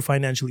mature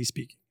financially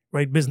speaking,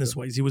 right? Business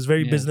wise, he was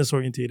very Yeah. business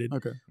orientated.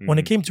 okay. When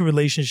it came to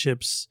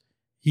relationships,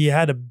 he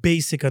had a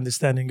basic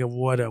understanding of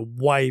what a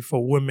wife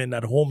or woman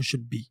at home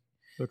should be.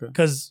 Okay.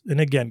 Because, and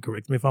again,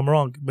 correct me if I'm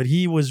wrong, but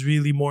he was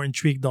really more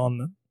intrigued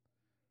on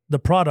the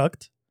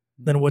product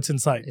than what's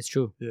inside. it's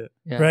true.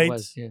 Yeah. Right? It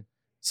was, yeah.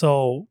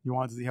 So, You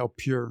wanted to see how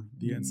pure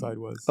the inside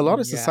was. A lot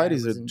of Yeah,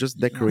 societies I are wasn't- just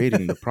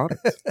decorating the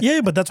product. yeah,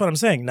 but that's what I'm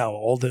saying. Now,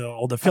 all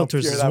the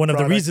filters pure is that one of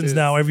the product reasons is.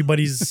 now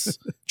everybody's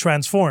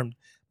transformed.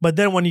 But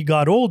then when he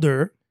got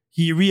older,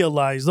 he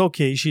realized,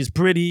 okay, she's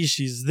pretty,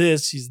 she's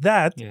this, she's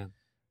that. Yeah.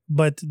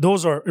 But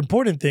those are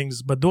important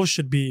things, but those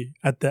should be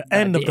at the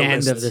end of the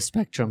end list. of the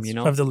spectrum, you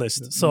know? Of the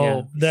list. So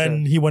Yeah,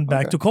 then sure. he went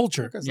back Okay. to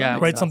culture, Okay, so Yeah, that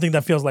makes right? sense. Something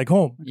that feels like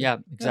home. Yeah,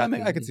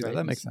 exactly. I can see that.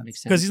 That makes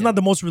sense. Because he's not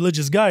the most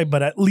religious guy,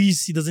 but at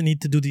least he doesn't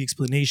need to do the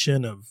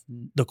explanation of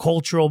the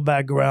cultural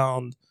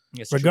background,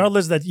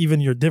 regardless that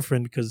even you're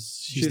different because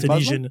she's She's Muslim?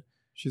 Tunisian.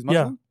 She's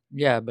Muslim?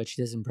 Yeah, but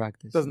she doesn't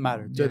practice. Doesn't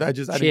matter. Yeah. I She didn't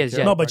is, care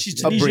yeah. No, about but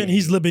she's practicing. Tunisian,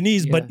 he's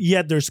Lebanese, Yeah. but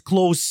yet there's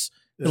close,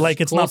 like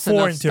it's not Close enough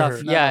foreign to stuff.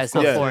 her. Yeah, it's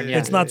not Yeah, foreign. yeah, Yeah.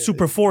 It's not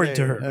super foreign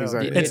to her.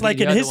 Exactly. It's like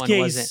The in other his one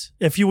case, wasn't.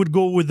 if you would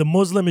go with the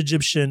Muslim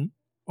Egyptian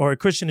or a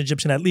Christian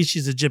Egyptian, at least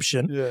she's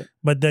Egyptian, Yeah.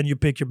 but then you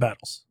pick your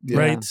battles, Yeah.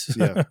 right?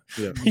 Yeah,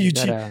 yeah. You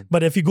Gotta-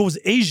 but if he goes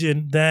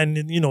Asian, then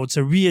it's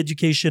a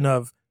re-education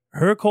of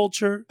her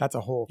culture That's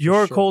a whole. for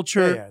Your sure.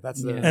 culture Yeah,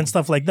 that's Yeah. the. and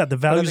stuff like that. The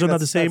but I values think are not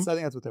the that's- same. I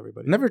think that's with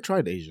everybody. Never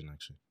tried Asian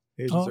actually.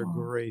 Asians are Oh.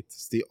 great.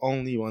 It's the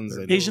only ones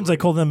I know. Asians, I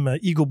call them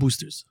ego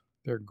boosters.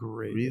 They're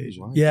great. Really?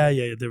 Asians. Why?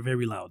 Yeah, they're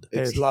very loud. They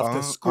It's- love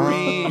to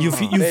scream. You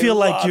They feel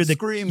like love you're the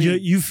screaming.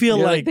 you feel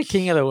You're like the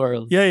king of the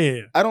world.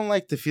 yeah. I don't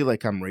like to feel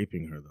like I'm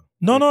raping her though.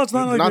 No, it's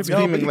not like Not raping.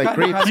 screaming you like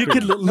kinda rape. have You to.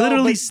 could No,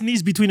 literally but-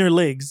 sneeze between her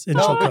legs and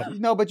she'll come.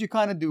 No, but you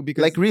kind of do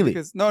because Like, really?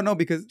 Because, no,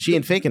 because She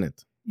ain't faking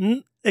it.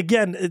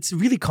 Again, it's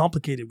really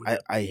complicated with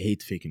that. I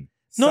hate faking.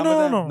 No, Some of no,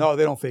 them- no. No,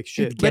 they don't fake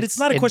shit. But it's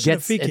not a question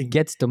of faking. It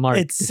gets to Mark.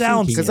 It the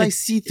sounds- faking Because it. I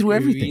see through It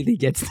everything. really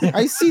gets.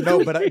 I see No,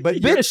 through. but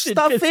Bitch, Your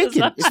stop shit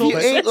faking. pisses If us you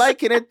off. ain't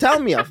liking it, tell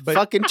me. I'll But-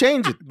 fucking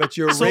change it. But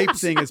your So- rape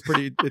thing is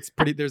pretty. It's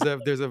pretty. There's a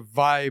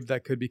vibe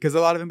that could be because a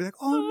lot of them be like,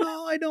 oh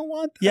no, I don't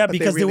want that. Yeah, But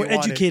because they really were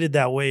want it. educated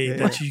that way Yeah,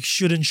 that you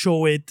shouldn't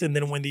show it, and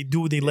then when they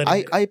do, they let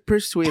it I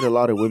persuade a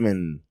lot of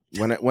women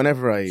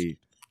whenever I.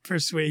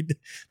 persuade.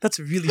 That's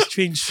a really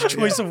strange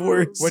choice of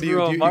words. What do you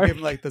Bro, do? You Mark- give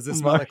them like, does this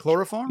smell Mark- like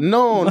chloroform?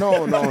 No.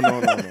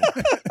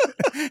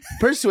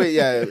 Persuade,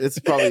 yeah, it's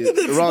probably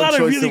That's the wrong not a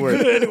choice really of word.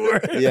 good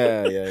word.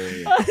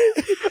 Yeah.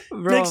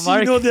 Bro, Next thing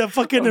you know, the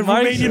fucking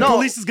Mark- Romanian No.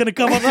 police is gonna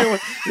come up here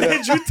with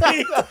Andrew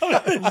Tate.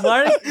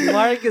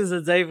 Mark is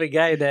the type of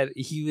guy that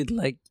he would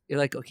you're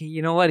like, okay,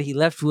 you know what? He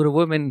left with a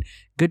woman,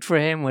 good for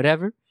him,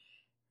 whatever.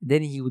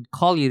 Then he would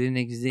call you the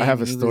next day. I have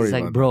and a he was story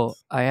like, about bro, that.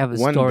 I have a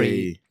One story.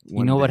 day,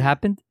 You know what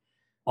happened?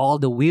 All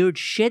the weird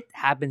shit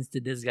happens to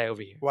this guy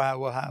over here. Wow.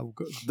 Well, how?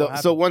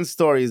 So one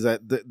story is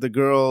that the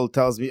girl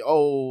tells me,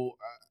 "Oh,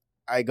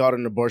 I got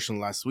an abortion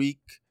last week."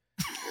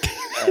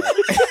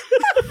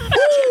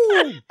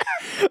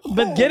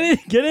 But get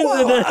into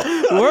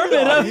the warm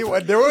it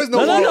up. There was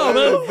no.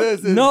 No.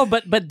 This is- No,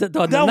 but the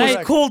That was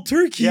night, cold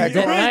turkey Yeah, the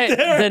right night,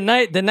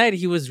 there. the night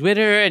he was with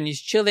her and he's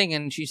chilling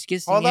and she's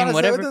kissing Hold on him, a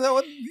whatever.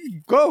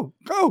 second. Go.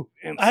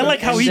 I like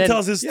how And he then-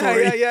 tells his Yeah,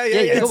 story. yeah. Yeah,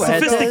 It's go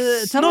ahead.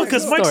 sophisticated. Tell No, us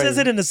because the Mark story. says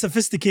it in a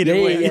sophisticated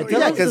Yeah, way. yeah. Tell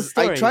Yeah, us the because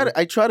I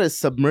story. try to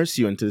submerse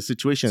you into the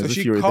situation So as if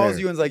she you were calls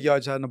there. you and is like, "Yo, I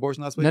just had an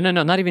abortion last week." No,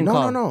 not even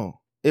call. No.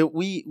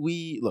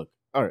 We look.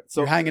 All right.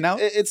 So You're hanging out.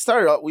 it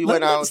started out. We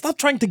went out. Stop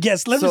trying to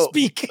guess. Let me So,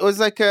 speak. It was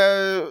like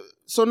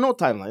so no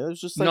timeline. It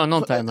was just like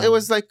No timeline. It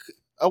was like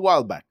a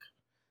while back.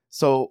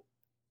 So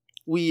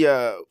we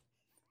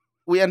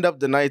end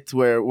up the night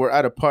where we're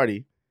at a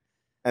party,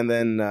 and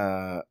then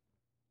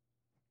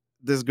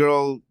this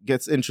girl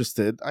gets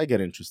interested. I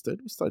get interested.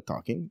 We start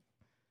talking,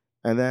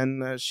 and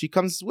then she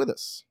comes with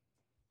us,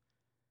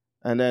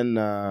 and then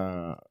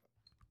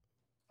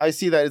I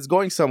see that it's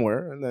going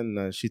somewhere, and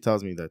then she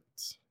tells me that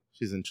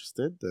she's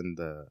interested, and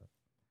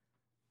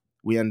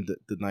we end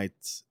the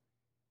night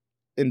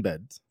in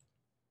bed.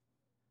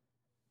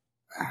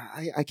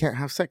 I can't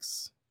have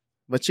sex.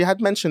 But she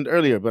had mentioned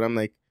earlier, but I'm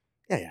like,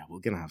 yeah, we're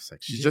gonna have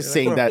sex. She's Yeah, just like,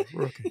 saying we're that. okay,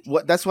 we're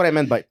okay. That's what I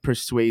meant by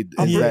persuade.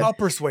 I'll, is that, I'll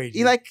persuade you.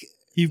 you like,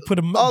 You put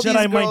a all these Jedi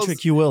mind girls-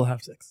 trick, you will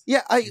have sex.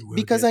 yeah, You will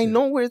because get I there.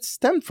 know where it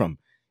stemmed from.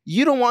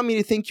 You don't want me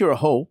to think you're a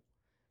hoe,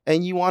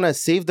 and you want to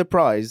save the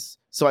prize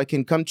so I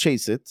can come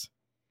chase it.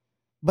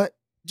 But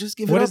just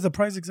give What it is up. the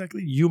prize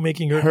exactly? You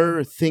making her.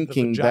 Her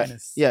thinking that,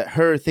 vaginas.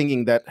 her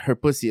thinking that her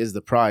pussy is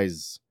the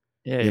prize.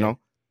 Yeah, You know,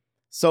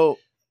 so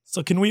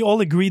So can we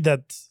all agree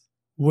that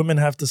women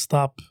have to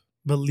stop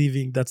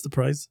believing that's the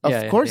prize? of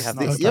Yeah, course, they have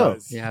to they- stop. yo,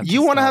 They have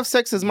you want to stop. have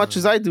sex as much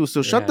as I do,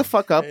 so shut Yeah. the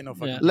fuck up. Ain't no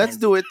fucking Yeah. Let's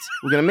do it.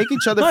 We're gonna make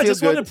each other No, I feel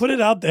just want to good. put it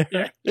out there.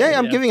 Yeah,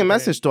 I'm Yeah. giving a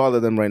message to all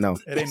of them right now.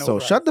 It ain't no So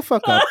prize. shut the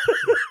fuck up.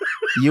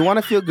 You want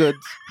to feel good.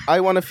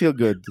 I want to feel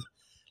good.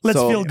 Let's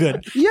So- feel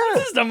good. Yeah.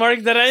 This is the Mark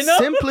that I know.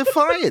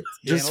 Simplify it.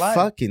 He ain't Just lying.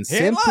 fucking He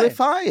ain't lying.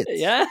 simplify it.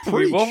 Yeah, we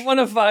Preach. both want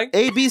to fuck.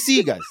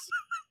 ABC, guys.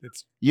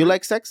 It's You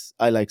like sex?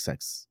 I like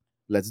sex.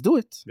 Let's do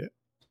it. Yeah.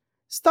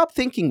 Stop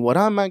thinking, what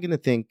am I going to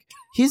think?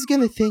 He's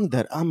going to think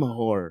that I'm a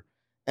whore.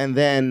 And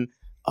then,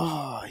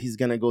 he's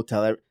going to go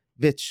tell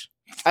bitch,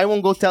 I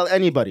won't go tell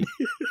anybody.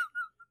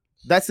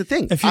 That's the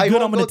thing. If you're I good,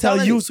 won't I'm going go to tell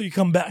any- you so you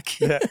come back.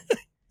 yeah.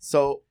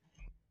 So,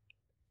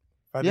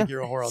 I Yeah. think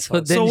you're a whore. I'll So tell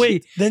you. then So she-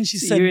 wait, then she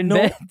said You're in no.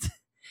 bed,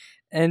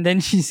 and then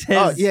she says,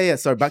 oh, yeah.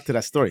 Sorry, back to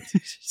that story.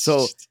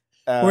 So,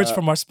 Words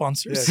from our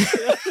sponsors.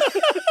 Yes.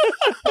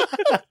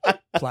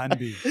 Plan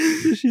B.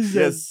 she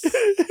says, yes.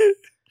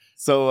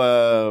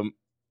 So,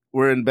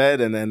 we're in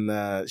bed, and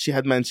then she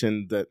had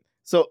mentioned that.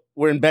 So,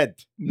 we're in bed,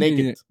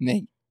 naked.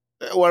 Naked.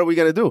 What are we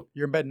going to do?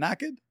 You're in bed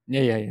naked?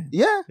 Yeah.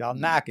 Yeah. Y'all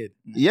naked.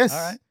 Yes. All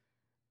right.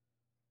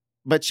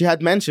 But she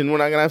had mentioned we're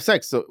not gonna have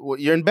sex, so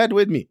you're in bed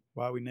with me.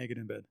 Why are we naked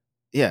in bed?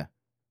 Yeah.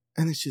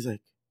 And then she's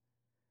like,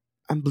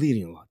 I'm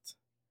bleeding a lot.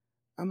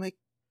 I'm like,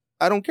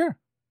 I don't care.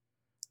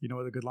 You know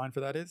what a good line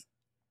for that is?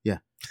 Yeah.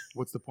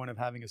 What's the point of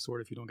having a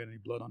sword if you don't get any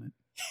blood on it?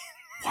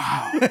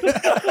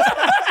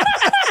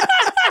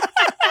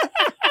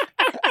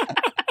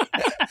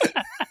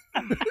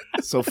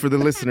 So for the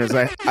listeners,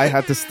 I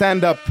had to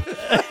stand up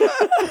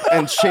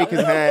and shake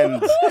his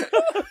hand.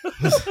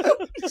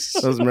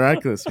 That was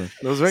miraculous, man.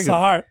 That was very good.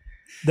 Sahar,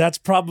 that's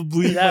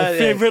probably my That-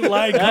 favorite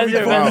line That was coming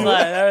your from best you.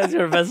 line. That was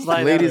your best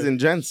line. Ladies ever. and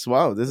gents,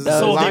 wow, this is That a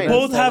So was they line.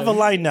 both have a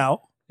line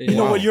now. You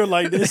know Wow. what your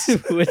line is?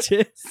 Which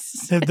is,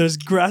 If there's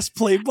grass,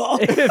 play ball.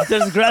 if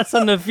there's grass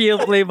on the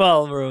field, play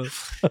ball, bro.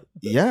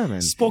 Yeah,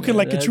 man. Spoken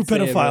like a true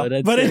That's it, bro. pedophile.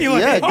 That's But it. anyway.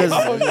 Yeah,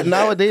 because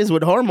nowadays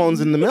with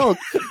hormones in the milk,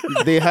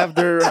 they have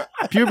their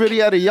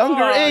puberty at a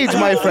younger age,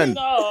 my friend.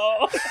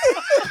 No.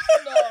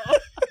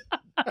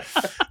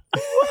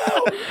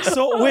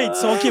 So wait,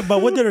 so okay,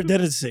 but what did her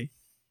dentist say?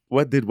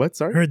 What did what?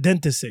 Sorry, Her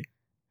dentist say.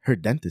 her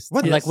dentist.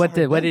 What? Like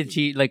Yes. what did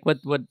she like? What?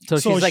 So,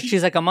 So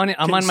she's like I'm on Okay,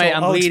 I'm so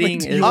I'm I'll explain bleeding.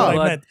 to Is you what I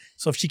what? meant.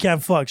 So if she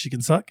can't fuck, she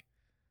can suck.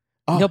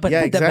 Oh, No, but,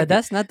 yeah, but exactly.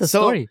 that's not the so,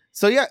 story.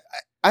 So yeah,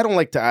 I don't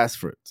like to ask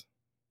for it.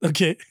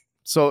 Okay.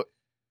 So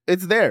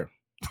it's there.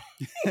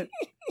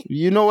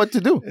 You know what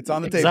to do. It's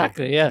on the table.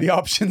 Exactly. Yeah. The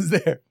option's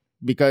there.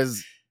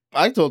 Because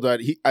I told her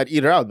I'd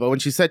eat her out. But when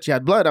she said she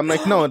had blood, I'm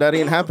like, no, that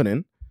ain't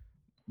happening.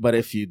 But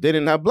if you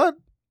didn't have blood,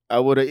 I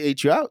would have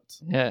ate you out.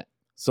 Yeah.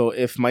 So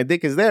if my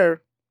dick is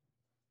there,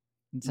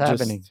 It's just,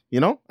 happening.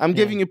 I'm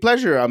giving you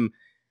pleasure.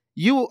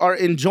 You are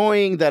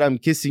enjoying that I'm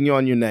kissing you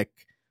on your neck.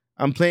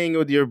 I'm playing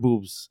with your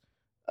boobs.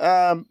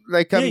 I'm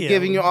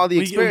giving you all the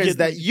We experience get-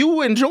 that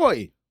you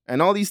enjoy.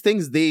 And all these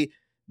things, they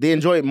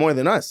enjoy it more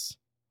than us.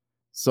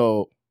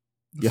 So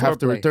you have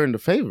to Foreplay. return the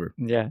favor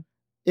Yeah.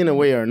 in a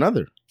way or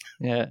another.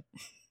 Yeah.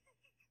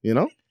 You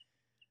know?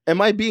 Am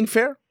I being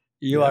fair?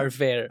 You Yeah. are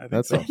fair. I think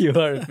That's so. all. You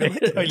are fair.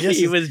 Oh, yes.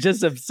 He was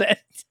just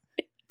upset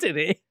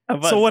today.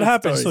 About So what this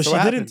happened? story. So what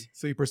she happened? didn't-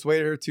 So you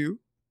persuaded her to?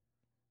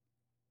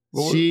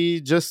 What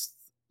She just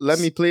let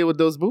me play with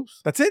those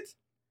boobs. That's it?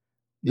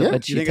 Yeah.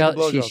 But You didn't get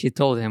the blowjob. she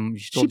told him.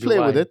 She She told you played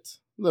why. with it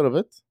a little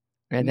bit.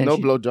 And then No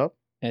she, blowjob.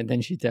 And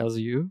then she tells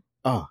you.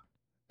 Oh.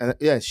 And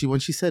yeah, when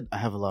she said, I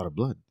have a lot of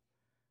blood.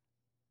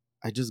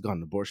 I just got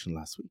an abortion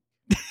last week.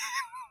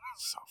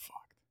 So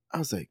fucked. I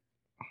was like,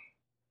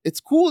 it's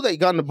cool that you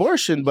got an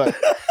abortion, but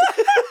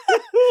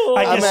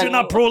I guess mean, you're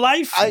not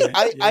pro-life.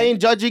 I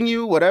ain't judging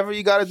you. Whatever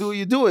you got to do,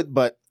 you do it.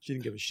 But She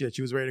didn't give a shit.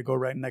 She was ready to go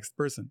right next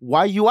person.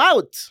 why you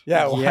out?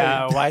 Yeah. Why,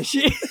 Yeah. Why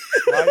she?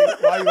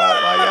 why you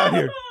out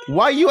here?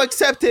 Why you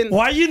accepting?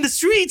 Why are you in the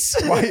streets?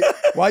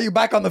 Why you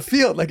back on the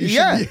field? Like you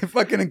Yeah. should be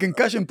fucking in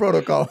concussion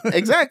protocol.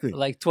 Exactly.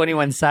 Like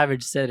 21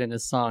 Savage said in a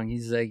song.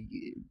 He's like,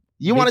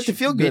 You want it to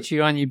feel good. Bitch,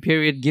 you're on your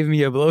period. Give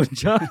me a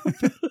blowjob.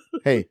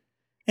 Hey,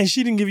 And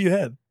she didn't give you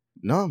head.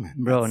 no, man.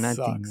 Bro, That nothing,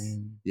 sucks.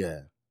 man. Yeah.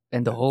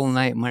 And the whole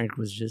night, Mark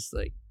was just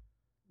like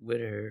with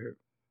her.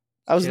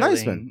 I was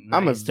nice, Chilling, man.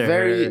 I'm a nice to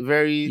very, her.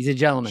 very. He's a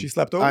gentleman. She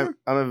slept over?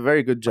 I'm a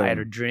very good Buy her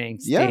gentleman.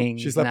 drinks, Yeah,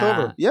 things. she slept nah.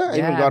 over. Yeah, I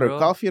even got her bro.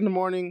 coffee in the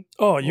morning.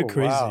 Oh, you're Oh,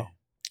 crazy. wow.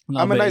 No,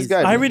 I'm a but nice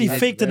he's- guy. I already That's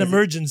faked an crazy.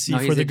 emergency No,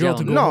 for he's the a girl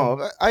to go. gentleman. home.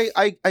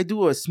 No, I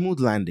do a smooth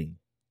landing.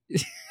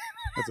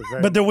 That's a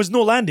very, But there was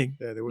no landing.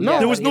 yeah, there was No.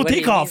 There but was no what he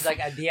means, takeoff. Like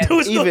at the end, There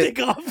was no Even-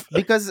 takeoff.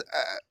 Because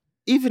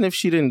even if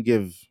she didn't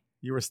give,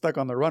 you were stuck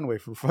on the runway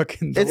for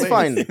fucking it's delays.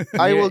 fine.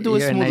 I will do a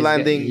You're a smooth nice guy.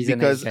 landing He's a nice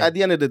because guy. at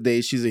the end of the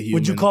day, she's a human.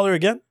 Would you call her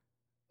again?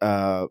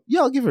 Yeah,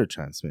 I'll give her a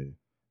chance, maybe.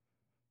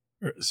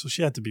 So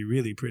she had to be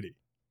really pretty.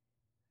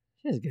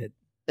 she's good.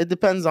 It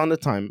depends on the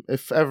time.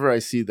 If ever I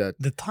see that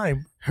The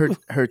time.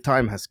 her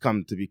time has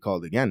come to be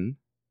called again,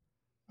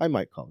 I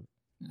might call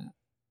her.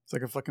 It's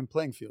like a fucking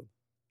playing field.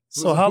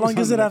 So Who's- how who's long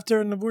is on it the-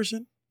 after an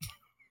abortion?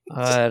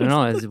 I don't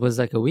know. It was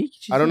like a week.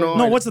 she I don't said? know.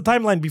 No, what's the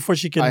timeline before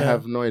she can? I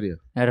have no idea.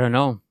 I don't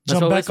know. That's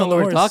Jump what, back that's on what the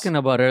we were horse. talking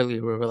about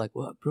earlier. We were like,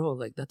 "What, bro?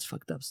 Like that's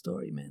fucked up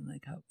story, man.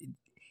 Like how?"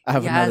 I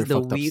have He another has the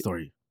fucked up wheel-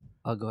 story.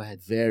 Oh, go ahead.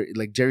 Very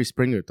like Jerry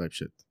Springer type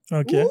shit.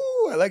 Okay.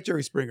 Ooh, I like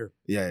Jerry Springer.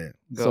 Yeah.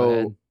 Go So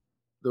ahead.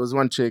 there was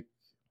one chick.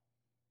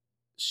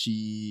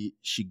 She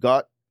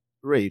got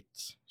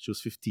raped. She was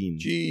 15.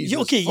 Jesus,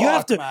 okay, you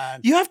have to-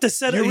 man. You have to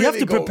set. You, have really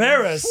to go-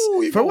 prepare us.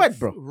 Ooh, you For go what,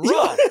 bro?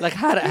 raw. Like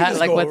how? You just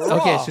Like go what?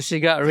 Okay, raw. so she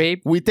got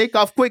raped. We take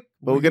off quick,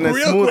 but we're gonna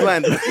Real smooth quick.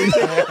 land.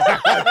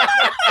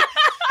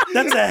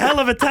 That's a hell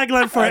of a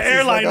tagline for an That's just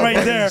airline like a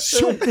right there.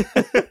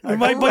 fucking We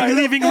might be right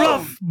leaving up.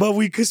 rough, but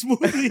we could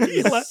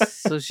smoothly.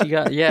 So she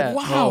got yeah.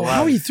 Wow, Oh,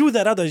 how he threw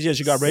that out there? Yeah,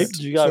 she got raped.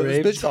 She got So this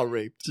raped. bitch got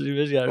raped.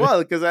 She got raped. Well,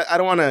 because I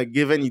don't want to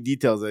give any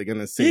details. They're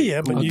gonna say.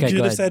 Yeah, but you Okay, could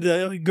go have said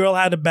a girl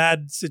had a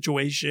bad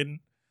situation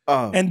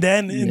Oh, and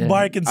then Yeah.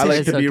 embark and I say, like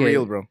It's to be okay.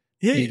 real, bro.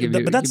 yeah, You can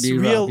be- but that's you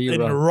can be real raw, be and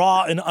raw.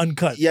 raw and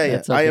uncut. Yeah.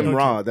 That's I am okay.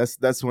 raw.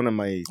 That's one of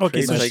my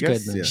Okay, traits, so I she-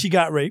 guess. good, Yeah. then. She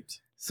got raped.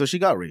 So she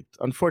got raped,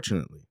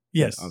 unfortunately.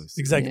 Yes,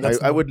 obviously. exactly. Yeah.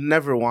 That's I would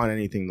never want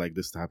anything like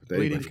this to happen to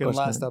Bleeding anybody. can course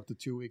last not. up to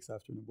 2 weeks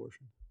after an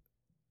abortion.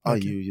 Oh,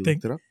 Okay. you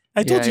Thank- looked it up?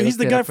 I told Yeah, you I he's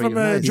the looked it guy up for from you.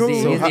 He's the- Joe.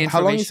 he's So the how long you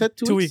information. said?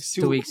 2 2 weeks? weeks.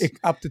 2 weeks.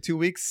 Up to 2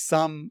 weeks,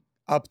 some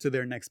up to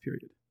their next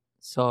period.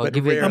 So But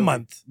give it A rarely.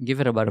 month.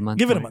 Give it about a month.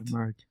 Give it a Mark. month.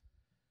 Mark.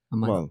 A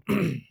month. Well, what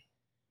I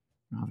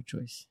don't have a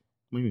choice.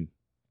 do you mean?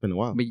 It's been a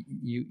while. But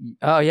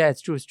oh yeah, it's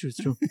true. It's true. It's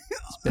true.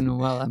 It's been a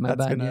while. My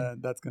That's bad. gonna. Yeah.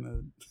 That's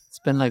gonna. It's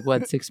been like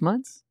what 6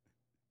 months?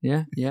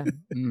 Yeah. Yeah.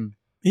 Mm.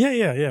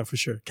 Yeah, for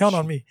sure. Count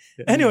on me.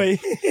 Yeah. Anyway,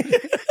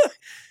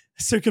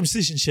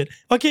 circumcision shit.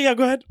 Okay, yeah,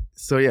 go ahead.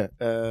 So yeah,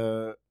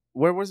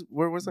 where was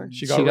I? She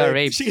She got got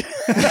raped. raped.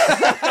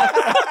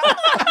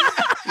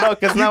 No,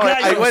 because You now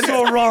guys I are went.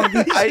 so wrong.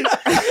 You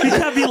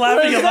can't be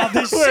laughing about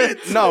this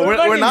shit. No,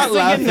 we're not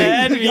fucking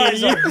laughing. You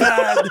guys are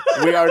bad.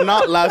 We are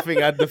not laughing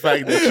at the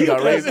fact that she got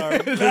You guys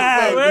raped. are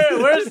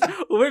bad.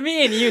 We're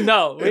me and you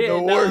know.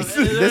 The worst.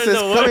 This is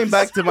coming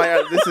back to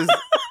my. This is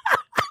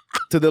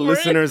to the We're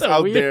listeners so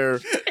out weird. there.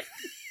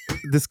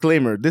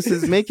 Disclaimer: this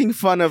is making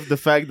fun of the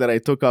fact that I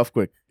took off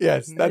quick.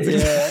 Yes, that's Yeah.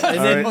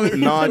 exactly.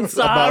 And Alright, not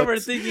so about- we're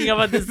thinking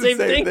about the same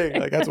thing.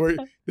 Like that's where.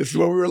 This is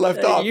where we were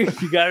left off. You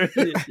got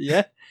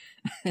yeah.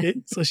 Okay,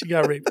 so she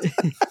got raped.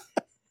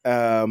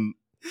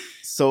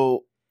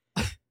 So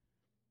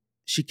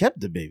she kept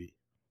the baby.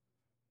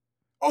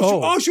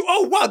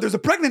 Oh wow! There's a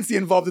pregnancy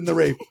involved in the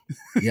rape.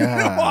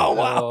 Yeah. Oh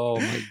wow! Oh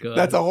my god.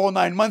 That's a whole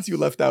 9 months you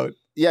left out.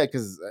 Yeah,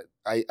 because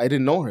I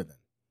didn't know her then.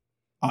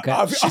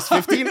 Okay. She's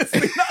 15.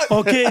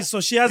 Okay,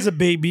 so she has a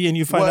baby, and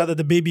you find What? out that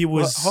the baby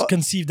was What?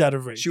 conceived out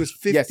of rape. She was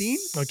 15?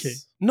 Yes. Okay.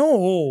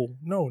 No.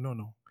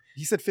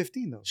 He said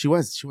 15 though. She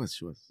was.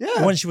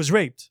 Yeah. When she was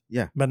raped.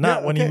 Yeah. But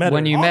not Yeah, when he okay. met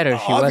When her. you met her, she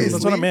wasn't. Obviously,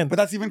 That's what I meant. But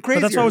that's even But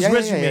crazier. that's why I was Yeah, yeah,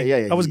 resuming. yeah,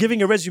 yeah. I was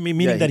giving a resume,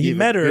 meaning Yeah, that he gave a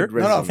met her, good No,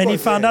 no, of resume. and he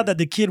course, found yeah, out that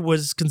the kid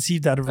was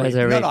conceived out of rape. As a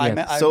No, rape, no,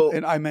 yeah.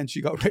 So- I meant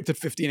she got raped at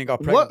 15 and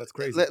got pregnant. That's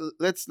crazy.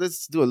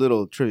 Let's do a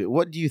little trivia.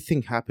 What do you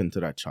think happened to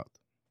that child?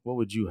 What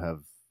would you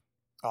have?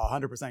 Oh,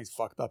 100% he's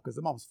fucked up because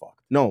the mom's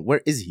fucked. No,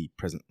 where is he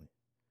presently?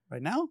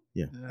 Right now?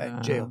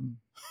 At jail.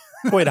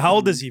 Wait, how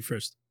old is he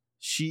first?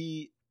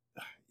 She.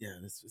 Yeah,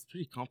 it's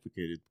pretty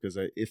complicated because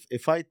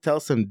if I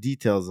tell some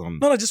details on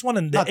No, I just want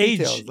the Not age.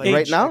 details, like- age.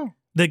 right now,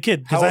 The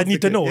kid, because How I old's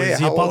need the to know. kid? Yeah, Is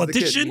he a how old's the kid?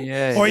 politician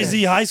Yeah, or yeah. is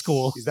he high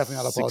school? He's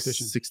definitely not a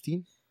politician.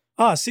 16?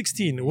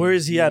 16. Where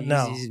is he at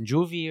now? He's in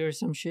juvie or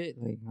some shit.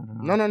 Like,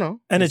 I don't know.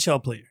 No.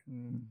 NHL player.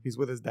 He's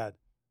with his dad.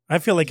 I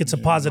feel like it's a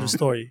positive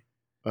story.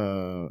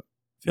 Uh, I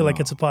feel like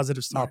No. it's a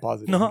positive story. Not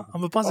positive. No,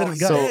 I'm a positive Oh,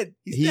 guy. so dead.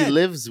 He's he dead.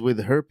 lives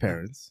with her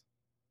parents,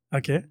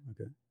 Okay.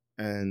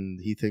 and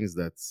he thinks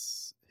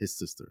that's his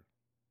sister.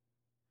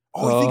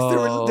 Oh, he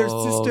thinks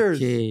they're sisters.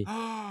 Okay.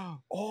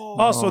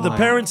 Oh, so the my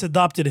parents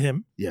adopted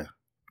him.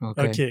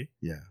 Okay. Okay.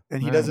 Yeah,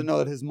 And he Right. doesn't know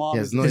that his mom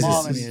He is has no his idea.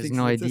 mom. And He he has thinks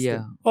no it's his idea.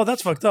 sister. Oh,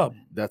 that's fucked up.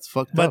 that's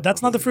fucked But up.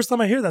 that's not the first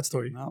time I hear that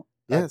story. No.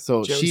 Yeah,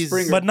 so Jerry she's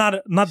Springer. But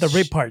not the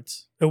rape part.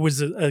 It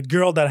was a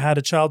girl that had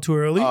a child too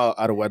early.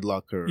 out of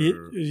wedlock or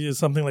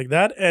Something like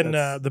that. And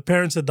That's- the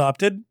parents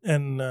adopted.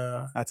 And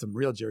That's some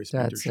real Jerry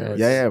Springer That's, shit.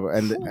 yeah,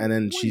 and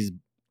then she's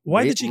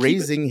why did she keep it?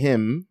 raising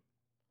him?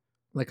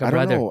 Like a I don't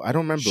brother. know. I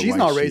don't remember. She's why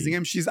not she- raising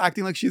him. She's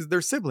acting like she's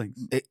their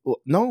siblings.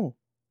 No.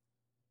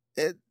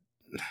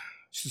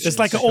 It's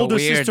like an so older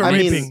weird. sister I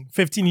mean, raping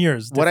 15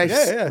 years. What I've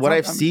Yeah, what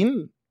it's I've not-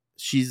 seen,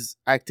 she's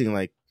acting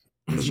like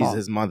she's mom.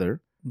 his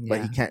mother, but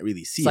Yeah. he can't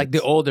really see. It's like it.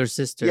 the older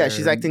sister. Yeah,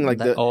 she's acting like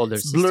the older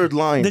it's sister. blurred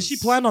lines. Did she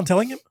plan on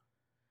telling him?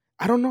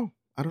 I don't know.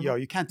 I don't Yo, know.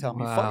 you can't tell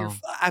me. Wow.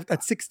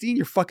 At 16,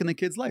 you're fucking the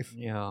kid's life.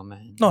 Yeah,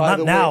 man. No, By not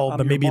the way, now, I'm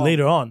but your maybe mom.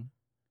 later on.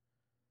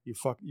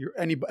 You're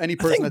any I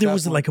person. think at there that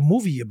was point. like a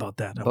movie about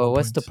that. at But one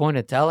what's the point. point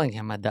of telling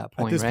him at that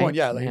point, this right? point,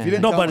 yeah, like, if you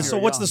didn't No, tell but when so you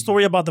were what's the young.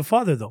 story about the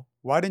father though?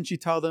 Why didn't you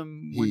tell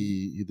them when?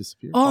 He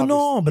disappeared. Oh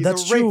no, Obviously, but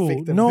he's that's a rape true.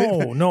 victim.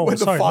 No, With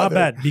the sorry, my father.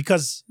 bad.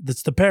 Because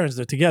it's the parents,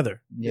 they're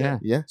together. Yeah.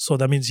 Yeah. So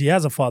that means he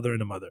has a father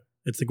and a mother.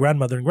 It's the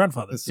grandmother and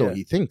grandfather. So Yeah.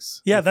 he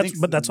thinks. Yeah, He thinks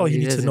but that's all he He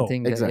needs to doesn't know.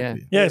 think that,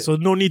 Exactly. Yeah, so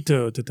no need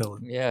to tell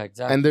him. Yeah,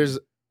 exactly. And there's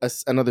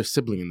another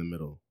sibling in the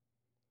middle.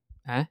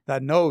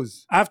 That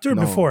knows. After or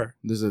No, before?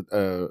 There's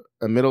a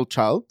middle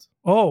child,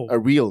 Oh, a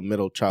real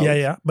middle child.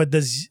 yeah. But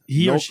does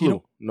he no or she?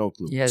 clue. No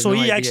clue. He has So no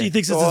he idea. actually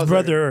thinks So it's his hold on a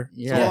brother.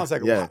 So Yeah. hold on a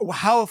second. Yeah.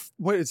 How?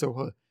 Wait.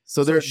 So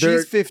So there,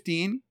 she's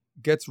 15,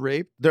 gets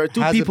raped. there are two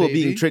has a people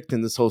being baby. tricked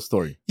in this whole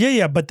story.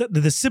 Yeah, but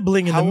the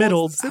sibling in How the middle,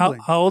 old's the sibling?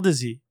 how old is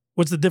he?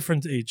 What's the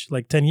different age?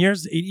 Like 10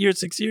 years, 8 years,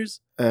 6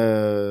 years?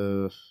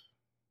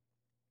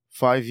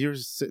 5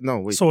 years. No,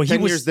 wait. So he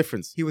 10 was- years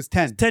difference. He was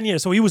 10. 10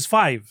 years. So he was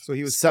 5. So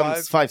he was Seven,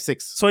 5. 5,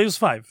 6. So he was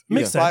 5. He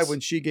Makes was sense. 5 when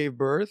she gave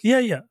birth. Yeah.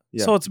 Yeah.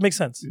 So it makes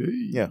sense.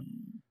 Yeah.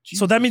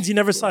 So that means he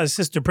never saw his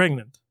sister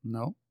pregnant.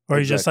 No. Or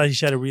he just saw Exactly.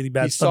 she had a really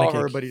bad He saw stomach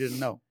her, ache. but he didn't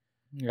know.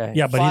 Right.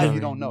 Yeah, but he 5, didn't-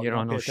 you don't know. You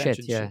don't pay know shit,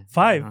 attention, yeah.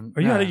 5? You don't-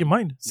 Are you out nah. of your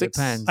mind? 6.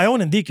 Depends. I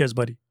own in daycares,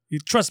 buddy. You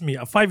trust me,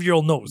 a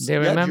 5-year-old knows. They Yeah,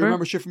 do you remember?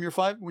 remember shit from your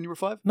 5 when you were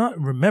 5? Not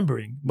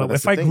remembering, but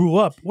that's if the I thing. grew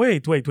up,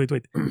 wait.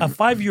 A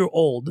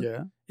 5-year-old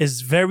Yeah.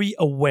 is very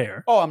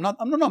aware. Oh, I'm not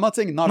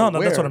saying not No,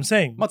 aware. that's what I'm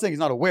saying. I'm not saying he's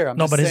not aware. I'm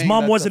No, just but his saying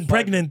mom that the wasn't 5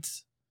 pregnant.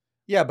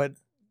 Yeah, but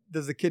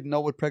does the kid know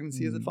what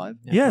pregnancy is at 5?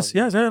 Yes,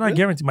 and I Really?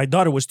 guarantee. My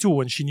daughter was 2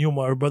 when she knew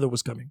her brother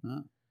was coming.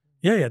 Ah.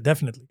 Yeah,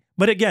 definitely.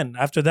 But again,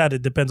 after that,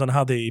 it depends on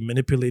how they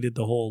manipulated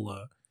the whole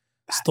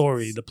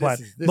story, the plan.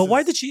 this But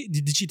why is- did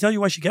she tell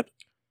you why she kept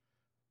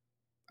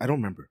I don't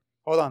remember.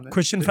 Hold on.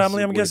 Christian This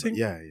family? is I'm way guessing. back.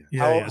 Yeah. Yeah,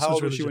 How, yeah, so how it's old was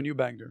she religion. when you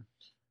banged her?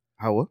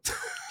 How what?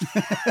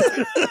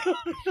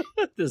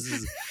 this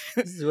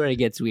is where it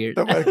gets weird.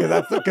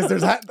 Because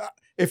there's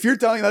if you're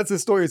telling that's the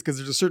story, it's because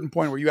there's a certain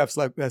point where you have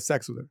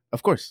sex with her.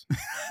 Of course.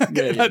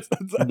 Yeah. That's-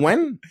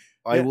 When?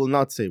 I Yeah. will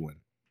not say when.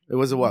 It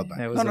was a while back.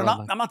 That was no, a no, while not,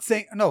 back. I'm not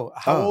saying no.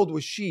 How Oh. old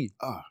was she?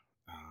 I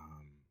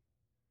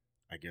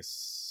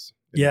guess.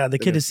 Yeah, the in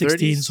kid her is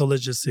 16, 30s. so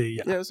let's just say,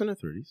 yeah. Yeah, it was in her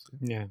 30s.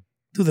 Yeah.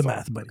 Do the So-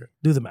 math, buddy.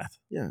 Do the math.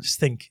 Yeah. Just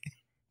think.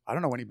 I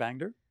don't know when he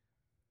banged her.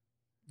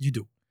 You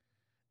do.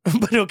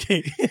 But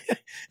okay.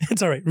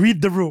 It's all right.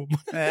 Read the room.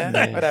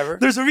 Yeah. Whatever.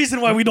 There's a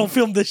reason why we don't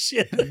film this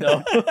shit.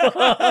 No.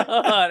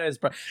 That's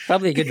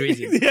probably a good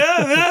reason.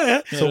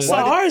 yeah. So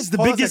Sahar is the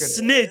hold on a biggest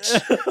second.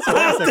 snitch.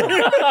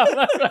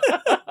 Hold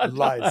on a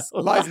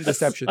Lies and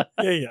deception.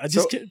 Yeah. I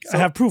just So- I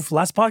have proof.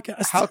 Last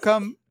podcast. How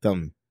come Tell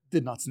me.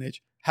 did not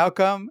snitch? How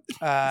come?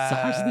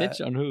 Sahar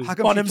snitch on who? How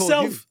come on she told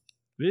himself.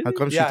 Really? How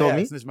come she yeah, told yeah,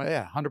 me? snitch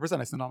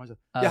 100%. I snitched on myself.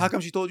 Uh, Yeah, how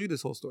come she told you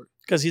this whole story?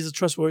 Because he's a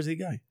trustworthy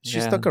guy. She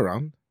Yeah. stuck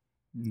around.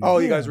 Oh,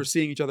 you Yeah. guys were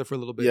seeing each other for a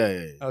little bit.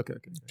 Yeah. Okay.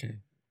 Okay.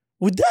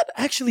 Would that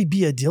actually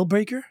be a deal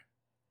breaker?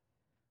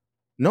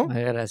 No,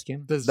 I gotta ask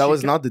him. Does that she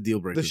was ca- not the deal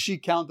breaker. Does she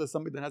count as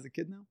somebody that has a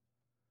kid now?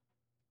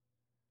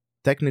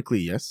 Technically,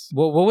 yes.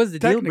 What was the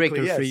deal Technically,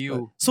 breaker for yes,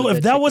 you? So with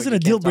if the that chick wasn't a you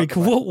deal can't talk breaker,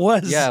 about?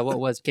 what was? Yeah, what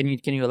was? Can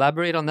you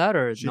elaborate on that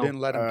or She no? didn't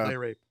let him Uh, play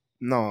rape.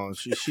 No,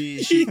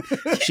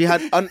 she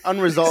had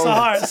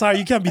unresolved Sorry,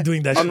 you can't be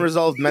doing that. Shit.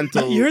 unresolved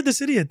mental. You heard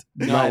this idiot.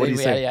 No, what do you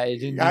say? I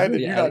didn't. I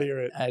didn't- yeah, you gotta hear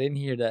it. I didn't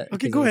hear that. Okay,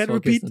 because go I was ahead,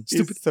 focused repeat. on-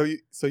 Stupid.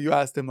 So you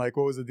asked him like,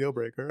 what was the deal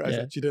breaker? I Yeah.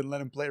 said she didn't let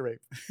him play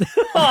rape.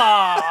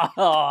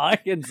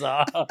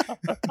 Arkansas.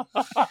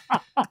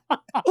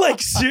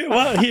 Like,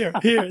 well, here.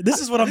 This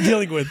is what I'm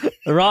dealing with.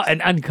 Raw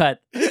and uncut.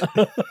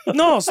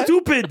 No,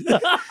 stupid.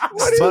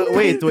 But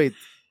wait.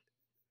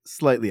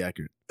 Slightly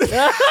accurate.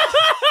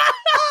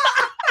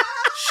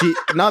 She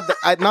not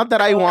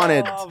that I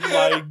wanted. Oh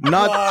my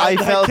Not- God, I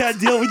felt- can't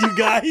deal with you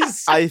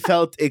guys. I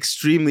felt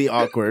extremely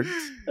awkward.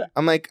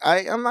 I'm like,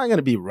 I'm not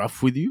gonna be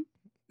rough with you.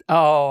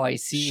 Oh, I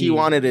see. She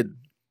wanted it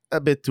a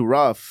bit too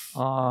rough.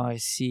 Oh, I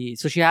see.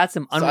 So she had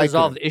some So I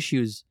unresolved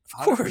issues.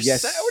 Of course.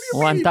 Yes. What do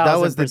you 1000%. That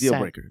was the deal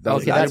breaker. That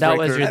was Okay, the deal that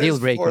was breaker. your That deal is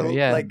breaker. for,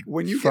 Yeah. Like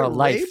when you For get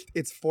life. raped,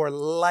 it's for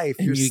life.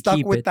 And You're you stuck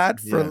keep with it. that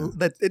for Yeah.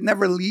 that. It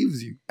never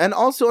leaves you. And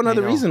also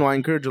another know. reason why I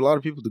encourage a lot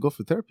of people to go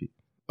for therapy.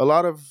 A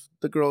lot of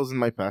the girls in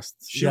my past.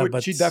 She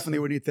definitely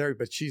would need therapy,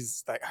 but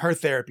she's like her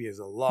therapy is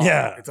a lot.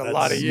 Yeah, it's a that's-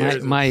 lot of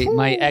years. My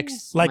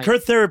ex, Like my, her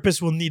therapist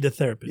will need a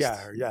therapist.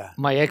 yeah.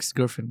 my ex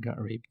girlfriend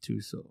got raped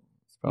too. So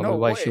that's probably No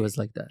why she way. was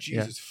like that.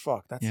 Jesus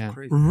fuck, that's Yeah.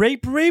 crazy.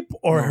 Rape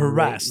or No,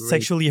 harassed, rape,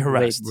 sexually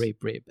harassed.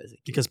 Rape as a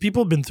kid. Because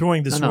people have been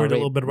throwing this No, word rape, a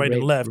little bit right rape,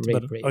 and left. rape,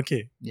 but rape.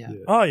 okay. Yeah.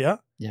 Oh yeah,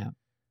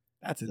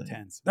 That's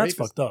intense. that's Rape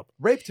fucked up.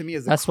 Rape to me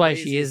is the That's why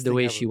she craziest is the thing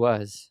way ever. she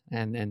was,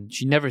 and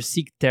she never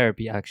seeked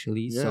therapy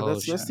actually. Yeah, So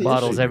that's she the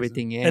bottles issue.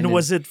 everything in. And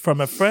was it from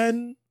a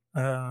friend?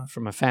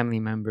 from a family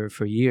member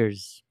for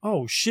years.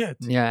 Oh shit.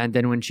 Yeah, and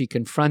then when she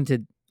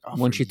confronted, Oh,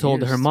 when for she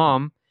told years.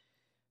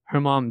 her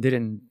mom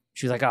didn't.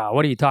 She was like,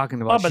 what are you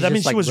talking about? Oh, but that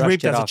means she was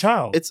raped as a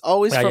child. It's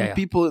always Yeah, from yeah.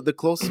 people, the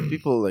closest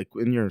people, like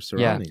in your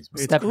surroundings.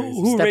 bro. Step,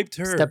 Who step- raped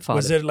her? Stepfather.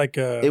 Was it like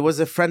a? It was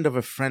a friend of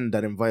a friend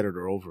that invited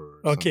her over.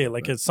 or okay, something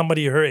like that.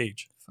 somebody her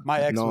age. My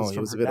ex No, was he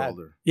from was a her bit dad,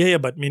 older. Yeah,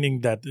 but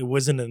meaning that it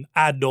wasn't an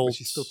adult. but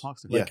she still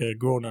talks to me. like a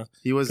grown up.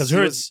 He was 'Cause he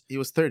hers- was, he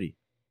was 30.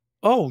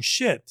 Oh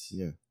shit.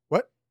 Yeah.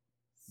 What?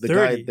 The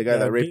 30, guy that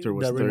that raped her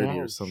was that 30 raped-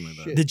 or something like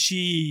that. shit. Did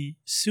she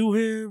sue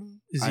him?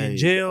 Is he I in don't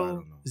jail?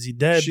 know. Is he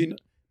dead?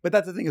 But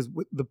that's the thing is,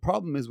 the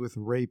problem is with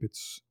rape.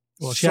 It's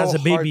well, she so has a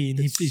hard- baby and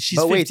it's she's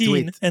But wait, 15,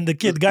 wait. and the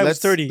guy was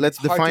 30. Let's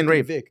hard to define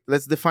rape. convict.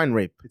 Let's define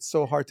rape. It's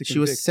so hard to She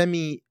convict.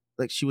 was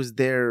like she was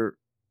there,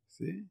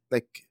 See,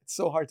 like it's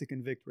so hard to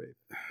convict rape.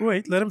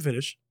 Wait, let him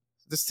finish.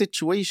 the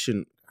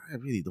situation. I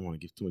really don't want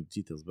to give too much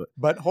details, but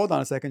But hold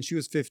on a second. She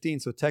was 15,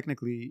 so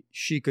technically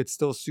she could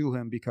still sue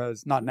him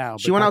because not now.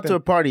 she went out to a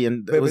party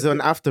and But- it was but-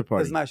 an after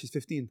party. Doesn't matter. She's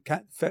 15.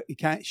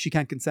 She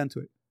can't consent to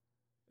it.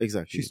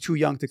 Exactly. She's too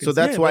young to So consent.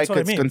 that's Yeah, why that's what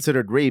I it's mean.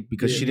 considered rape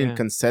because she didn't Yeah.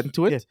 consent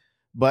to it. Yeah.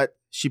 But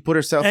she put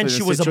herself And in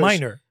she a was a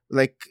situation- minor.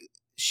 Like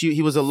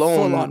he was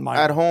alone Full-on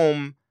minor. at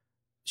home.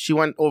 She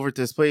went over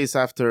to his place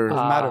after.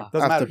 Doesn't matter.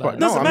 Doesn't after matter. part-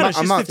 Doesn't I'm matter. not-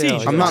 She's I'm not-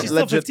 15. I'm I'm not She's still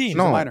legit. 15.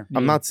 No, She's a minor.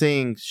 I'm Yeah. not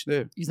saying.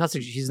 Yeah.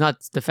 She's not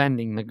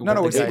defending. Like, No, what no.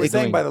 the We're guy saying is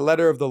doing. by the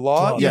letter of the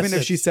law, Yes. even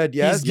if she said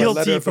yes, He's by the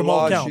letter guilty of the from all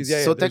law, counts. she's,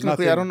 yeah, So there's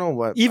technically, I nothing- don't know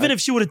what. Even I- if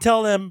she would have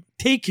tell him,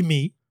 take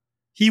me,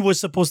 he was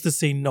supposed to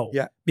say no.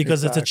 Yeah,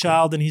 Because it's a exactly.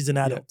 child and he's an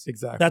adult. Yeah,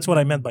 exactly. That's what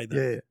I meant by that.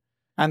 Yeah.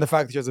 And the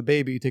fact that she has a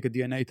baby, you take a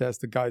DNA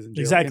test, the guy's in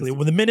jail. Exactly. instantly.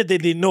 Well, the minute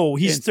they know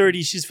he's Instant.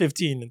 30, she's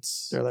 15,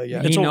 it's They're like, yeah.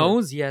 It's He over.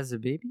 knows he has a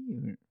baby.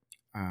 Or-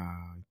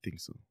 I think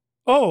so.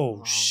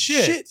 oh Oh,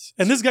 shit. shit.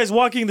 And this guy's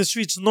walking the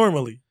streets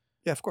normally.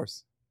 Yeah, of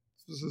course.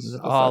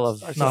 All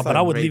of- our No, society. but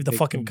I would rape leave the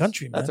fucking victims.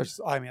 country, man. That's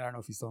our. I mean, I don't know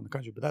if he's still in the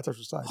country, but that's our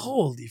society.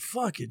 Holy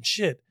fucking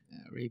shit. Yeah,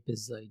 rape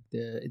is like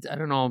I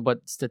don't know,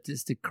 but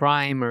statistic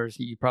crime or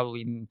you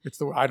probably. It's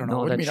the. I don't know. No,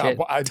 What do you that mean?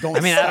 shit. I don't. I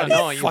mean, I don't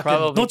know. You fucking-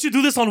 probably Don't you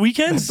do this on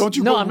weekends? Don't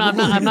you? No, go I'm not.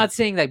 Google I'm it? not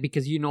saying that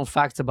because you know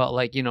facts about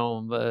like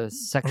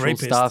sexual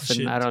Rapist stuff and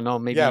shit. I don't know.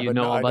 Maybe Yeah, you but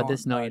know no, I about don't-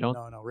 this. No, you don't.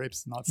 No,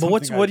 rape's not. But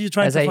what are you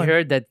trying As to I find?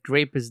 heard that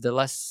rape is the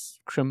less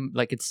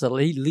like it's the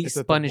least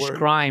the punished word.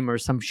 crime or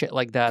some shit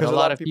like that. 'Cause A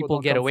lot of people people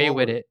don't get come away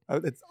with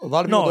forward. it. A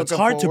lot of people No, don't it's come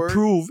hard forward. to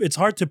prove. It's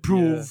hard to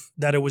prove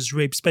that it was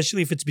rape,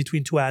 especially if it's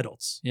between two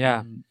adults.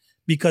 Yeah,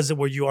 Because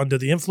were you under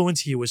the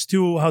influence? He was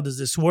too. How does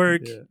this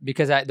work? Yeah.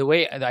 because the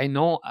way I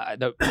know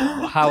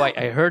how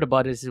I heard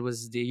about it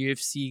was the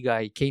UFC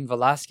guy Cain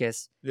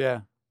Velasquez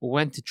Yeah. who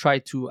went to try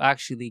to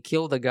actually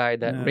kill the guy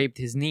that Yeah. raped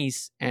his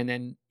niece, and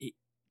then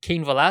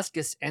Cain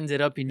Velasquez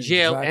ended up in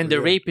jail, and the Exactly,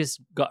 yeah.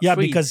 rapist got Yeah,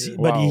 freed. because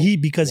Wow.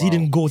 he Wow.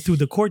 didn't go through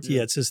the court Yeah.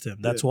 yet system.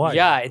 That's Yeah. why.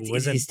 yeah, It it's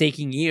wasn't-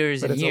 taking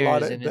years But and it's a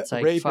lot years, of and it's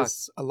like rape fuck.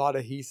 is a lot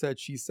of he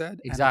said, she said. and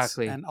it's-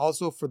 Exactly. And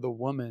also for the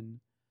woman,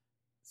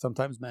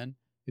 sometimes men,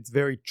 it's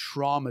very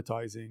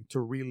traumatizing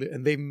to relive.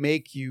 And they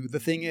make you. The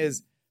thing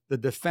is, the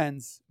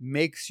defense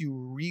makes you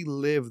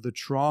relive the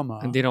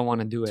trauma And they don't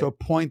want to do it. to a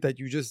point that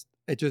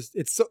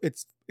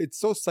it's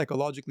so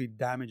psychologically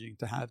damaging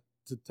to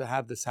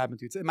have this happen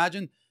to you.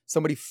 Imagine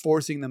somebody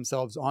forcing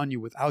themselves on you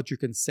without your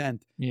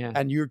consent, Yeah,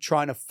 and you're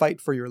trying to fight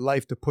for your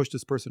life to push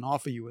this person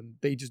off of you, and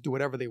they just do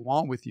whatever they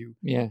want with you,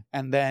 yeah.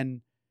 and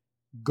then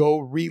go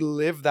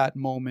relive that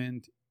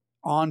moment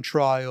on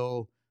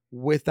trial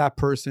with that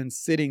person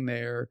sitting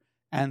there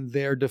and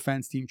their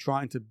defense team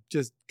trying to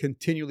just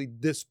continually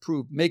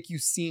make you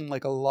seem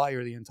like a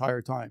liar the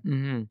entire time.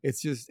 Mm-hmm.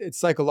 It's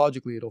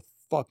psychologically, it'll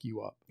fuck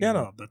you up. Yeah,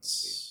 no,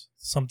 that's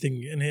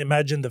something. And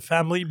imagine the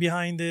family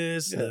behind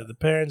this, the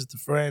parents, the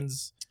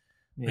friends.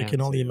 I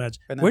can only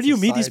imagine. And then Where do you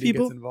meet these society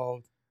people? gets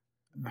involved.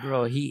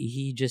 Bro,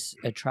 he just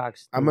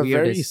attracts. The I'm a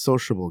very weirdest-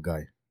 sociable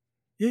guy.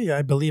 Yeah,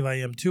 I believe I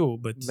am too.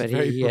 But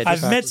very he I've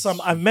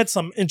professional. met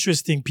some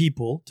interesting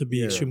people, to be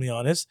Yeah. extremely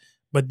honest.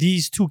 But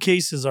these two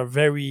cases are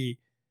very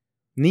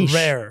Niche.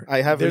 rare.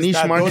 I have a There's niche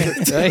that- market.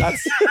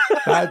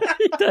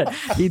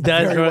 he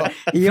does, Very bro. well-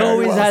 He very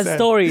always well has said.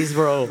 stories,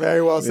 bro.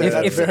 Very well said. If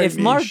That's if, very if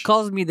Mark niche.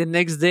 calls me the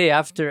next day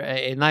after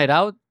a night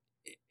out,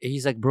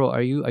 he's like, "Bro,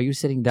 are you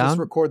sitting down?" Just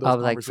record those I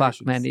was like, "Fuck,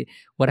 man, conversations.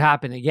 what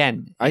happened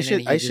again?" I And then should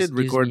he I just should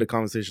gives record me- the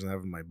conversation I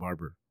have with my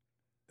barber.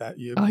 That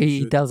you Oh,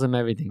 he should- tells him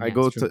everything. I Yeah,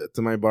 go it's true.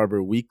 to my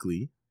barber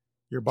weekly.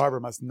 your barber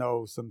must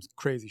know some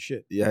crazy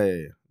shit.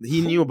 Yeah. He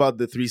knew about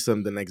the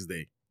threesome the next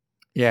day.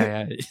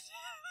 Yeah.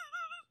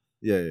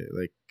 Yeah,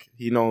 like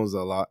he knows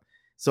a lot.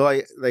 So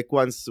I like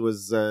once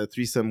was a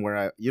threesome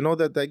where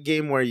that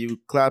game where you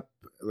clap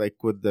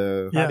like with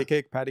the Yeah.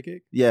 Patty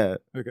cake? yeah.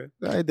 Okay.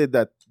 I did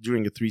that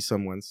during a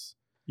threesome once.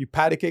 You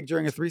patty cake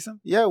during a threesome?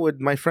 Yeah, with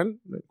my friend.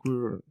 Like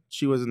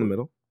she was in the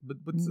middle But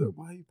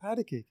why are you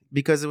patty caking?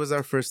 because it was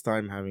our first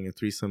time having a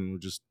threesome. We were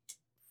just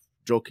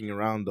joking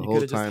around the You whole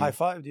could have just time. high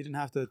fived. You didn't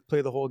have to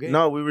play the whole game.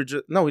 No, we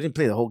didn't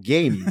play the whole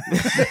game.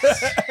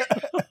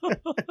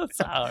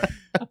 Sour.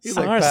 He's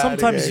like, Sorry, patty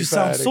sometimes cake, you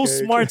sound patty so cake.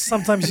 smart.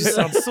 Sometimes you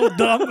sound so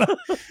dumb.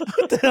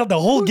 What the hell? The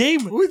whole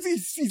game? Who is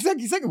he?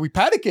 He said we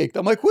patty caked.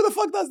 I'm like, who the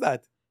fuck does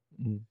that?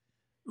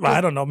 I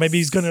don't know. Maybe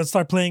he's gonna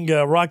start playing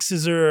rock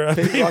scissor. Rock,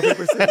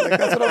 paper, scissors. Like,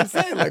 that's what I'm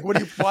saying. Like, what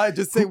do you? Why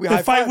just say we high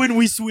If I five? win,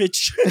 we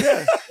switch.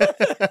 Yeah.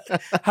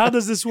 How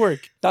does this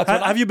work? That's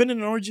what Have you been in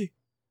an orgy?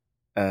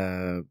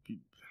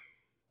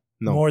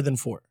 No, More than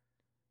 4.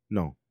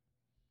 no.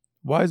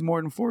 Why is more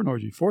than 4 an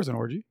orgy? 4 is an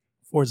orgy.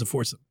 4 is a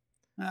foursome.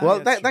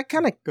 Well, yeah, that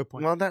kind of good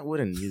point. well, that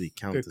wouldn't really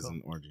count Good as call.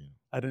 an orgy.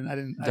 I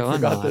Don't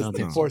forgot know, I don't this.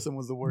 think so. Foursome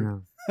was the word.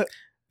 No.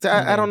 So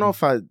I don't know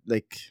if I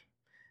like.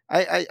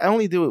 I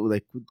only do it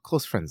with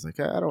close friends. Like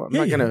I'm Yeah,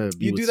 not yeah. gonna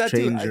be You with do that too.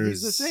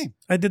 strangers. It's the same.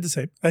 I did the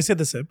same. I said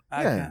the same.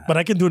 Yeah. But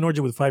I can do an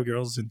orgy with 5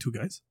 girls and 2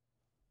 guys.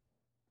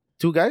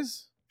 2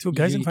 guys? 2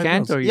 guys you and 5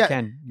 can't girls. or you Yeah.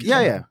 can?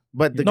 Yeah.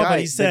 But the No, but guy,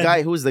 he said- the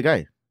guy, who's the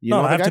guy? You No,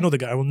 know I the have guy? to know the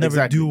guy. I will never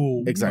Exactly.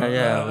 do Exactly.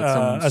 Yeah, with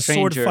some a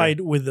sword stranger. fight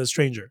with a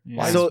stranger. Yeah.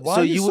 Why So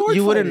are you sword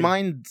you wouldn't fighting?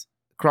 mind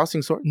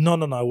crossing sword? No,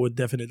 I would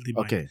definitely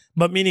mind. Okay.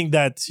 But meaning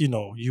that, you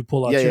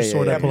pull out Yeah, your yeah,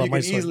 sword, yeah, I Yeah, pull but out you my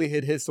can sword. easily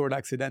hit his sword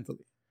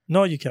accidentally.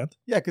 No, you can't.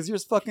 Yeah, because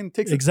yours fucking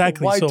takes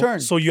Exactly. a wide So, turn.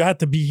 so you had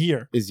to be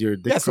here. Is your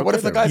dick Yeah, so what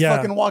if the crooked or- guy's Yeah.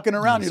 fucking walking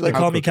around? You're They like,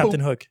 call me boom. Captain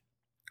Hook.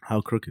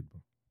 How crooked?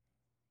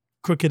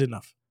 Crooked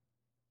enough.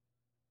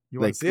 You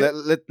want Like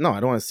to see it? no, I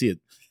don't want to see it.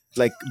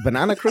 Like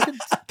banana crooked?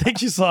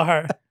 Thank you,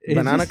 Sahar.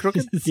 Banana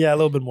crooked? Yeah, a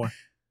little bit more.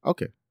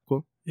 Okay,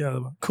 cool. Yeah, a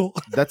little bit. Cool.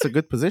 That's a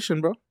good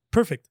position, bro.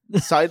 Perfect.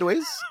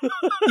 Sideways?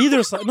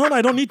 Either side. No,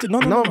 I don't need to. No,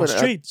 No, no. but,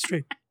 Straight.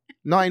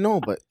 No, I know,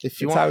 but if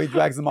you That's want, how he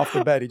drags them off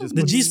the bed. He just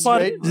The puts G them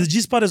spot. straight. The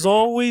G spot is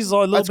always a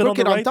little That's bit on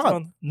the crooked on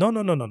right. top.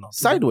 No.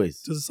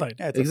 sideways. To the side.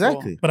 Yeah, it's a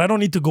Exactly. But I don't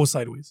need to go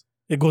sideways.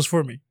 It goes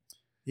for me.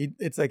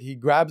 It's like he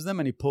grabs them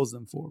and he pulls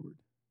them forward.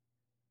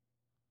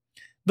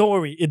 Don't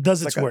worry. It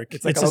does its like a- work.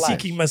 it's It's, like a a latch.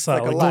 seeking It's like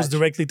missile. a It goes latch.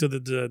 directly to the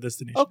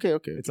destination. Okay.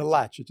 It's a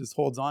latch. It just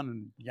holds on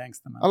and yanks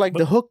them out. I like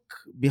the hook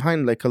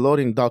behind like a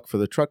loading dock for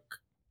the truck.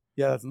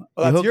 Yeah, that's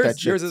hook yours. that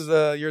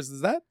shit. Yours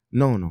is that?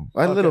 No,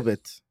 a Okay. little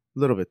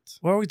bit.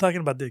 Why are we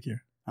talking about dick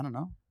here? I don't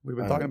know. We've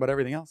been Uh, talking about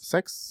everything else.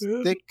 Sex,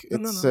 Yeah. dick.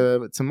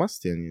 No, It's a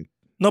must. Yeah.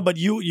 No, but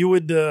you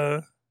would.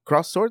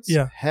 Cross swords?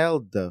 Yeah. Hell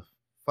the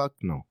fuck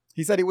no.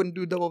 He said he wouldn't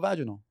do double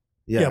vaginal.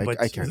 Yeah, but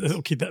I can't.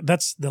 Okay,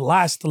 that's the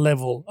last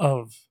level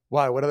of.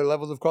 Why? What other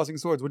levels of crossing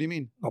swords? What do you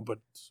mean? No, but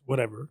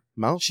whatever.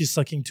 Mouth? She's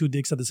sucking 2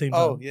 dicks at the same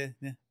time. Oh, yeah,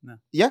 no.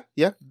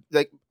 Yeah.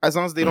 Like as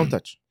long as they don't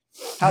touch.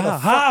 How the Ah,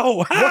 fuck? how?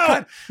 What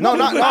kind? No,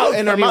 not no.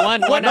 In her Maybe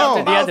mouth. one no, after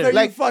the mouth other. are you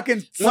Like-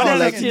 fucking No, One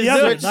like after the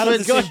other, switch, not at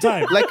the switch. same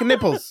time. like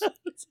nipples.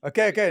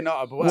 Okay,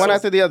 no. But One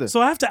after the other.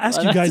 So I have to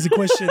ask you guys a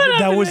question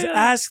that was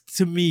asked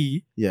to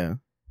me, Yeah.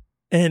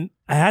 and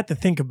I had to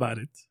think about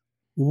it.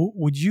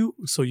 Would you?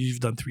 So you've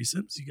done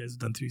threesomes. You guys have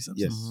done threesomes.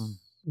 Yes. Mhm.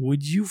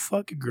 Would you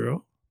fuck a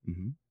girl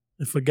hmm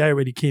if a guy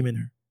already came in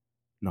her?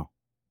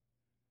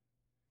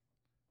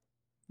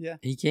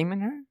 He came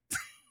in her.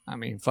 I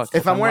mean, fuck.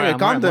 If I'm wearing a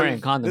condom- I'm wearing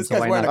a condom. this so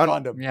guy's why wearing not? a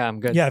condom. Yeah, I'm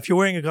good. Yeah, if you're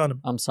wearing a condom,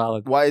 I'm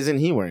solid. Why isn't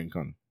he wearing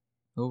condom?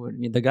 Who,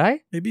 the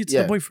guy? maybe it's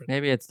Yeah. the boyfriend.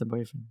 Maybe it's the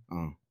boyfriend.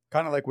 Oh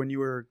Kind of like when you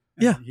were.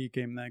 And Yeah. He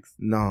came next.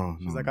 no.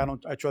 She's like,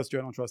 I trust you.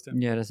 I don't trust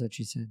him. Yeah, that's what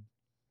she said.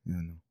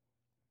 Yeah,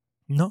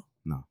 no.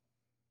 No.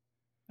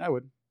 I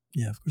would.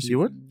 Yeah, of course You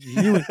would?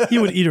 He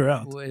would eat her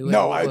out. Wait,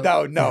 No, I what-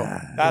 don't. No,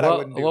 Yeah. that I what,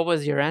 wouldn't do. what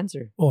was your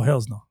answer? Oh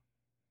hell's no!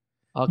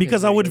 Okay,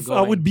 Because so I would you're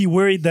I would going, be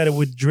worried that it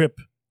would drip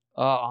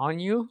on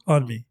you.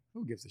 on me.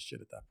 Who gives a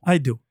shit at that point? I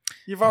do.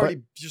 You've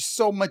already just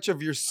so much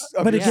of your.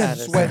 Of But your again, yeah,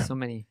 there's sweat. so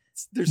many.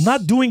 There's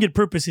Not doing it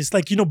purpose. It's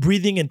like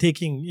breathing and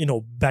taking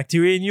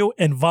bacteria in you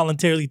and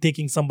voluntarily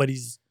taking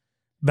somebody's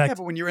back. Yeah,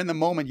 but when you're in the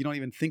moment, you don't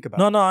even think about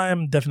No, it. no, I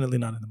am definitely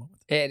not in the moment.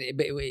 And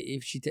but wait,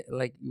 if she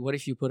like, what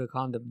if you put a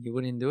condom? You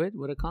wouldn't do it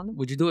with a condom?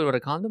 Would you do it with a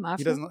condom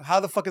after? He doesn't. How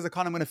the fuck is a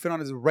condom going to fit on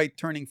his right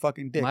turning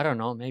fucking dick? I don't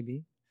know.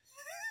 Maybe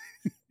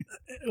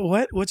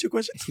What? What's your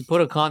question? if you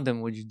put a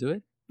condom, would you do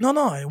it? No,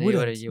 I you wouldn't.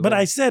 wouldn't, you But I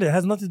wouldn't. said it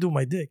has nothing to do with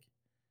my dick.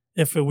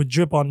 If it would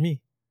drip on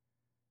me,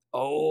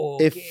 Oh,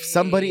 If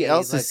somebody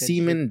else's like a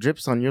semen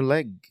drips on your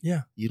leg,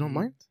 yeah, you don't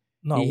mind?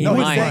 no, He No, we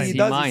he's minds, wouldn't saying he he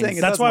does. He's minds. saying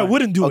it That's does why I mind.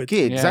 wouldn't do it.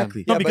 Okay, Yeah.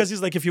 exactly. No, Yeah, because but-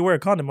 he's like, if you wear a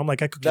condom, I'm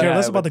like, I could Yeah, care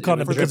less but about the if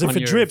condom it because drip if on it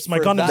your- drips, my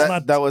for condom's that-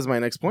 not. That was my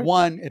next point.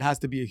 One, it has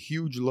to be a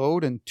huge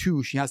load, and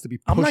two, she has to be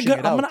I'm pushing not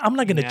it gonna. out. I'm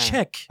not gonna Yeah.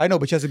 check. I know,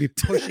 but she has to be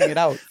pushing it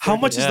out. How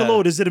much is the Yeah.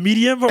 load? Is it a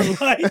medium or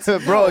light?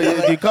 Bro,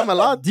 you come a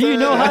lot. Do you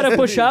know how to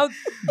push out?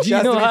 Do She you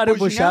has know be how to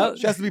pushing push out?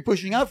 She has to be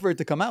pushing out for it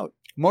to come out.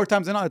 More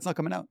times than not, it's not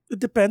coming out. It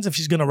depends if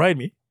she's gonna ride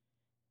me.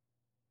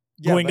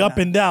 Yeah, Going but up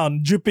and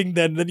down, dripping.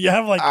 Then you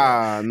have like.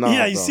 No.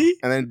 Yeah, you bro. see?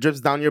 And then it drips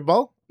down your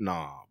ball?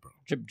 No, bro.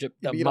 Drip, drip,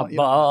 Yeah, but down you my don't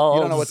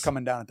balls. know what's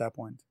coming down at that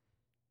point.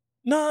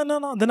 No.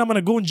 Then I'm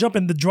gonna go and jump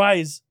in the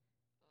dries,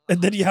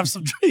 and then you have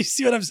some. You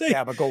see what I'm saying?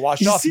 Yeah, but go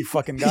wash You it off, see- you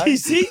fucking guy. you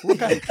see? What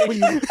kind,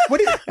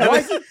 why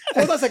is it,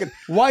 hold on a second.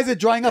 Why is it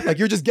drying up? Like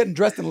you're just getting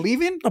dressed and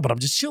leaving? No, but I'm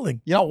just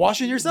chilling. You're not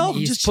washing yourself?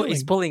 He's, just he's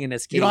chilling. pulling an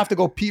escape. You don't have to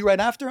go pee right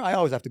after? I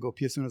always have to go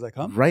pee as soon as I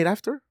come. Right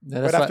after?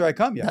 Right after I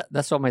come, yeah.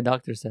 That's what my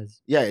doctor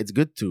says. Yeah, it's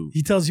good to.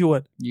 He tells you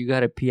what? You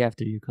gotta pee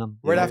after you come.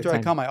 Right Every after I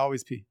time. come, I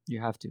always pee.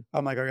 You have to.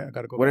 I'm like, I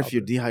gotta go. What back if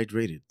you're out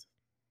dehydrated?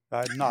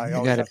 there. No, I You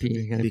always gotta have to pee. pee.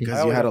 You gotta pee. Because I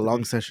you always had a have to long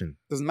pee. session.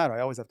 Doesn't matter.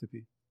 I always have to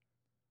pee.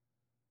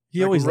 He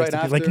Like, always right likes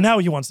to pee. Like after- now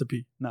he wants to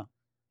pee.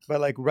 But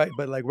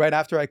right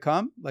after I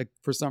come, like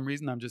for some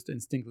reason, I'm just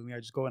instinctively, I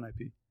just go and I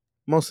pee,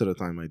 Most of the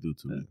time I do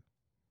too. Yeah.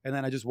 and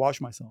then I just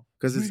wash myself.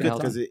 Because it's Really? good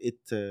because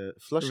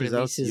it flushes out.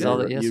 Releases all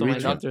the, that's what my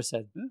urethra. doctor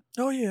said.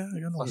 Oh yeah, I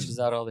got no Flushes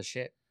out all the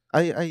shit.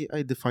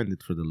 I defined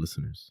it for the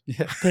listeners.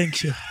 Yeah.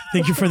 Thank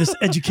you for this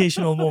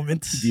educational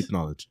moment. Deep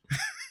knowledge.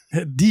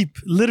 Deep,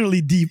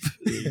 literally deep,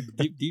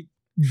 Deep, deep.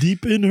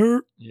 deep in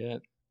her. Yeah.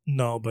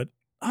 No, but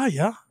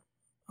yeah.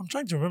 I'm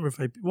trying to remember if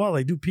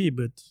I do pee,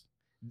 but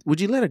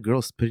Would you let a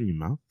girl spit in your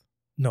mouth?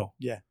 no,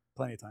 Yeah,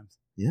 plenty of times.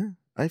 Yeah,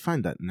 I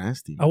find that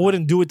nasty. I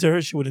wouldn't do it to her.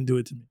 She wouldn't do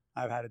it to me.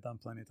 I've had it done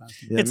plenty of times.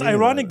 Yeah, It's me neither.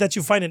 ironic that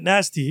you find it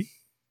nasty,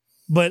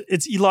 but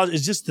it's illogical.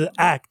 It's just the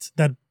act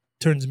that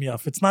turns me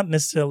off. It's not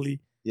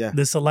necessarily Yeah.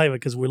 the saliva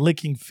because we're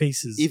licking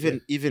faces.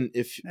 Even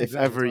if Exactly,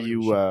 ever it's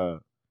you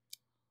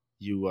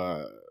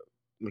all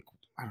like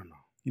I don't know.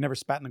 You never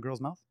spat in a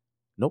girl's mouth?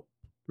 Nope.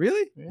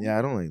 Really? Yeah,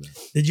 I don't like that.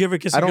 Did you ever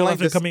kiss I a don't girl like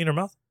after this- coming in her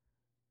mouth?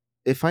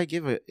 If I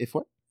give it, if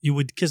what? You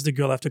would kiss the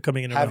girl after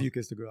coming in her Have mouth. you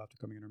kissed a girl after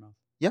coming in her mouth?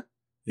 Yeah.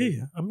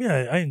 I mean,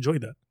 I enjoy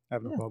that. I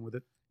have no Yeah. problem with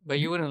it. But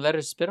you wouldn't let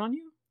her spit on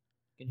you?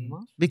 In your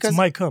mouth? Because It's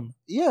my cum.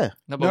 yeah,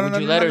 No, but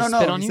would you let her spit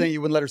on You're you? saying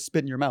you wouldn't let her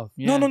spit in your mouth.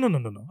 Yeah. No. I And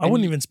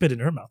wouldn't you- even spit in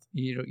her mouth.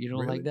 You don't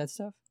Really? like that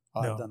stuff?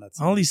 Oh, No. I've done that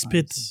so I only many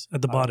spit times.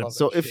 at the I bottom. love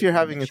so that if shit. you're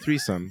having a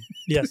threesome,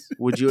 Yes.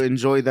 would you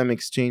enjoy them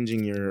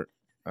exchanging your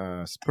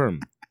sperm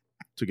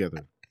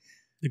together?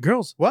 The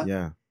girls, What?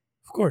 Yeah.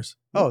 of course.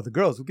 Oh, the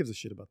girls. Who gives a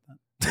shit about that?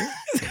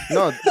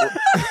 No.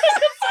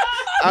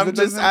 I'm It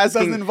just doesn't- It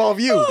doesn't asking involve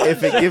you.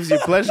 if it gives you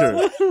pleasure.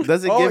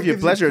 Does it Oh, give it you gives you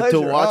pleasure to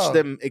pleasure. watch Oh.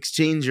 them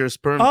exchange your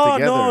sperm Oh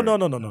together?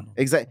 no.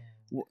 Exactly.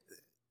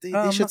 They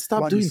I'm should not-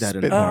 stop Why don't doing you that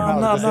spit anymore. in her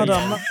I'm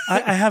mouth?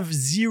 not. I have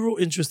zero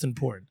interest in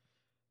porn.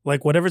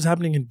 Like whatever's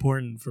happening in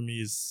porn for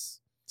me is,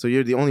 So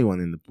you're the only one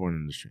in the porn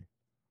industry.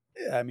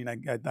 Yeah, I mean, I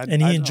and he I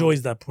don't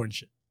enjoys that porn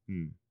shit.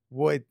 Hmm.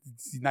 What?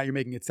 Now you're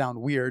making it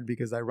sound weird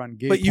because I run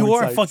gay. But you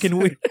porn are sites. fucking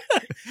weird.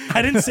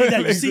 I didn't say that.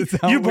 You Makes see, it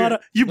sound you brought weird.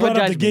 up you No brought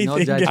up the judgment, gay no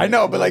thing. judgment. I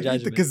know, but No like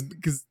judgment.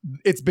 because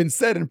it's been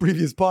said in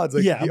previous pods,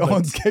 like Yeah, he but-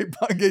 owns gay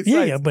sites.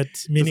 Yeah, but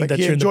meaning like that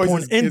he you're in the enjoys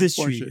porn his porn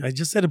industry. shit. I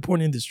just said a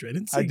porn industry. I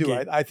didn't say I do.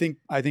 gay.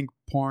 I think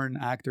porn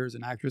actors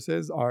and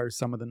actresses are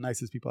some of the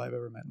nicest people I've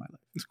ever met in my life.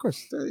 Of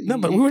course. No,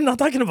 but we were not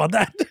talking about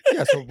that.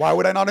 Yeah, so why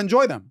would I not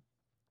enjoy them?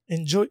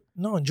 enjoy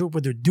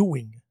what they're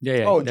doing.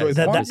 Yeah. Oh, enjoy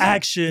The porn?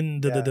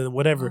 action, Yeah. the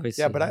whatever.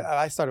 Obviously, Yeah, but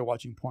I started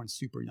watching porn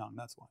super young.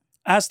 That's why.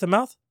 Ass to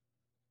mouth?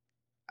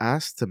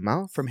 Ass to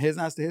mouth? From his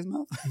ass to his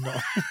mouth. No.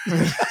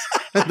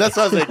 That's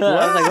why I was like, I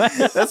was what? like,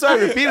 what? That's why I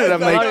repeated it. I'm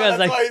No, like, I was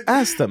like, why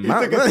ass to he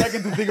mouth? took a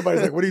second to think about it.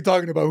 He's like, what are you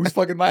talking about? Who's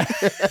fucking my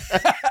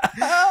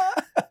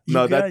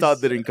No, You that guys-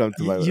 thought didn't come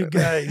to my You mind.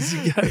 guys.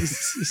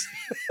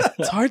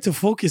 It's hard to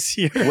focus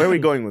here. Where are we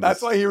going with That's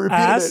this? why he repeated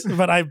Ass, it.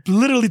 but I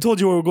literally told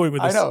you where we're going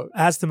with I this. know.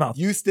 Ass to mouth.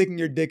 You sticking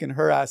your dick in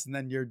her ass and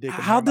then your dick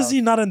in How her does mouth.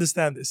 he not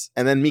understand this?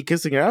 And then me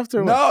kissing her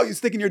after? No, you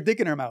sticking your dick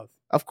in her mouth.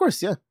 Of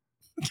course, yeah.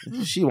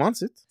 She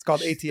wants it. It's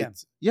called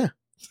ATM. Yeah.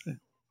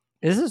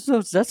 Is this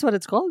so? That's what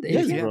it's called?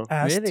 Yes, ATM? bro.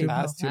 Ass Really? to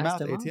Ass to mouth,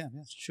 to ATM.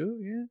 Yeah. It's true,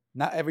 yeah.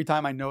 Not every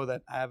time I know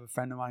that I have a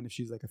friend of mine, if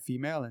she's like a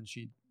female and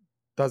she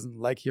doesn't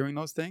like hearing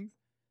those things,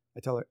 I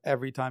tell her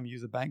every time you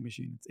use a bank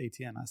machine, it's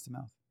ATM, ass to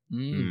mouth.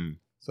 Mm.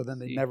 So then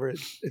they See. never,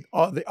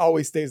 they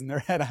always stays in their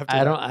head after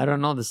I that.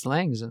 don't know the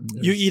slangs.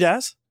 You eat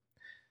ass?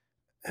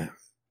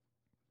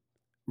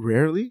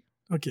 Rarely?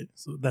 Okay,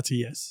 so that's a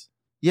yes.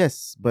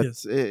 Yes, but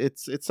Yes.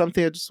 it's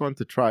something I just want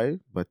to try.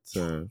 But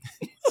An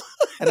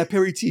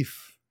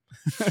aperitif.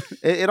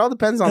 It all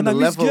depends on And the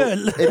I'm his level.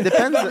 girl. It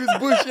depends.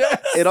 Bush,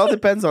 yes. It all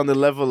depends on the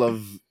level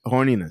of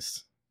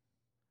horniness.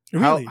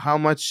 Really? How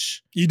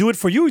much? You do it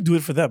for you, or you do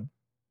it for them?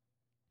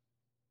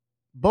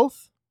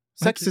 Both.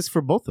 Sex Okay. is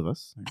for both of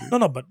us.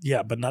 No,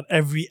 but not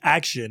every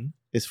action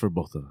It's for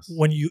both of us.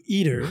 when you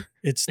eat her,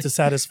 it's to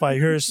satisfy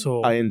her.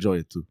 So I enjoy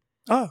it too.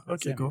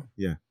 okay, cool.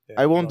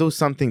 I won't do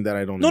something that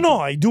I don't. No, enjoy.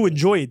 I do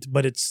enjoy it,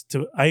 but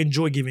I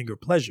enjoy giving her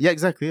pleasure. Yeah,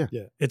 exactly.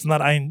 Yeah. It's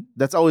not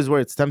That's always where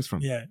it stems from.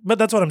 yeah, but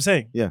that's what I'm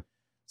saying. Yeah.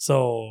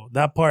 So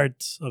that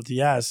part of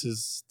the ass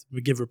is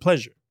we give her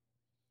pleasure.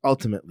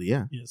 Ultimately,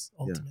 yeah. Yes,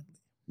 ultimately.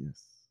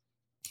 Yes.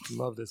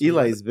 Love this.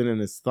 Eli's been in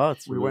his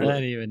thoughts. We bro. went-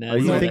 Not even. Are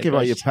you Not thinking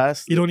about your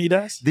past? You don't eat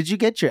ass? Did you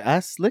get your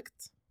ass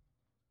licked?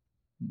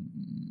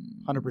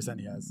 100%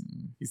 he has.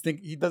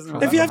 He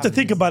doesn't. If you have to remember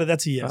think how about it,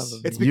 that's a yes.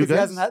 Probably. It's You because he guys?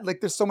 hasn't had like.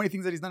 There's so many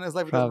things that he's done in his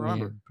life he doesn't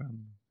Probably. remember. Probably.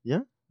 Yeah.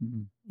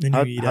 Mhm. Then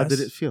you eat How ass. did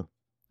it feel?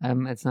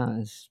 It's not.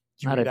 It's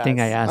You not eat a thing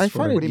I ass. asked I for.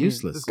 find What it do you mean?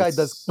 useless. This guy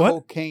does What?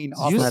 cocaine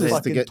off useless the to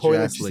fucking get your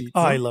toilet ass licked. seat.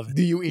 Oh, I love it.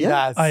 Do you eat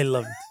Yeah. ass? I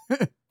love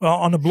it. Well,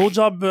 on a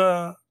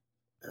blowjob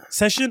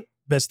session,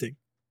 best thing.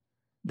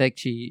 Like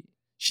she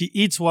She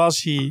eats while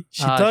she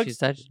tugs. she's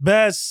touched.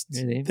 Best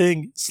Really?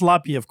 thing,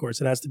 sloppy, of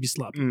course. It has to be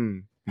sloppy.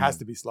 Mm. Has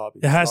to be sloppy.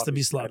 It has to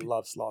be sloppy. I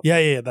love sloppy.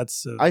 Yeah.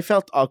 That's I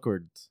felt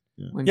awkward.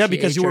 Yeah. When yeah she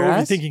because ate you were your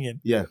ass? overthinking it.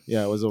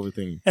 Yeah, I was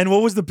overthinking. And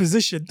what was the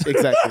position?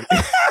 Exactly.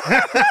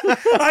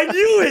 I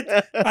knew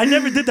it. I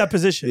never did that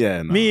position.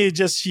 Yeah, no. Me,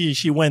 just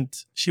she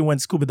went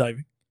scuba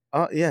diving.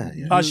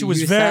 Yeah. She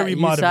was You very sat, you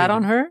motivated. sat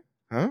on her.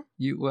 Huh?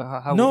 You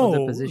how No, was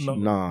the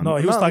position? No,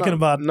 he was talking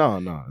about- No,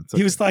 no. it's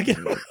He was okay.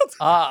 talking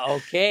about.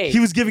 Okay. He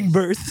was giving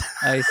birth.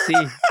 I see.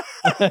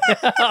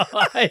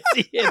 I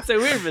see. It's a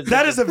weird position.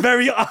 That is a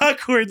very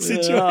awkward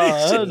situation.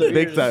 that's a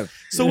Big time.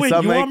 So wait, So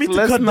I'm you like, want me to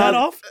let's cut that not-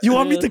 off? You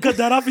want me to cut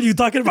that off and you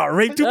talking about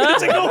rape 2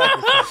 minutes ago?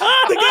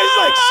 The guy's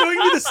like showing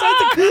me the side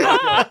to cut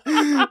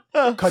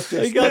off. Cut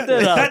this. I got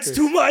that out. That's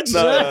too much.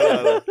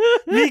 No.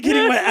 Me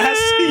getting my ass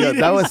Yeah, eaten.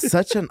 that was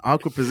such an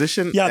awkward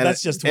position. Yeah, and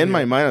that's just in weird.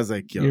 my mind. I was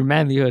like, yo, Your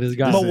manlyhood is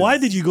gone. But why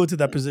did you go to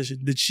that position?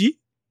 Did she?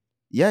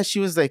 yeah. She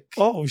was like,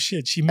 Oh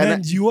shit, she I-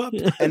 manned you up.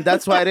 and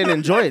that's why I didn't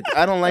enjoy it.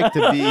 I don't like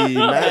to be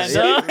mad. I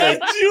know. Like,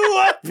 Manned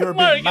you up. You were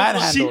being Marcus-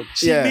 manhandled.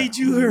 She Yeah. made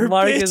you her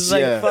Mark bitch. is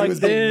like, Yeah. fuck He was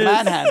being this.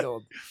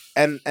 manhandled.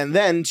 and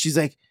then she's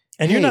like,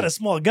 and you're hey. not a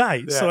small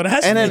guy, so Yeah. it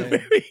has And to then be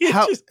very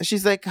how? interesting.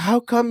 She's like, how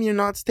come you're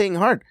not staying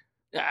hard?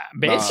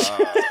 Bitch.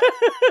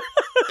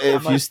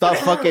 If you stop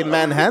fucking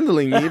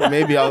manhandling me,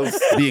 maybe I'll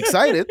be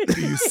excited.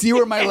 Do you see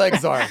where my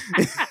legs are?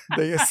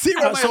 Do you see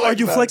where my So are legs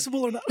you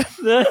flexible or not?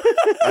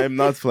 I'm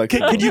not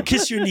flexible. Can you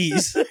kiss your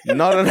knees?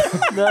 Not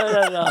enough.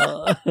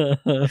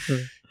 No.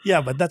 Yeah,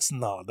 but that's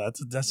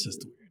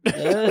just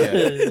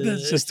weird.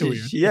 That's just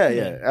weird.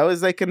 Yeah. I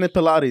was like in a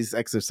Pilates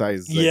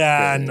exercise. Like,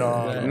 Yeah,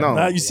 no.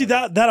 no. You see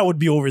that I would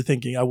be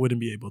overthinking. I wouldn't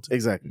be able to.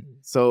 Exactly.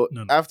 So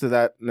No. after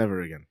that,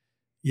 never again.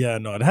 Yeah,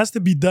 no, it has to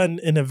be done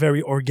in a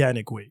very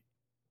organic way,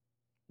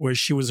 where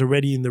she was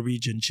already in the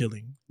region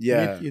chilling.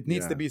 Yeah, It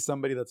needs yeah. to be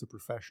somebody that's a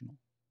professional.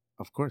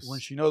 Of course. When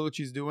she knows what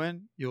she's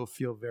doing, you'll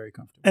feel very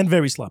comfortable. And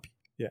very sloppy.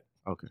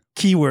 Okay.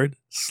 Keyword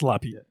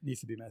sloppy. Yeah, it needs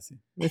to be messy.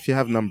 If you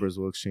have numbers,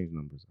 we'll exchange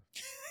numbers.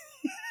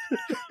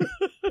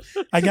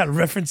 I got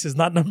references,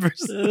 not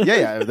numbers.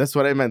 Yeah. That's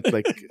what I meant.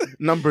 Like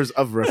numbers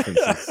of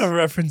references. He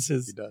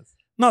references. does.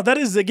 No, that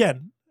is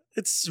again.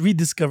 It's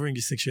rediscovering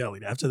your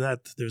sexuality. After that,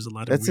 there's a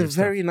lot of. That's a weird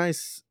very stuff.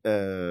 nice,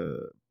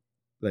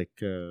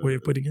 way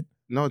of putting it.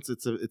 No,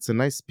 it's a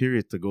nice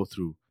period to go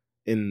through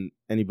in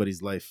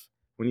anybody's life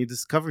when you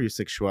discover your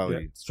sexuality.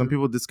 Yeah, it's Some true.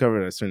 people discover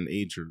it at a certain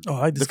age or. Oh,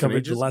 I discovered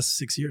ages? the last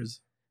 6 years.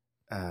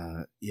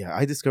 Yeah,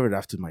 I discovered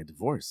after my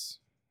divorce.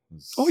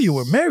 Oh, you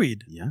were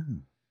married. Yeah.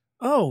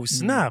 Oh,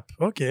 snap.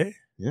 Okay.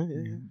 Yeah. He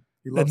And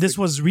loves this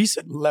the was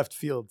recent. left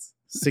fields.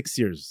 6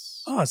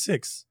 years. Oh,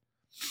 6.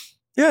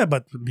 Yeah,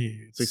 but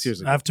me, 6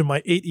 years ago. after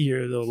my 8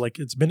 year though, like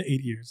it's been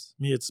 8 years.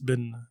 Me, it's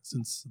been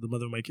since the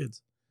mother of my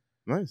kids.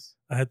 Nice.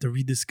 I had to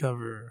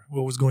rediscover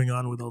what was going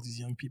on with all these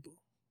young people.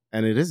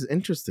 And it is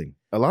interesting.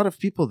 A lot of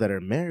people that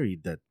are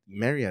married that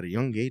marry at a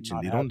young age Not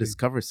and they don't happy.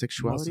 discover Most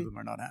sexuality, of them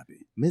are not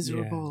happy.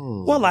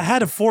 miserable. Well, I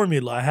had a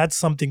formula. I had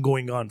something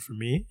going on for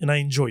me, and I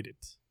enjoyed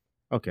it.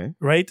 Okay.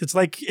 Right? It's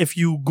like if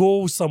you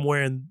go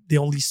somewhere and they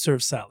only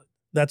serve salad.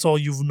 That's all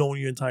you've known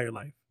your entire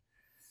life.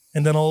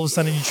 And then all of a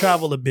sudden you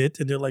travel a bit,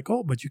 and they're like,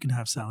 "Oh, but you can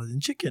have salad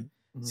and chicken."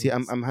 See,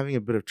 I'm having a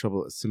bit of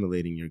trouble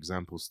assimilating your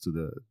examples to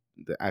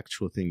the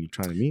actual thing you're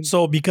trying to mean.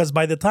 So because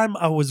by the time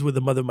I was with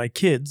the mother of my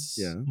kids,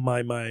 Yeah. my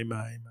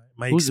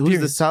who's the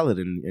experience, salad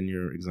in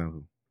your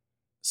example?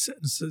 sex.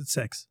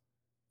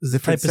 It's the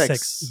Different type of sex.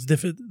 sex. It's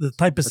different. The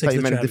type of I sex thought that you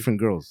you're meant having. different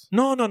girls.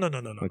 No.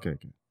 Okay.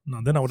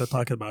 No, then I would have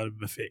talked about a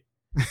buffet.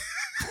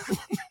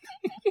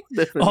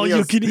 Different All you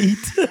meals. can eat.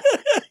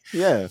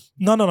 Yeah.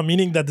 No,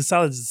 meaning that the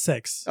salad is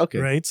sex. Okay.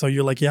 Right? So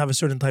you have a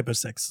certain type of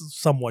sex.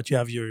 Somewhat. You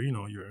have your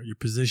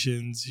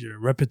positions, your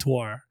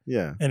repertoire,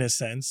 Yeah. in a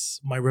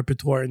sense. My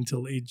repertoire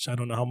until age, I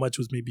don't know how much,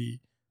 was maybe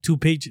 2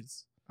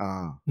 pages.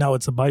 Ah, Now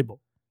it's a Bible.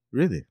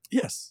 really?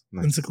 Yes.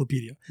 Nice.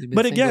 Encyclopedia. You've been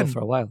But single again- for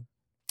a while.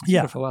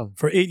 Yeah. For a while.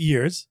 For 8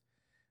 years.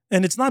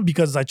 And it's not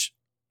because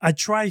I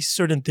try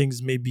certain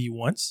things maybe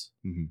once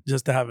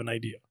just to have an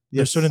idea.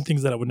 There's certain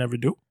things that I would never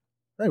do.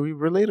 Hey, we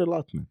relate a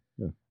lot, man.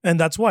 Yeah. And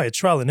that's why it's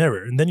trial and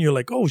error. And then you're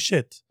like, oh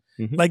shit.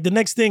 Like the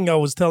next thing I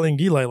was telling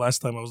Eli last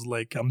time, I was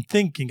like, I'm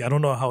thinking, I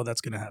don't know how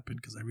that's going to happen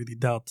because I really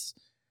doubt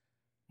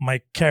my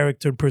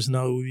character and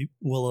personality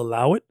will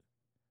allow it.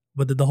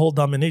 But the whole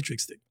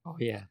dominatrix thing. Oh,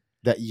 yeah.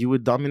 That you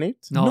would dominate?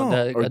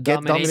 No, or get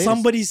dominated?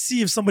 Somebody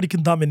see if somebody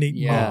can dominate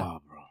me. Yeah. Oh,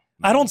 bro.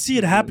 I don't see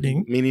it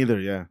happening. Me neither,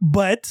 yeah.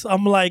 But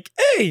I'm like,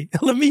 hey,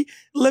 let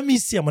me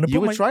see. I'm going to You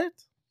put would try it?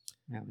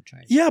 I would try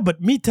it. Yeah,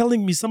 but me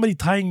telling me somebody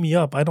tying me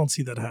up, I don't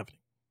see that happening.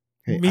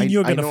 Hey, Me and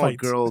you're I gonna know fight. a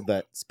girl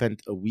that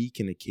spent a week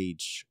in a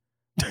cage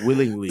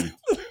willingly.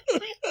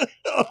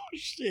 Oh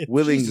shit!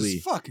 willingly.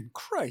 Jesus fucking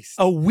Christ.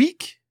 A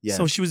week? Yeah.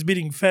 So she was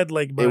being fed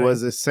like by... It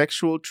was a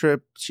sexual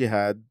trip she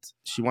had.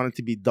 She wanted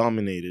to be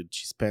dominated.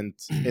 She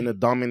spent in a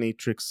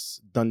dominatrix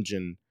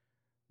dungeon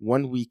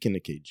 1 week in a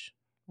cage.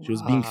 She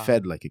was being Wow.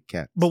 fed like a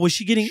cat. But was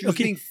she getting... She was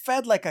okay, being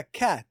fed like a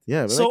cat.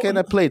 Yeah, but So- like in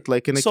a plate,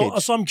 like in a so,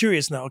 cage. so I'm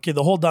curious now. Okay,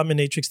 the whole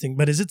dominatrix thing,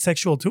 but is it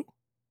sexual too?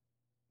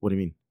 What do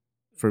you mean?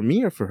 For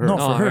me or for her? No,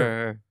 No, for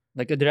her.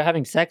 Like, they're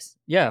having sex?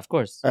 Yeah, of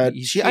course.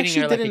 He's She treating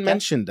actually her like a didn't cat.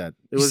 mention that.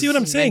 It You see what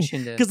I'm She saying?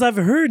 mentioned it. Because I've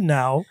heard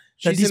now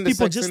that She's these in the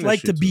people sex just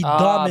like to industry be too.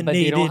 dominated. But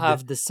they don't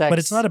have the sex. But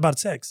it's not about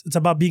sex. It's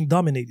about being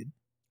dominated.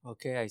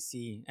 Okay, I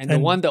see. And the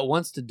And- one that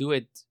wants to do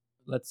it,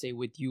 let's say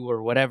with you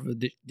or whatever,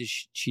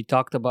 she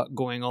talked about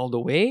going all the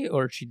way,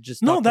 or she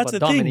just No, talked that's the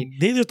about thing.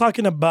 They're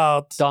talking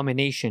about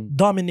domination.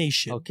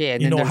 domination. Okay,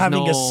 and you then know, there's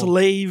having a no-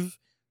 slave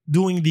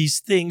doing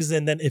these things,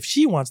 and then if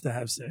she wants to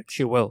have sex,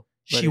 She will.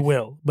 But she if-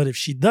 will. But if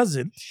she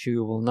doesn't, She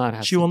will not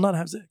have. she will not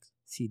have sex.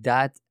 See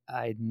that?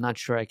 I'm not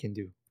sure I can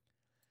do.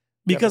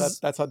 Because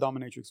that's how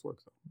dominatrix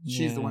works. Though.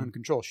 She's the Yeah. one in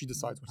control. She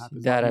decides what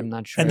happens. That not I'm you.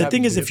 not sure. and the I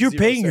thing can is, do. if you're Zero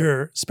paying say.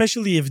 her,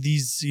 especially if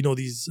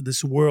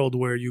this world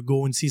where you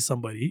go and see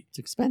somebody, It's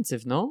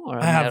expensive, no? Or,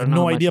 I have don't know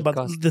no how much idea it about.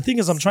 costs. The thing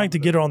is, I'm trying to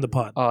get her on the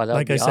pod. Oh, that would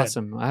like be I said.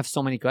 awesome. I have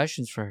so many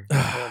questions for her. Oh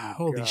my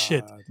Holy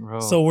shit! God. Bro.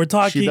 So we're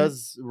talking. She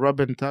does rub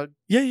and tug.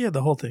 Yeah,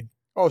 the whole thing.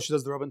 Oh, she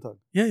does the rub and tug.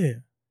 Yeah.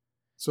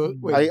 So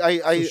wait, I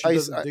so she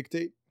doesn't I-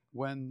 dictate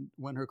when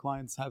her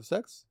clients have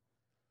sex.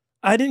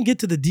 I didn't get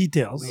to the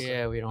details.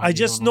 Yeah, we don't. I we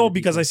just don't know the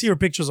because I details. see her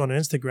pictures on her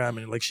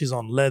Instagram and like she's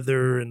on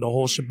leather and the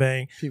whole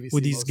shebang PVC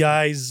with these mostly.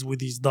 guys with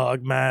these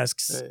dog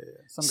masks. Yeah.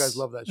 Some guys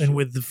love that shit. And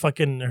with the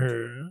fucking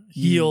her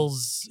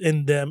heels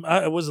in them.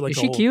 It was like Is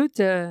a she whole- cute?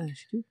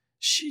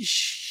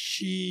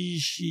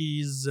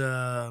 She's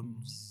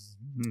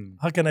Hmm.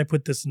 how can I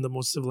put this in the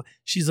most civil?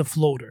 She's a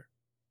floater.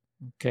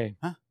 Okay.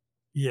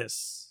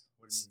 Yes.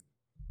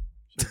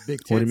 She has big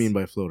tits. What do you mean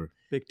by floater?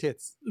 big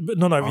tits? But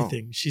not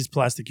everything. She's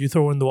plastic. You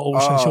throw her in the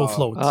ocean, she'll Oh.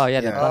 float. Oh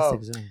yeah, the Yeah.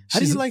 plastic zone. How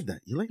do She's- you like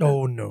that? You like that?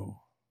 Oh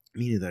no.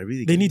 Me neither. I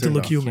really They get need to turned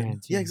look off. human.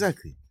 Can't, Yeah,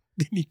 exactly.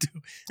 They need to.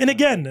 And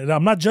again,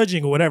 I'm not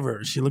judging or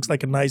whatever. She looks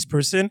like a nice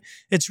person.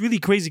 It's really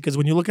crazy because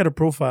when you look at her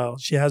profile,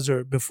 she has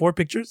her before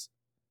pictures.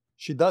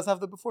 She does have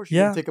the before. She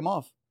Yeah. didn't take them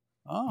off.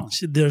 Oh,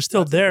 They're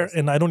still That's there, impressive.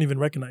 and I don't even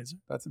recognize her.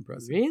 that's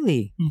impressive.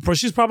 Really? But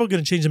she's probably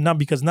going to change them now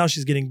because now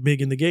she's getting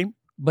big in the game.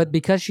 But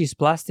because she's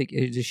plastic,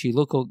 does she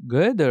look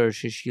good, or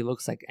she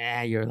looks like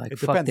you're like It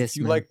fuck depends. this, If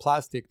you man. like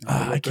plastic, then you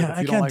I look good. can't. If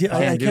I you don't can't. like Deal, I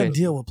plastic, do can't it.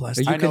 deal with But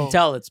plastic. you I can know-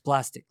 tell it's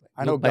plastic. Like,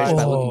 I know by guys just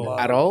that looking look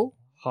at it. At all?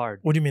 Hard.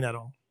 What do you mean at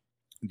all?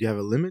 Do you have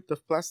a limit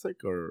of plastic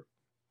or?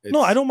 No,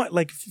 it's- I don't mind.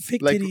 Like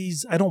fake Like-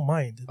 titties, I don't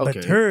mind. But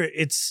Okay. her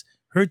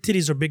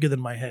titties are bigger than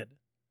my head.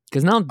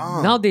 Because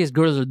Ah. nowadays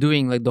girls are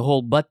doing like the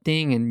whole butt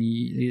thing, and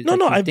No,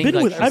 no, I've been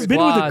with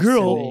a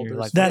girl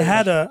that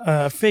had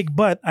a fake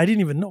butt. I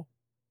didn't even know.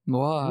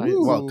 Why?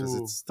 Ooh, Well, because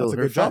it's still that's a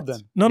her good job fat.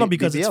 then. No, B-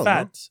 because it's BBL,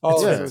 fat. Oh,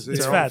 it's yeah, fat. so It's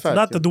they're all fat. fat,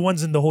 Not yeah. the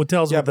ones in the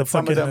hotels Yeah, with the but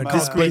some of fucking them,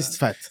 displaced. Displaced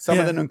fat. Some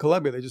Yeah. of them in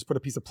Colombia, they just put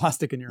a piece of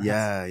plastic in your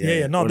ass.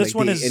 Yeah. No, Or this like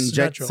one they is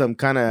inject natural. some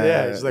kind of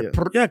Yeah, it's like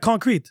Yeah,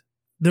 concrete.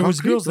 There was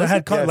Concrete, girls that was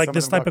had it? Yeah, like some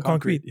this of them type of got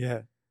concrete.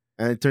 Yeah.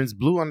 and it turns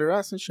blue on their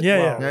ass and shit. Yeah,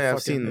 Wow, yeah. Yeah, I've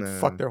fucking- seen it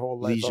fucked their whole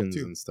life up lesions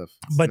too. and stuff.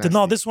 It's But no,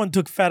 nasty. this one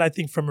took fat, I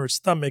think, from her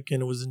stomach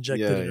and it was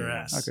injected Yeah, in her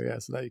yeah. ass. Okay, yeah,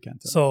 so that you can't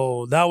tell.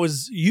 So that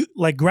was you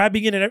like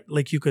grabbing it and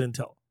like you couldn't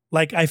tell.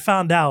 Like I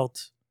found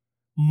out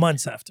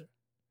months after.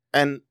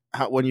 And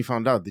when you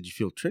found out, did you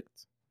feel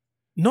tricked?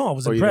 No, I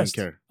was Or you didn't impressed.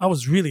 care? I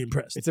was really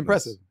impressed. it's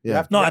impressive. Yeah. You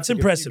have to- No, you have it's to give-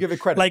 impressive. You give it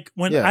credit. Like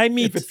when Yeah. I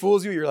meet if it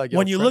fools you, you're like,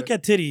 when you look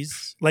at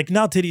titties, like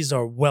now titties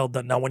are well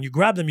done. Now when you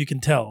grab them, you can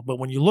tell. But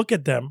when you look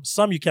at them,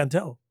 some you can't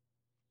tell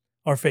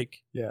are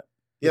fake. Yeah,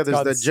 It's there's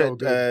gotten the so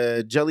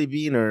good. jelly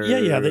bean or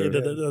Yeah,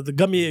 the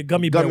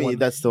gummy bear one.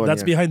 That's the one.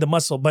 That's yeah. behind the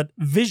muscle. But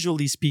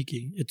visually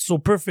speaking, it's so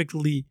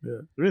perfectly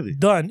Really?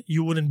 done,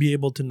 you wouldn't be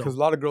able to because a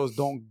know. lot of girls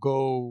don't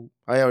go.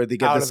 I already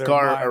get Out the of their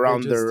scar mind, they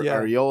around just- their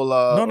yeah.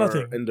 areola, No, or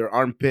nothing. in their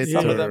armpit.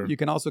 Yeah. Some of or- them you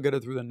can also get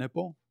it through the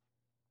nipple.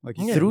 Like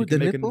you Yeah. can, Through you can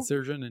the make nipple? an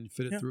incision and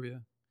fit it Yeah.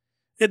 through.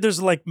 Yeah.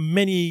 There's like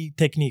many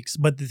techniques,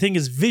 but the thing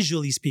is,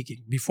 visually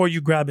speaking, before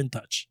you grab and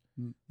touch,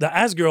 Mm. the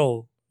ass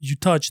girl you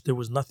touched, there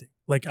was nothing.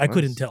 Like I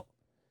couldn't Nice. tell.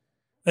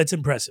 That's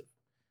impressive.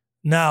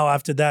 Now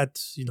after that,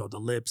 the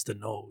lips, the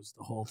nose,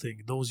 the whole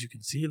thing. Those you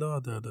can see,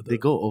 They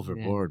go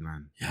overboard,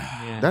 man.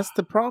 Yeah. That's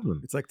the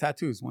problem. It's like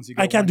tattoos. Once you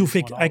I get can't one, do you just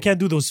fake. want all I of can't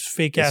them. do those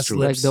fake It's ass true.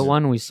 Like lips. the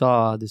one we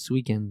saw this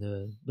weekend,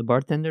 the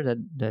bartender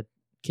that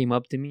came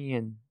up to me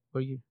and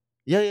were you?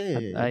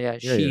 Yeah.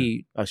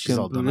 She Oh, she's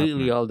all done up,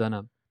 completely man. all done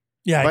up.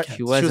 Yeah, I But can't. She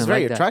she was wasn't very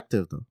like that.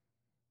 attractive though.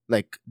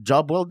 Like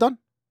job well done.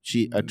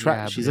 She's Yeah,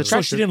 attractive. but-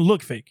 So she didn't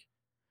look fake.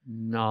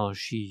 No,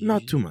 she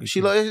Not too much. She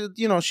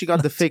she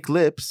got the fake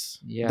lips.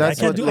 Yeah, That's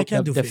I can't what do- I look-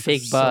 can't do the fake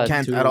fake lips. butt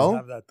Can't too. at all?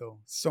 Have that though.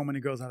 So many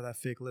girls have that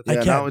fake lip. I Yeah,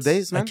 can't.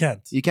 nowadays, man. I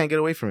can't. You can't get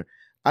away from it.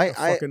 A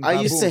fucking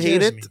I used to baboon.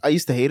 hate Scares it. me. I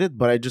used to hate it,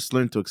 but I just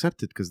learned to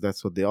accept it because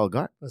that's what they all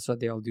got. That's what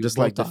they all do. Just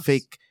like the Botox.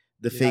 fake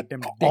Yeah, them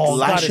big Oh, God,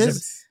 lashes.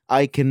 it's-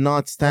 I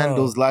cannot stand Oh.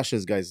 those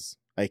lashes, guys.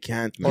 I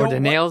can't. or Man. the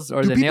what? nails,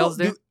 or Do the people- nails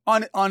there.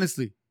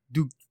 honestly,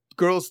 do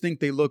girls think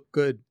they look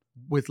good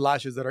with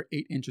lashes that are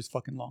 8 inches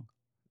fucking long?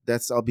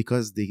 That's all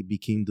because they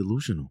became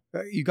delusional.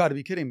 You got to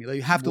be kidding me! Like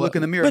you have to What- look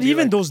in the mirror. But and be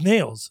even like, those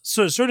nails,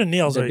 so certain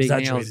nails The are big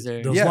nails exaggerated.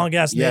 there. Those Yeah. long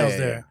ass Yeah, nails yeah,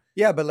 there.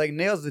 yeah, but like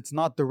nails, it's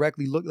not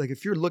directly look like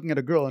if you're looking at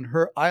a girl and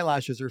her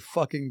eyelashes are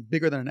fucking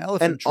bigger than an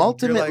elephant. And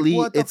trunk, you're like, ultimately,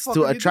 what the it's fuck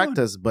to are you attract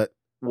doing? us. But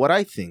what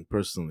I think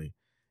personally,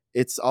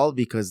 it's all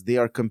because they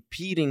are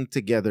competing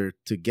together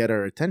to get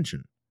our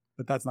attention.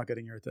 But that's not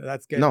getting your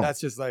attention. No.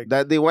 That's just like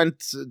That they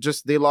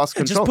lost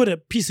And control. just put a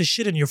piece of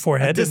shit in your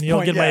forehead At this and you'll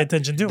point, get my yeah.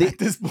 attention too. at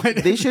this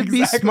point. They should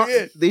be exactly smart.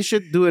 it. They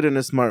should do it in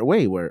a smart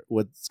way where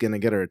what's gonna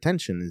get our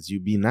attention is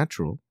you be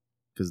natural,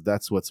 because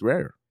that's what's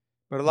rare.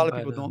 But a lot of But,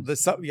 people don't. But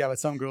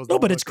some girls. No,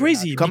 don't but look it's good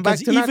crazy. natural. Come back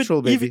because to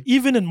natural, baby.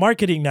 Even in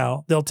marketing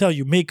now, they'll tell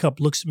you makeup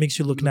makes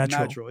you look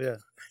natural. Yeah.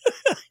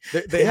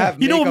 they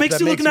have. You know what makeup makes that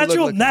you look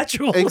natural? like-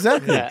 Natural.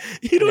 Exactly. Yeah.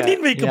 You don't Yeah.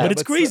 need makeup, Yeah, but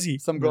it's but crazy.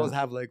 Some girls No.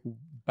 have like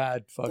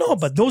bad fucking. No,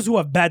 but those who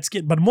have bad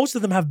skin, but most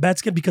of them have bad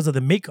skin because of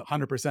the makeup.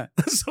 100%.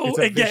 So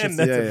again,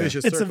 that's Yeah, a yeah.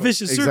 vicious. it's a circle.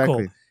 vicious circle.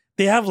 Exactly.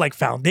 They have like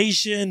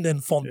foundation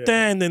and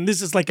fontaine, and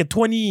this is like a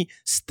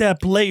 20-step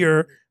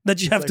layer that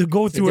you It's have to like-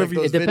 go it's through like every.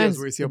 those It depends- videos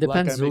where you see a it black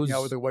guy depends making out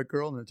who's- with a white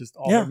girl and it's just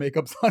all Yeah. their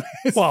makeup's on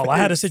his Well, I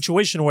had a face.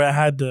 situation where I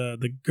had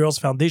the girl's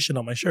foundation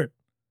on my shirt.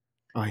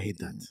 I hate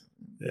that.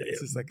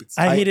 It's just like it's.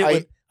 I hate it.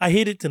 I- I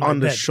hate it in On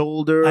my the bed.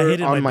 shoulder, I hate it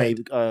in on my my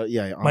bed.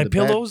 on My the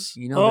bed. pillows.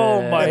 You know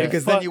oh the- my! Yeah,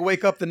 because fuck. then you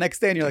wake up the next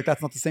day and you're like,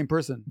 that's not the same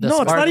person. The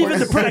No, it's not sparkles. even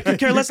the person. I could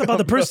care less about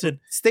the person.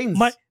 Stains.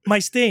 My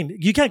stain.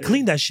 You can't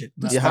clean that shit.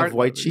 The You have spark-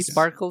 white sheets?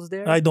 Sparkles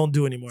there. I don't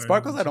do anymore.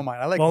 Sparkles, I don't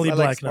mind. I like Only I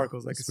black like now.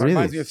 sparkles. Like it Really?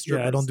 reminds me of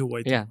strippers. Yeah, I don't do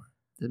white. Yeah.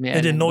 I mean,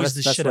 It annoys that's-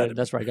 the that's shit where- out of me.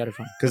 That's where I got it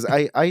from. Because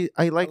I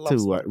like love to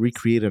sparkles.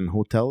 recreate an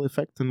hotel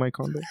effect in my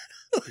condo.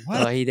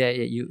 Oh,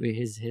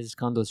 his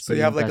condo's So pretty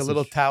you have like a impressive.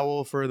 little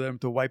towel for them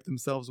to wipe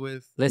themselves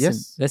with. Listen,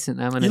 Yes. listen.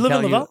 I'm gonna You live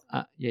in tell you.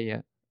 Laval?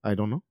 Yeah. I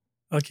don't know.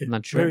 Okay, I'm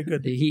not sure. Very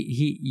good.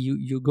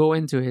 You go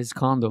into his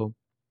condo.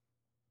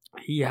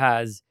 He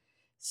has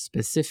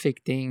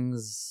specific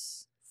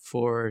things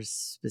for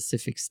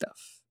specific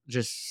stuff.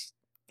 Just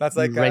That's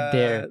like Right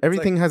there. it's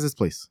Everything has its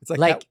place. It's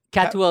like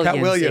Cat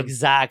Williams.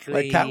 Exactly.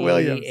 Like Cat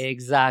Williams.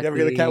 Exactly. You ever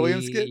hear the Cat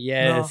Williams skit?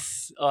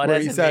 Yes. Oh, where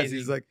that's he says amazing.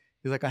 he's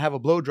like I have a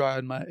blow dryer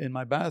in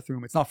my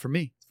bathroom. It's not for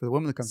me. It's for the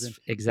woman that comes in. It's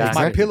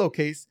Exactly. my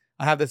pillowcase.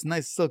 I have this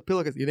nice silk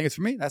pillowcase. You think it's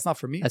for me? That's not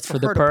for me. That's It's for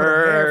the her to put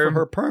her hair, perm. for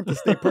her perm to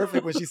stay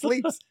perfect when she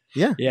sleeps.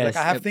 Yeah. Yes.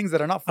 Like I have things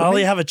that are not for I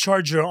only me. have a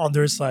charger on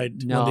their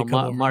side No, when they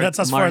come over. Mark, That's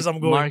as far as I'm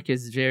going. Mark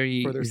is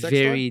very, For their sex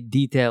very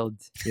detailed.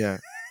 Yeah.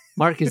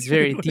 Mark is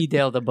very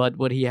detailed about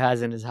what he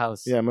has in his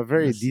house. Yeah, I'm a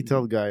very Yes.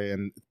 detailed guy,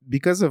 and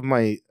because of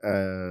my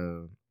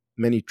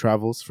many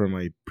travels from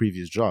my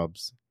previous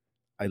jobs,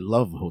 I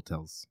love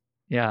hotels.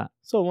 Yeah.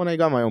 So when I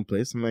got my own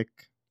place, I'm like,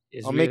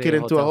 It's I'll make really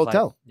it into a vibe.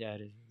 hotel. Yeah,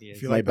 it is. It is.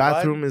 Feel my like the vibe?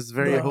 bathroom is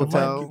very No,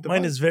 hotel.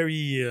 Mine is very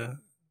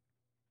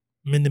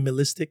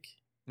minimalistic.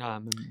 Nah,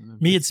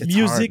 Me, it's It's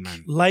music, hard,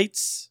 man.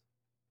 lights,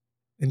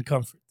 and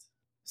comfort.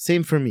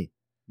 Same for me,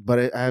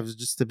 but I have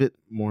just a bit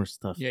more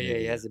stuff. yeah, maybe.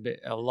 he has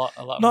a lot.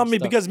 No, I more mean,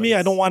 stuff, because but me, I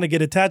it's- don't want to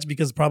get attached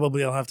because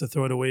probably I'll have to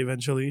throw it away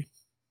eventually.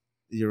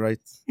 You're right.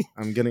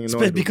 I'm getting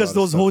annoyed with Because a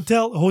lot of those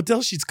stuff.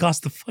 hotel sheets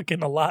cost a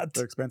fucking a lot.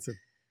 They're expensive.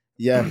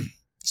 Yeah,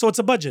 So it's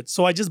a budget.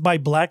 So I just buy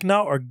black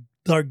now or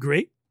dark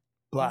gray.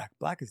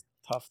 Black is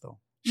tough though.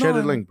 share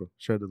the No, link, bro.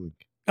 Share the link.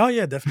 Oh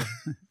yeah, definitely.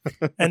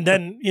 And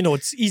then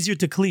it's easier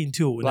to clean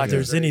too Black if is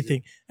there's very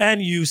anything,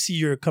 and you see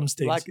your cum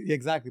stains. Black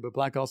exactly, but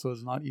black also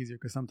is not easier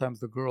because sometimes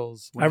the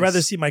girls. when I'd they rather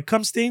s- see my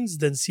cum stains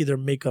than see their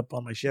makeup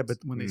on my sheets. Yeah, but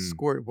when they Mm.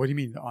 squirt, what do you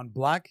mean on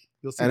black?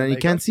 You'll see. And the then you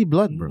makeup. can't see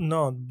blood, bro.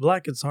 No,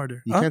 black it's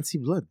harder. You Huh? can't see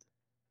blood.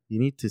 You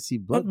need to see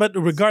blood. But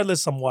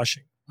regardless, I'm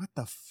washing. What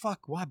the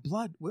fuck? Why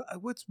blood? What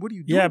are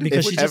you doing? Yeah, to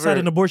because me? she What- just had ever-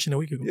 an abortion a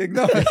week ago. Yeah,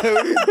 no, what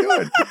are you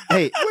doing?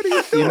 Hey, What are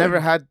you doing? you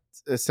never had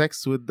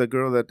sex with the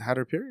girl that had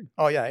her period?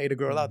 Oh yeah, I ate a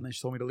girl out and then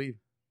she told me to leave.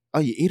 Oh,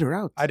 you ate her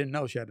out. I didn't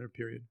know she had her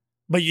period.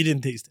 But you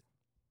didn't taste it.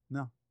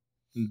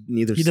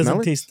 Neither He smell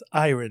doesn't it? taste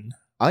iron.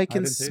 I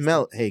can didn't taste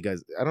smell. Hey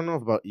guys, I don't know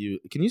about you.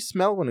 Can you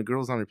smell when a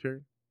girl's on her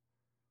period?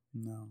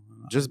 No.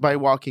 Just by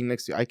walking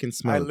next to you, I can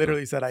smell I it, bro.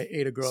 literally said I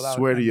ate a girl out.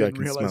 Swear to and you, I then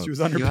can realized smell she was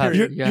it. on her You have-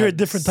 period. you You're a have-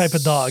 different type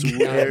of dog.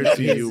 Swear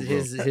to you, bro.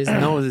 his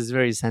nose is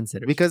very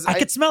sensitive. Because I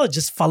can smell it.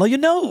 Just follow your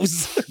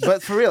nose.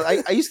 but for real,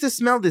 I used to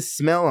smell this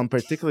smell on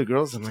particular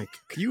girls. I'm like,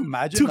 Can you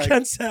imagine?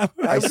 Toucan Sam.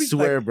 I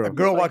swear, bro. A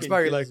girl walks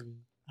by, you're like,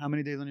 how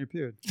many days on your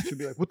period? She'll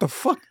be like, what the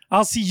fuck?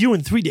 I'll see you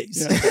in 3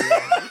 days.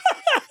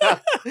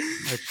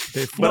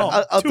 But No,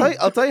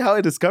 I'll tell you how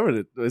I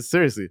discovered it.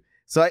 Seriously.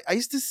 So I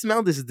used to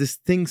smell this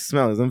distinct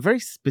smell. I'm very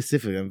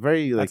specific. I'm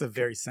very like That's a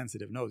very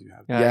sensitive nose you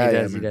have. Yeah, he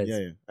does, he man. does.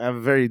 Yeah. I have a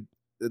very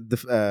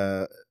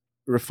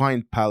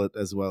refined palate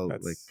as well.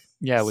 That's- Like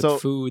Yeah, with So-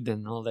 food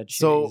and all that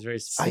shit. so he's very I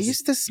specific.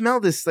 used to smell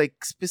this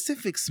like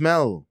specific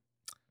smell.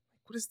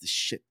 What is this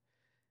shit?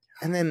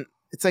 And then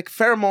it's like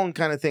pheromone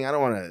kind of thing. I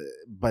don't want to,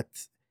 but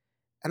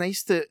and I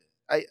used to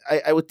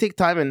I would take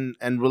time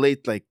and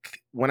relate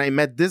like when I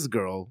met this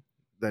girl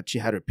that she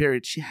had her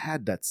period, she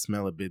had that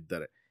smell a bit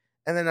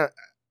and then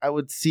I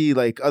would see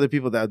like other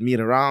people that I'd meet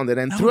around, and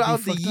then That would be throughout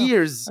the fucked up.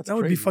 years, That's That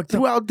would be crazy. fucked up.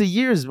 throughout the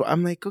years,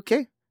 I'm like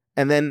okay,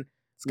 and then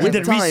He with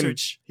did time,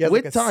 research. He has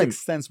with like a time,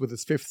 sixth sense with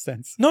his fifth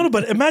sense. No,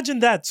 but imagine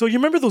that. So you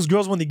remember those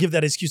girls when they give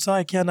that excuse? Oh,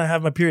 I can't. I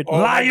have my period. Oh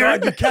my Liar.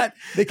 God, you can't.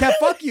 They can't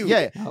fuck you.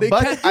 yeah. They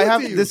But can't do I it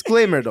have to you.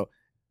 disclaimer though,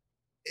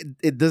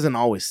 it doesn't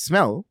always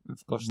smell.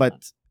 Of course But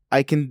not.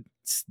 I can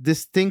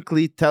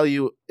distinctly tell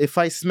you if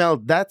I smell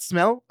that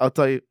smell, I'll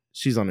tell you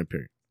she's on her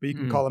period. But you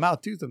can Mm. call him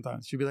out too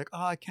sometimes. She'll be like,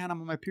 oh, I can't. I'm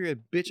on my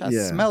period. Bitch, I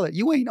Yeah. smell it.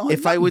 You ain't on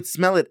If I nothing. would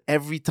smell it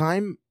every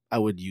time, I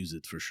would use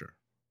it for sure.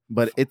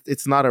 But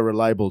it's not a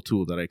reliable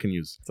tool that I can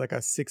use. It's like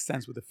a sixth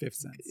sense with a fifth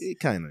sense. It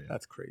kind of.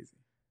 That's crazy.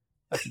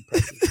 That's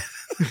impressive.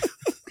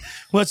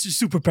 What's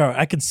your superpower?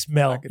 I can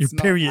smell I can your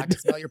smell- I period. can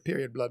smell your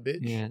period, blood, bitch.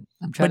 Yeah,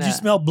 I'm trying But to. you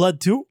smell blood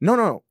too?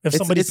 No. If It's-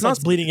 somebody it's starts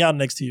not bleeding out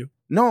next to you.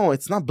 No,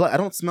 it's not blood. I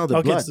don't smell the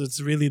Okay, blood. so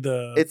it's really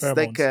the It's pheromones.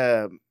 like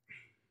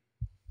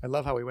I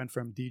love how we went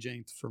from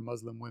DJing for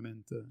Muslim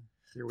women to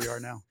here we are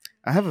now.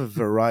 I have a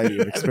variety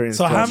of experience.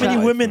 So how throughout many my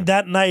life, women man.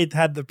 that night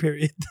had the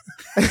period?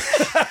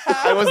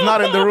 I was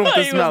not in the room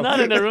to He smell. was not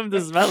in the room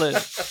to smell it.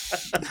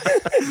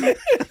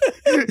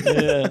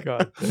 yeah.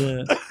 God.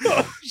 Yeah.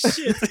 Oh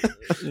shit.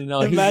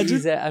 No, Imagine.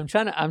 he's I'm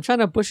trying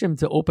to push him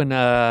to open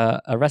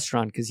a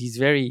restaurant because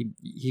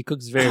he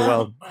cooks very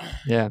well.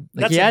 Yeah,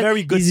 That's a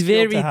very good He's skill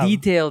very to have.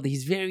 detailed.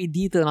 He's very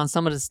detailed on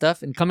some of the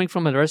stuff. And coming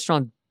from a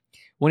restaurant,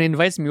 when he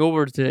invites me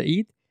over to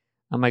eat,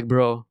 I'm like,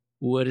 bro,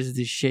 what is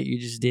this shit you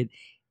just did?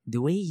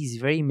 The way he's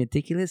very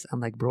meticulous, I'm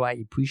like, bro, I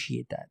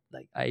appreciate that.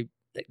 Like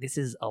this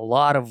is a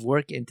lot of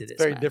work into this.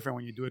 It's very man. different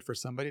when you do it for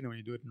somebody than when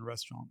you do it in a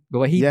restaurant.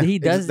 But he Yeah,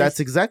 does. That's this,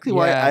 exactly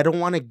why Yeah. I don't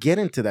want to get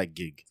into that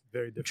gig.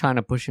 Very different. trying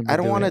to push him. I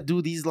don't want to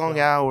do these long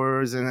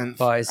hours and then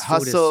Oh, his food is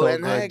hustle so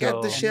and I good, get though. the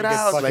And And shit you get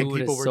out. fucking Like food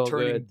people is so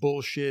returning good.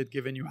 bullshit,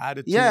 giving you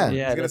attitude. Yeah. He's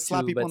Yeah, gonna that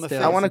slap too, people but in the still.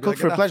 face. I want to You'd be cook like,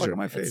 for "Get that fuck pleasure. out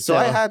my face." So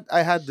Yeah.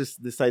 I had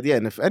this idea,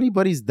 and if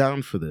anybody's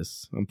down for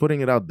this, I'm putting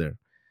it out there.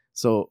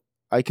 So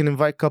I can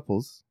invite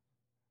couples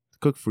to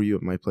cook for you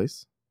at my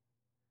place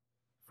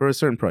for a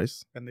certain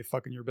price. And they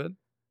fuck in your bed.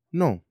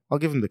 No, I'll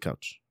give them the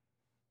couch.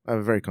 I have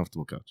a very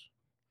comfortable couch.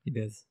 He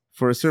does.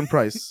 For a certain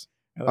price,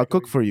 I like I'll how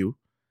cook for you.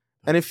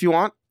 And if you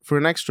want, for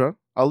an extra,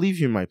 I'll leave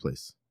you in my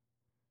place.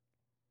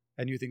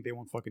 And you think they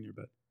won't fuck in your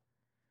bed?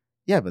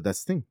 Yeah, but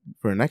that's the thing.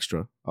 For an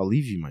extra, I'll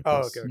leave you in my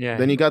place. Oh, okay. Yeah.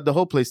 Then you got the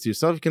whole place to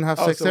yourself. You can have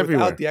Oh, sex so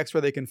everywhere. without the extra,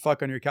 they can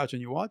fuck on your couch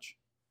and you watch.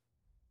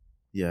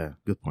 Yeah,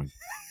 good point.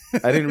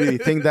 I didn't really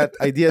think that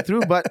idea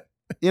through, but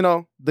you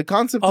know, the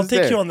concept I'll is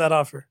take there. you on that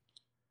offer.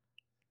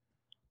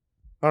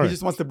 All He right.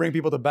 just wants to bring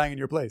people to bang in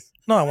your place.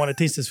 No, I want to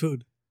taste his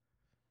food.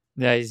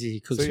 Yeah, he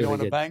cooks So you don't really want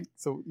to good. bang?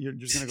 So you're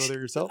just gonna go there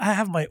yourself? I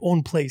have my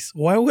own place.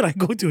 Why would I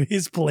go to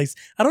his place?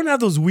 I don't have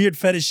those weird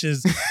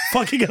fetishes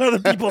fucking at other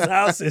people's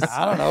houses.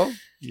 I don't know.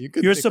 You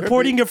could. You're it could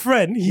supporting be. a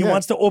friend. He Yeah.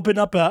 wants to open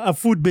up a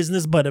food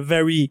business, but a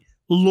very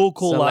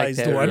localized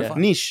Select one. area.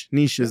 Niche.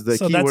 Niche is the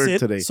So key that's word it.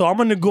 today. So I'm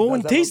gonna He go does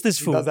and have taste a- this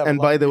he food. does have a And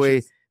lot by of the way,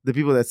 niches. the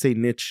people that say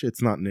niche,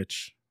 it's not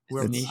niche.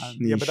 We're- It's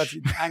yeah, but that's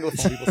niche.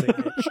 Anglophone people say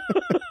niche.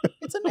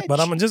 It's a niche. But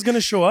I'm just gonna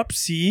show up,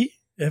 see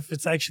if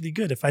it's actually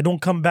good. If I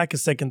don't come back a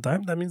second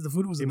time, that means the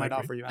food He wasn't might that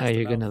offer great. you. Oh, you're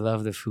Amsterdam. gonna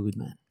love the food,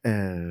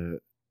 man.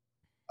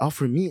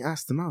 Offer me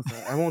ass to mouth.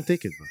 I won't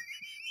take it. Bro.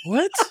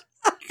 What?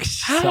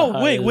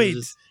 How? Wait.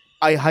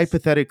 I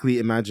hypothetically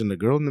imagined a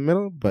girl in the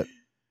middle, but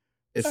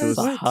if it was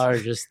What?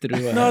 Sahar just threw.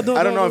 No, I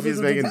don't know if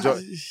he's making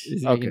jokes.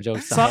 He's Okay. making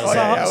jokes. Sa- Oh, yeah,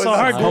 yeah, I was Sahar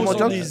not- goes homo on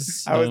jokes?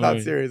 these. I was not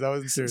Alright. serious. I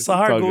wasn't serious. It's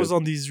all Sahar goes good.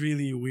 on these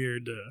really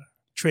weird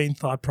train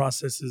thought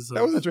processes.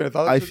 That was a train of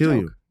thought. That I was a feel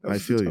joke. you. That was I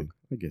just a feel joke. you.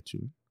 I get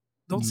you.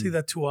 Don't say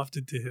that too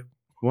often to him.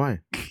 Why?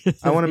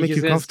 I want to make He's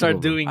you gonna comfortable. start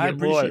bro. doing I it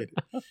more. appreciate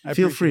it. I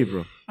Feel appreciate free, it.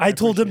 bro. I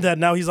told him appreciate that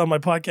now he's on my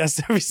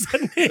podcast every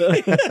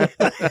Sunday.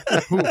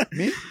 Who?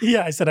 Me?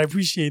 Yeah, I said I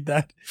appreciate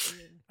that.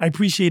 I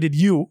appreciated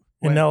you,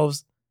 When? and now I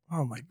was,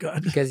 oh my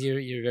god. Because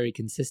you're very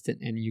consistent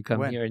and you come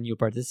When? here and you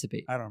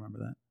participate. I don't remember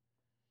that.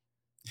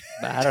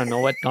 But I don't know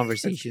what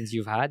conversations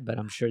you've had, but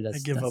I'm sure that's I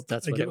give up.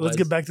 That's I what give- it let's was.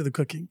 get back to the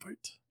cooking part.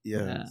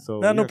 Yeah. Yeah. So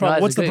No, no yeah, problem.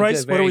 it's What's a the good- price?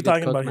 good, What are very we good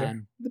talking cook, about here?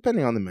 man.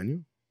 depending on the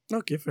menu,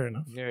 Okay, fair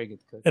enough. Very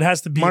good cook. It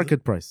has to be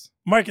market price.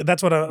 Market.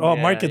 That's what I. Oh,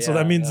 Yeah, market. So yeah,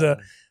 that means yeah.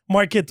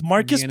 Market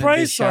You're gonna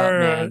price dish out, or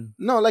man.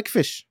 No, like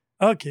fish.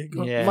 okay,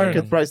 go. Yeah. fair Market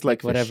enough. price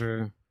like fish.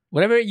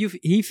 whatever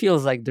he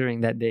feels like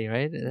during that day,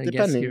 right? I guess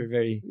Depending. you're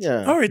very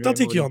Yeah. All right, I'll Very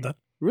take you on motivated.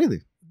 that. Really?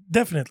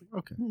 Definitely.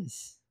 Okay.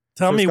 nice.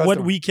 Tell First me what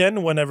customer.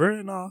 weekend, whenever,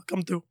 and I'll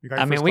come through. You got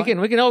I your mean, first we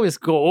client? can always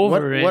go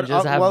over and what-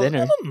 just have well,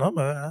 dinner. No,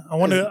 man, I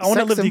want to Is live sex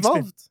the experience.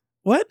 involved?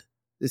 What?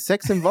 Is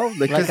sex involved?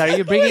 Like, are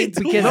you bringing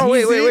because No,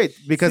 he's- wait.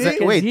 Because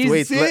See?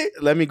 wait. See?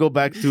 Let me go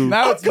back to.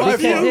 Now it's my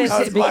because fault. his, Now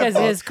it's my because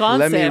fault. his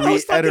concept. Let me I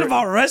was talking Reiterate-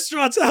 about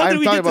restaurants. How did I'm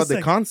we talking get to about the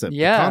sex? concept.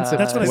 Yeah. The concept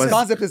That's what I The said. was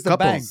concept is the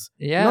couples.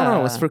 bang. yeah,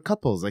 No, it's for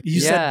couples. Like You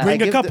Yeah. said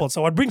bring I a give couple,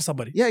 so I'd bring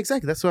somebody. yeah,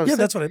 exactly. That's what I was Yeah, saying.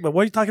 that's what. But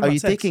what are you talking Are about? you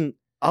sex? taking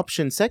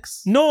option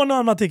sex? No,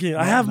 I'm not taking.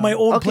 I No, have my no.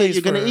 own Okay, place.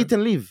 you're gonna for- eat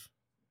and leave.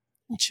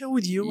 chill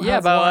with you. yeah,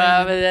 have but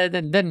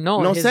wine. then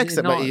no, No his- sex,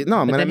 but no, I'm but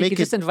gonna then he make could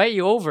it- just invite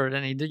you over.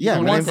 Then you Yeah,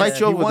 don't I'm gonna want invite to-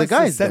 you he over with the wants to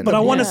guys. set Then. but I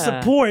want to Yeah.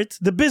 support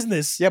the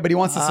business. Yeah, but he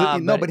wants to.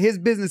 No, but- but his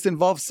business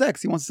involves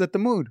sex. He wants to set the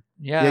mood.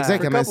 Yeah, Yeah,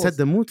 exactly. for I'm gonna couples. set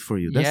the mood for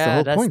you. That's yeah, the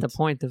whole that's point. the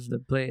point of the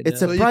play. It's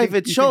the- a you can- private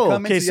you can show.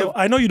 come in- Okay, So you so have-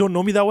 I know you don't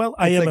know me that well.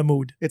 I It's am like- a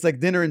mood. It's like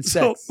dinner and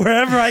So sex.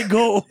 wherever I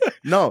go,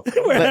 No,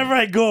 wherever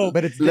I go,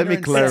 But it's Let dinner me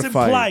and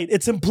clarify. sex.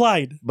 It's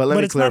implied. But let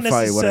me it's not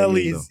clarify what I mean,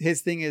 necessarily. though.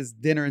 His thing is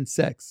dinner and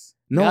sex.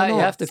 no, yeah, no.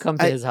 you have to come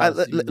to his house.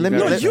 let You- me- you No,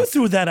 gotta- you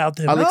threw that out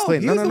there. I'll No,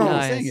 explain. he No, was no, the no. one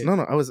Nice. saying it.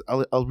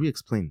 No, I'll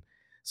re-explain.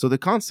 So the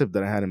concept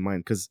that I had in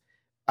mind, because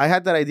I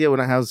had that idea when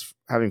I was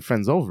having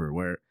friends over,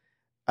 where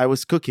I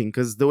was cooking,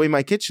 because the way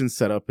my kitchen's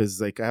set up is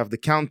like I have the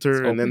counter, It's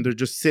and then open. they're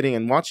just sitting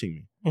and watching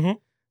me. Mhm.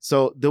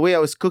 So the way I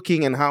was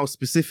cooking and how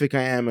specific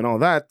I am and all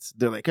that,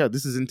 they're like, "Yeah,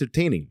 this is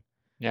entertaining."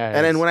 Yeah,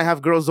 And then when I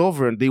have girls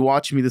over, and they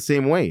watch me the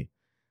same way,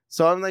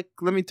 so I'm like,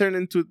 "Let me turn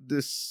into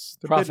this."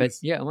 The profit. business.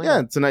 Yeah, why Yeah,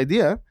 not? it's an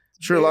idea.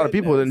 Sure, a lot of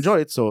people would Business. enjoy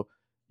it. So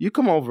you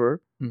come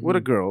over Mhm. with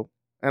a girl,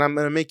 and I'm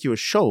gonna make you a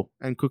show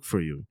and cook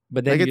for you.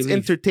 But then Like you it's leave.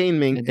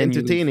 entertaining, And then you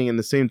leave. entertaining in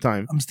the same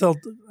time. I'm still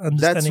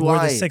understanding where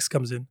the why- sex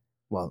comes in.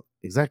 Well,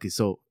 exactly.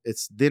 So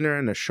it's dinner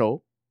and a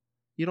show.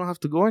 You don't have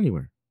to go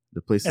anywhere.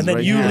 The place And is then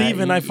right you here. leave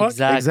and I fuck?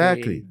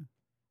 Exactly.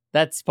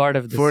 That's part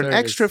of the For an service.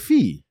 extra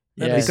fee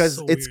That Yes. is because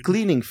so it's weird.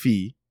 cleaning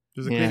fee.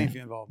 There's a Yeah. cleaning fee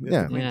involved.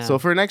 Yeah. Yeah. So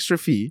for an extra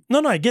fee,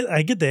 No, I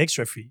get the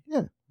extra fee.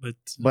 Yeah. But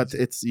but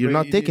you're But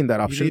not you taking need- that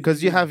you option need-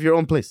 because you you- have your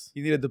own place.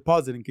 You need a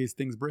deposit in case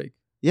things break.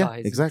 Yeah,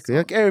 Guys, exactly. so-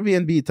 Like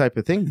Airbnb type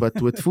of thing,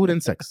 but with food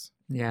and sex.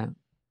 Yeah.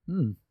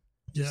 Hmm.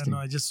 yeah, no,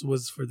 I just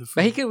was for the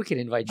But food. we could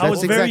invite you. I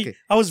was That's over. exactly-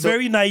 I was So,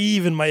 very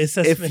naive in my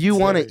assessment. If you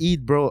want to Sorry.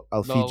 eat, bro,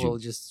 I'll No, feed you.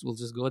 we'll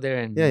just go there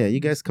and Yeah,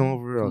 you guys come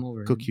over. Come I'll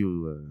over. cook you.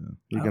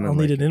 You're I'll gonna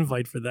need like an it.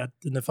 invite for that.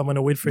 And if I'm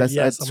gonna wait for That's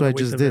yes, I'm what gonna I wait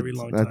just a did. very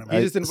long That- time.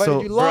 He just invited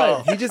so- you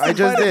live. Bro, He just I just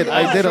invited did. you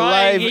I live. did a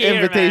trying live here,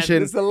 man. invitation,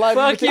 This is a live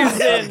Fuck you,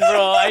 invitation. Zin,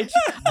 bro.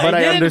 but I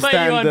didn't invite you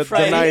understand on the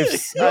Friday.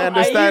 knives. No, I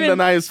understand the even-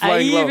 knives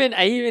flying low.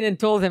 I even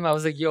told him I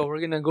was like, "Yo, we're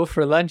gonna go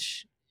for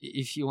lunch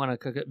if you want to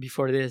cook it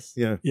before this."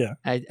 Yeah.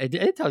 I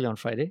did tell you on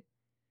Friday.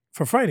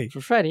 For Friday.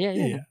 For Friday, yeah.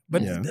 Yeah.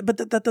 But Yeah.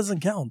 that doesn't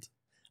count.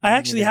 I Yeah,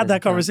 actually that had that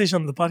doesn't count. conversation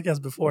on the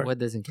podcast before. What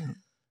doesn't count?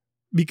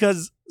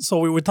 Because so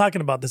we were talking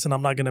about this, and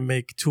I'm not gonna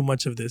make too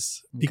much of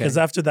this because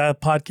Okay. after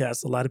that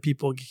podcast, a lot of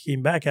people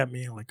came back at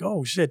me and like,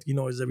 "Oh shit,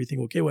 is everything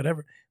okay?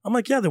 Whatever." I'm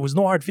like, "Yeah, there was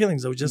no hard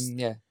feelings. I was just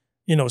Yeah.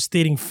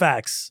 stating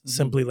facts Mhm.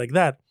 simply like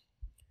that."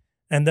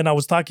 And then I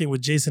was talking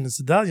with Jason and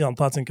Sedalia on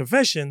Thoughts and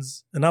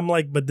Confessions, and I'm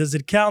like, "But does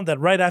it count that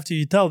right after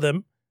you tell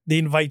them, they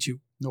invite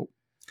you?"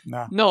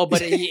 Nah. No, but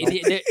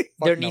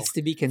there no. needs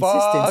to be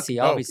consistency,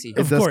 no. obviously. It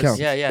Of does course. count.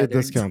 Yeah, yeah, It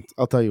does there- count.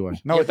 I'll tell you why.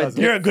 No, Yeah, it but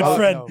doesn't. You're a good Fuck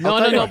friend. no. No, I'll no,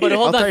 tell you no, why. but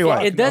hold I'll on. tell you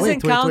why. It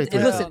doesn't Wait, count. wait,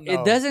 wait. Listen, No.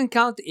 it doesn't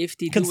count if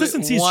they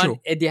Consistency do is it true.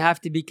 They have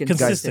to be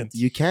consistent. Consistent.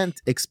 You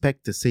can't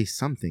expect to say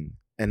something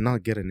and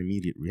not get an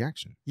immediate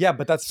reaction. Yeah,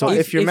 but that's So fine.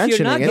 if you're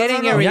mentioning not it,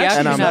 getting No, a no, reaction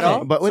and I'm at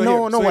all, but So no,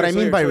 here- no. so What here- I so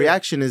mean here- by so here.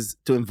 reaction is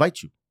to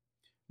invite you.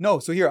 No,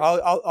 so here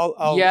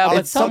I'll yeah, but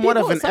it's some somewhat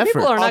people, of an some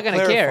people effort. are not I'll going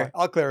to clarify- care.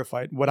 I'll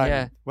clarify what I Yeah.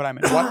 meant. What I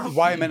meant.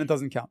 Why I meant it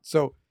doesn't count.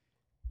 So,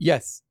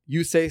 yes,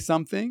 you say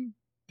something,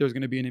 there's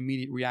going to be an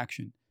immediate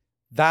reaction.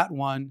 That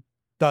one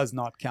does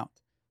not count.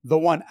 The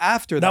one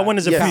after that. That one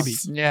is a Yes.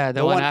 freebie. Yeah,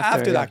 The one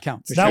after yeah. that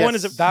counts. That Yes. one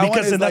is That one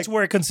because is then that's like-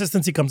 where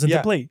consistency comes into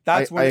Yeah. play.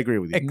 That's I when agree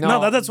with you.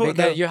 No, that's what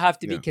because you have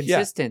to be Yeah.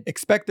 consistent.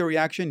 expect the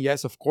reaction.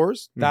 Yes, of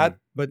course. Mhm. That,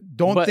 but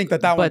don't But- think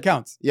that one but-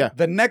 counts. Yeah.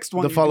 The next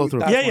one. The you follow do, through.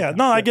 that Yeah, one yeah. counts.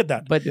 No, I Yeah. get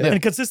that. But Yeah.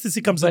 And consistency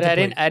comes but into I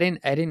play.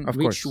 didn't Of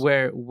reach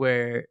course.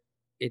 where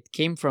it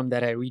came from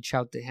that I reached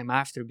out to him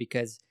after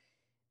because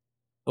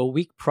a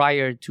week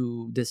prior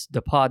to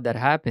the pod that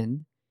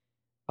happened,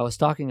 I was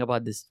talking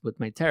about this with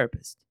my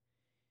therapist.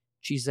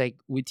 She's like,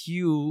 with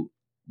you,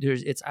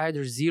 it's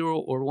either 0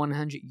 or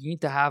 100. You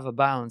need to have a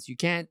balance. You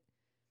can't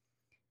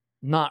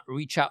not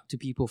reach out to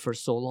people for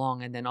so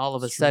long and then all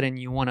of a It's true. sudden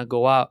you want to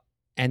go out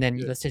and then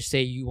Yeah. let's just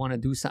say you want to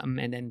do something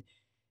and then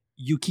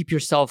you keep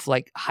yourself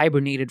like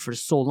hibernated for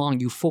so long.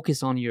 You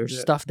focus on your Yeah.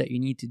 stuff that you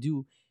need to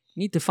do. You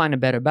need to find a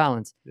better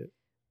balance. Yeah.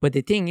 But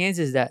the thing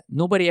is that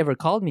nobody ever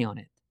called me on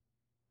it.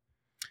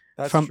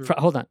 That's From true.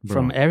 hold on, Bro.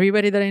 from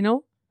everybody that I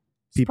know,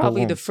 people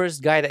Probably the won't.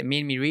 first guy that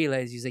made me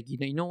realize he's like,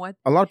 you know what?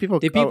 A lot of people,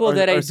 the people are,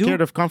 that I are do-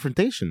 scared of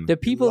confrontation. The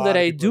people lot that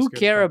of I people are do scared of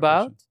care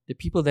about, confrontation. the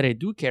people that I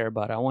do care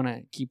about, I want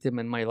to keep them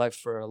in my life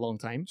for a long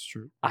time. It's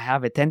true. I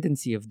have a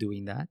tendency of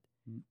doing that,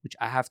 Mm. which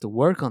I have to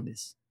work on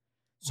this.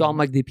 So I'm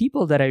like, the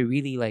people that I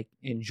really like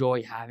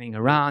enjoy having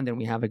around and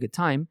we have a good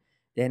time,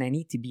 then I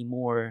need to be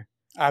more,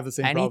 I have the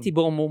same I problem. need to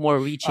be more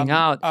reaching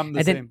I'm- out. I'm the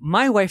And then same.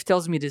 my wife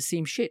tells me the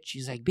same shit.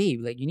 She's like, babe,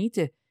 like you need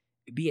to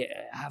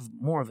have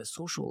more of a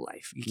social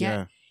life. You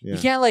can't, yeah. you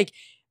can't like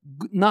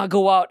not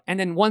go out. And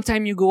then one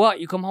time you go out,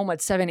 you come home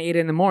at 7, 8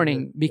 in the morning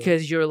Yeah,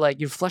 because you're like,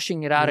 you're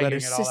flushing it out You're of your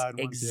letting it all system. out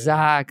at once. Yeah, yeah,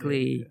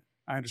 Exactly. yeah, yeah.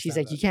 I understand. She's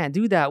like, that. you can't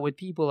do that with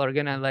people are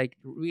gonna like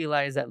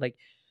realize that like,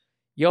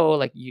 yo,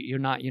 like you're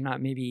not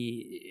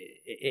maybe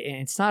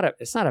it's not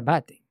a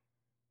bad thing,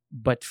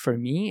 but for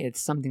me,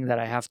 it's something that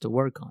I have to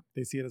work on.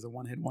 They see it as a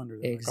one-hit wonder.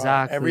 They're like,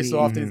 Exactly. every so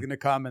often Mhm. he's gonna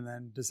come and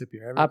then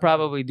disappear. I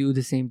probably do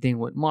the same thing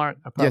with Mark.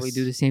 I probably Yes.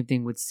 do the same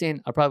thing with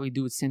Sin. I probably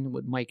do Sin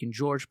with Mike and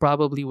George.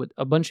 Probably with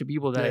a bunch of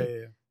people that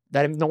yeah.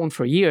 that I've known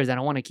for years, and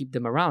I want to keep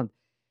them around.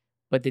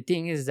 But the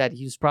thing is that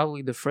he was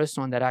probably the first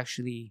one that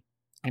actually,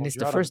 and Called it's you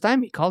the out on first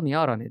time he called me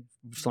out on it.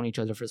 We've known each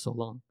other for so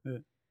long, Yeah.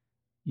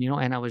 you know.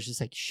 And I was just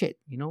like, shit,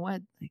 you know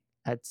what? Like,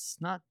 that's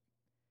not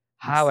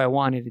how I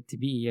wanted it to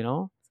be, you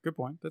know. Good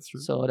point. That's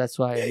true. So that's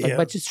why. Yeah, like, yeah.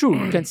 But it's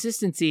true.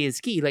 Consistency is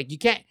key. Like you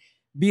can't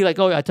be like,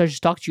 oh, I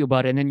just talked to you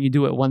about it, and then you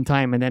do it one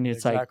time, and then it's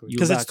Exactly. like you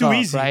Because it's back too off,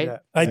 easy. right? Yeah.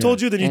 I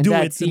told you that you And do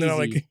that's it, and then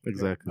I'm easy. like,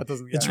 Exactly. That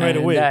doesn't. It's yeah. right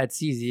And away.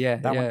 That's easy. Yeah.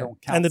 That yeah. one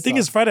don't count. and the thing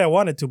is, Friday I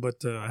wanted to,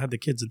 but I had the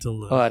kids until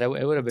Oh, it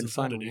would have been Until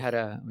fun.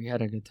 Saturday. We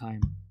had a good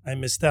time. I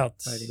missed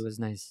out. Friday was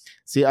nice.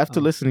 See, after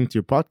Oh. listening to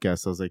your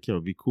podcast, I was like, yo,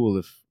 it'd be cool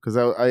if, because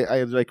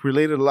I like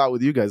related a lot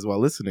with you guys while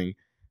listening,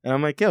 and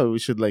I'm like, yo, we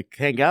should like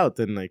hang out,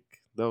 and like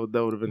that would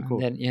have been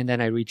cool. And then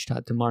I reached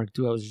out to Mark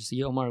too. I was just,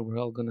 yo, Mark, we're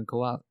all gonna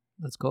go out.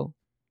 Let's go.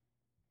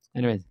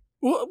 Anyways,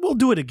 We'll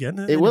do it again.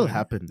 It will anyway.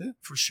 happen Yeah,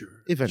 for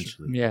sure.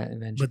 eventually. yeah,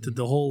 eventually. But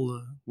the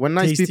whole When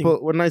nice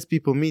tasting-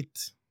 people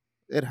meet,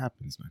 it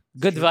happens, man.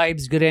 good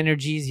vibes, good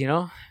energies. You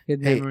know,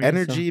 good Hey, memories.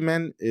 energy,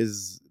 man,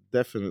 is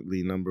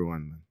definitely number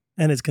one, man.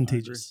 and it's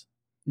contagious. So.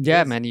 Yeah,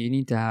 Yes. man, you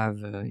need to have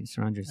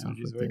surround yourself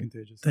Energy is with very it.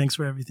 contagious. Thanks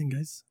for everything,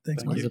 guys.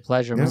 Thanks, It Thank was man. a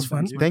pleasure, It man. was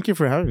fun. Thank you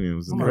for having me. It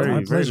was a Oh, my very, God,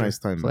 very pleasure. nice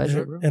time. man.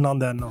 Pleasure, bro. And on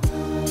that note.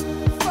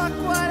 Fuck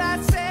what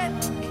I said.